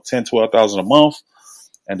like, 10, 12,000 a month.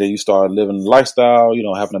 And then you start living the lifestyle,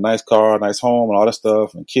 having a nice car, nice home and all that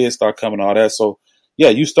stuff. And kids start coming and all that. So yeah,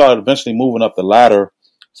 you start eventually moving up the ladder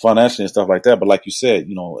financially and stuff like that. But like you said,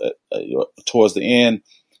 towards the end,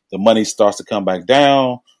 the money starts to come back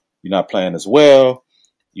down. You're not playing as well.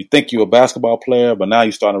 You think you're a basketball player, but now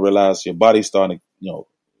you're starting to realize your body's starting to,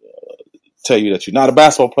 tell you that you're not a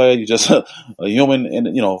basketball player. You're just a human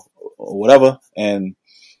and, whatever. And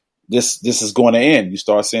this is going to end. You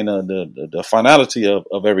start seeing the finality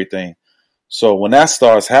of everything. So when that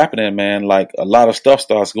starts happening, man, like a lot of stuff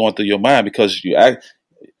starts going through your mind because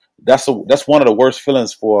that's one of the worst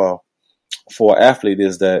feelings for an athlete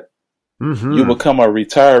is that you become a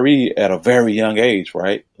retiree at a very young age,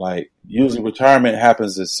 right? Like usually retirement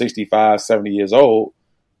happens at 65, 70 years old.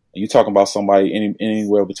 And you're talking about somebody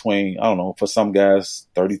anywhere between, I don't know, for some guys,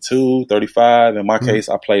 32, 35. In my case,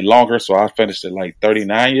 I played longer, so I finished at like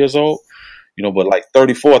 39 years old. But like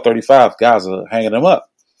 34, 35, guys are hanging them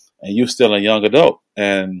up. And you're still a young adult.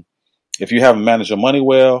 And if you haven't managed your money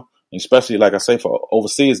well, especially like I say for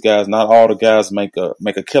overseas guys, not all the guys make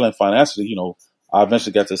a killing financially. I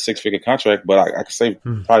eventually got to a 6-figure contract, but I could say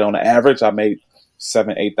probably on the average I made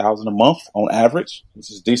 $7,000-8,000 a month on average,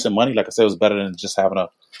 which is decent money. Like I said, it was better than just having a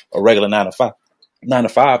regular 9 to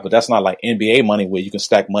 5, but that's not like NBA money where you can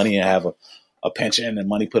stack money and have a pension and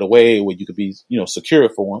money put away where you could be, secure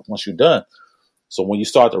for once you're done. So when you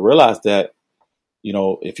start to realize that,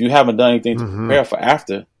 if you haven't done anything to prepare for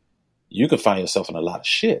after, you can find yourself in a lot of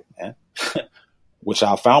shit, man, which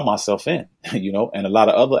I found myself in, and a lot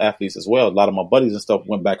of other athletes as well. A lot of my buddies and stuff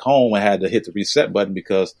went back home and had to hit the reset button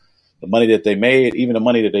because the money that they made, even the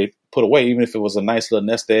money that they put away, even if it was a nice little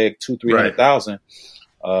nest egg, 200,000-300,000,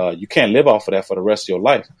 you can't live off of that for the rest of your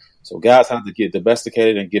life. So guys have to get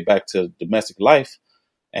domesticated and get back to domestic life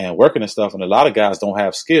and working and stuff. And a lot of guys don't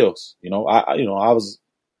have skills. I was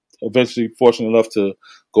eventually fortunate enough to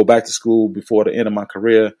go back to school before the end of my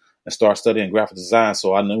career and start studying graphic design.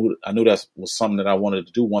 So I knew that was something that I wanted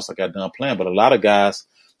to do once I got done playing. But a lot of guys,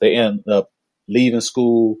 they end up leaving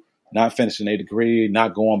school, not finishing their degree,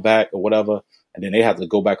 not going back or whatever. And then they have to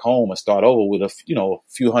go back home and start over with a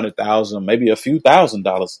few $100,000, maybe a few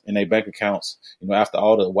 $1,000s in their bank accounts, after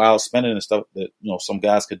all the wild spending and stuff that, some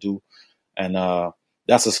guys could do. And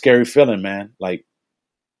that's a scary feeling, man. Like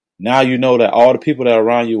now you know that all the people that are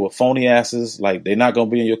around you are phony asses. Like they're not going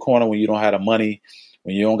to be in your corner when you don't have the money,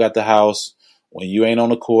 when you don't got the house, when you ain't on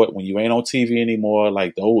the court, when you ain't on TV anymore.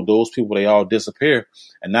 Like those people, they all disappear.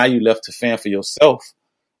 And now you left to fend for yourself.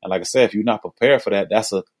 And like I said, if you're not prepared for that,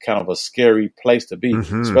 that's a kind of a scary place to be,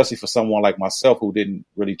 especially for someone like myself who didn't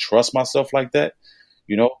really trust myself like that.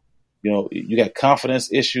 You got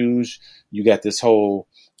confidence issues. You got this whole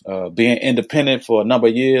being independent for a number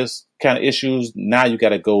of years kind of issues. Now you got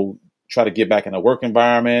to go try to get back in a work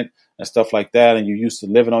environment and stuff like that. And you're used to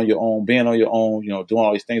living on your own, being on your own, doing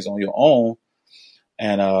all these things on your own.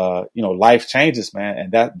 And, life changes, man.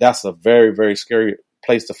 And that's a very, very scary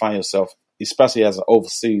place to find yourself, especially as an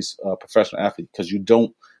overseas professional athlete, because you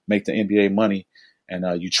don't make the NBA money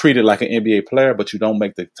and you treat it like an NBA player, but you don't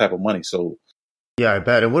make the type of money. So, yeah, I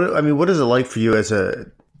bet. And what is it like for you as a,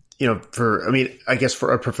 I guess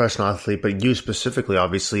for a professional athlete, but you specifically,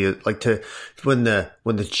 obviously, like when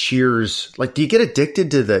the cheers, like, do you get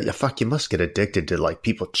addicted to you must get addicted to like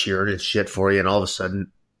people cheering and shit for you. And all of a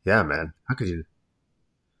sudden, yeah, man, how could you?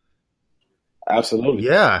 Absolutely.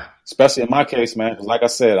 Yeah. Especially in my case, man, because like I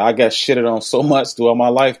said, I got shitted on so much throughout my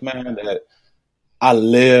life, man, that I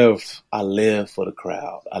live for the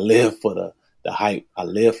crowd. I live for the hype. I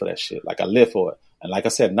live for that shit. Like I live for it. And like I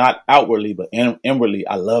said, not outwardly, but inwardly,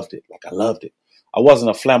 I loved it. Like I loved it. I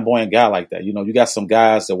wasn't a flamboyant guy like that. You got some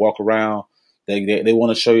guys that walk around, they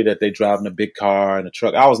want to show you that they driving a big car and a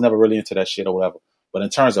truck. I was never really into that shit or whatever. But in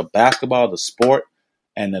terms of basketball, the sport,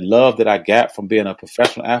 and the love that I got from being a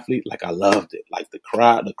professional athlete, like I loved it. Like the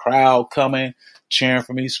crowd coming, cheering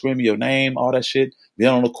for me, screaming your name, all that shit,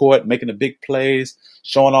 being on the court, making the big plays,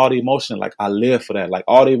 showing all the emotion. Like I live for that. Like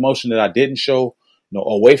all the emotion that I didn't show,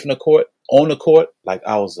 away from the court, on the court, like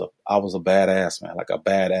I was a badass, man, like a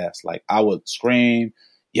badass. Like I would scream,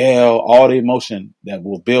 yell, all the emotion that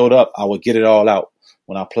will build up, I would get it all out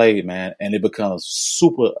when I played, man. And it becomes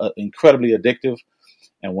super, incredibly addictive.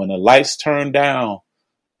 And when the lights turn down,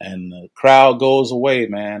 and the crowd goes away,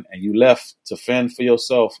 man, and you left to fend for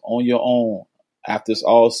yourself on your own after it's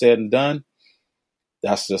all said and done,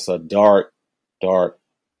 that's just a dark, dark,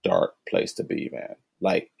 dark place to be, man.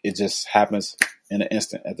 Like, it just happens in an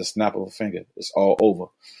instant, at the snap of a finger. It's all over.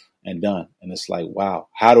 and done. And it's like, wow,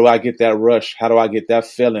 how do I get that rush? How do I get that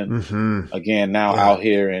feeling again now out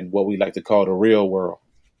here in what we like to call the real world?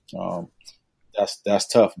 That's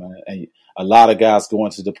tough, man. And a lot of guys go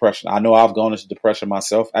into depression. I know I've gone into depression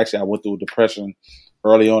myself. Actually, I went through depression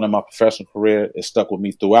early on in my professional career. It stuck with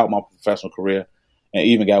me throughout my professional career and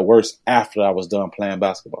even got worse after I was done playing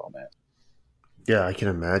basketball, man. Yeah, I can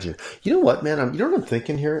imagine. You know what, man? You know what I'm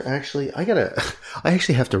thinking here? Actually, I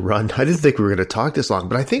actually have to run. I didn't think we were going to talk this long,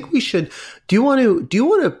 but I think we should. Do you want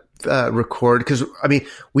to record? Because I mean,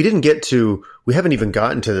 we haven't even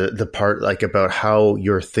gotten to the part like about how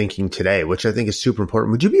you're thinking today, which I think is super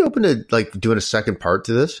important. Would you be open to like doing a second part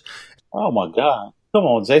to this? Oh my God. Come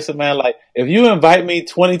on, Jason, man. Like, if you invite me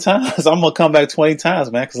 20 times, I'm going to come back 20 times,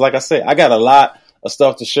 man. Because like I said, I got a lot of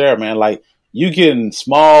stuff to share, man. Like, you getting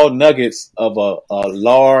small nuggets of a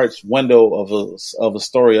large window of a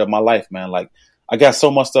story of my life, man. Like, I got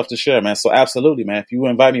so much stuff to share, man. So absolutely, man. If you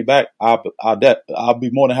invite me back, I'll be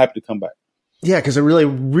more than happy to come back. Yeah, because I really,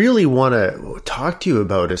 really want to talk to you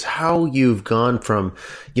about is how you've gone from,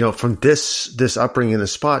 from this upbringing in the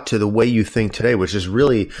spot to the way you think today, which is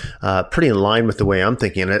really pretty in line with the way I'm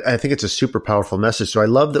thinking. And I think it's a super powerful message. So I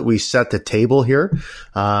love that we set the table here,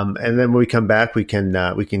 and then when we come back, we can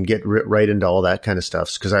get right into all that kind of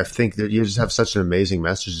stuff because I think that you just have such an amazing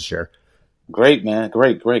message to share. Great, man.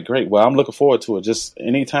 Great. Well, I'm looking forward to it. Just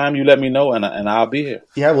anytime you let me know and I'll be here.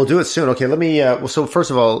 Yeah, we'll do it soon. Okay, let me, so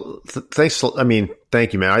first of all,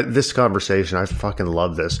 thank you, man. This conversation, I fucking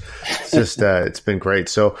love this. It's just, it's been great.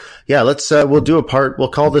 So yeah, we'll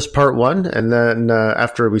call this part 1. And then,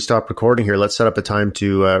 after we stop recording here, let's set up a time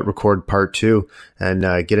to, record part 2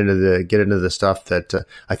 and, get into the stuff that,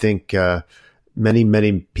 I think,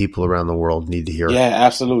 many people around the world need to hear. Yeah,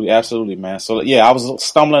 absolutely, man. So yeah, I was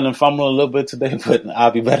stumbling and fumbling a little bit today, but I'll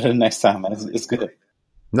be better the next time, man. It's good.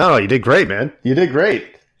 No, you did great, man. You did great.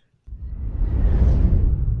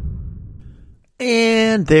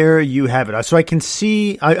 And there you have it. So I can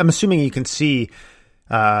see, I'm assuming you can see,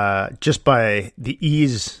 just by the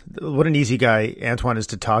ease, what an easy guy Antwon is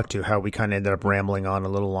to talk to, how we kind of ended up rambling on a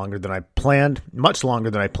little longer than I planned, much longer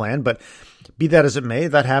than I planned, but be that as it may,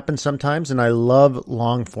 that happens sometimes. And I love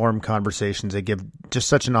long form conversations. They give just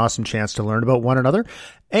such an awesome chance to learn about one another.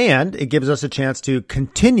 And it gives us a chance to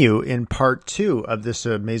continue in part 2 of this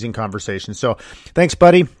amazing conversation. So thanks,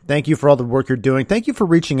 buddy. Thank you for all the work you're doing. Thank you for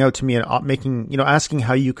reaching out to me and asking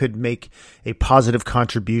how you could make a positive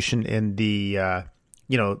contribution in the,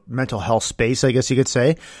 mental health space, I guess you could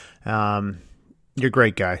say. You're a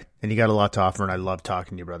great guy and you got a lot to offer. And I love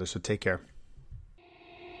talking to you, brother. So take care.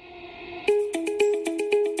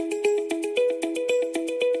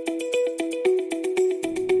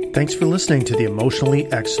 Thanks for listening to the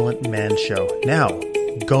Emotionally Excellent Man Show. Now,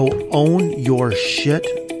 go own your shit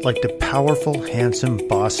like the powerful, handsome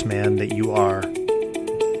boss man that you are.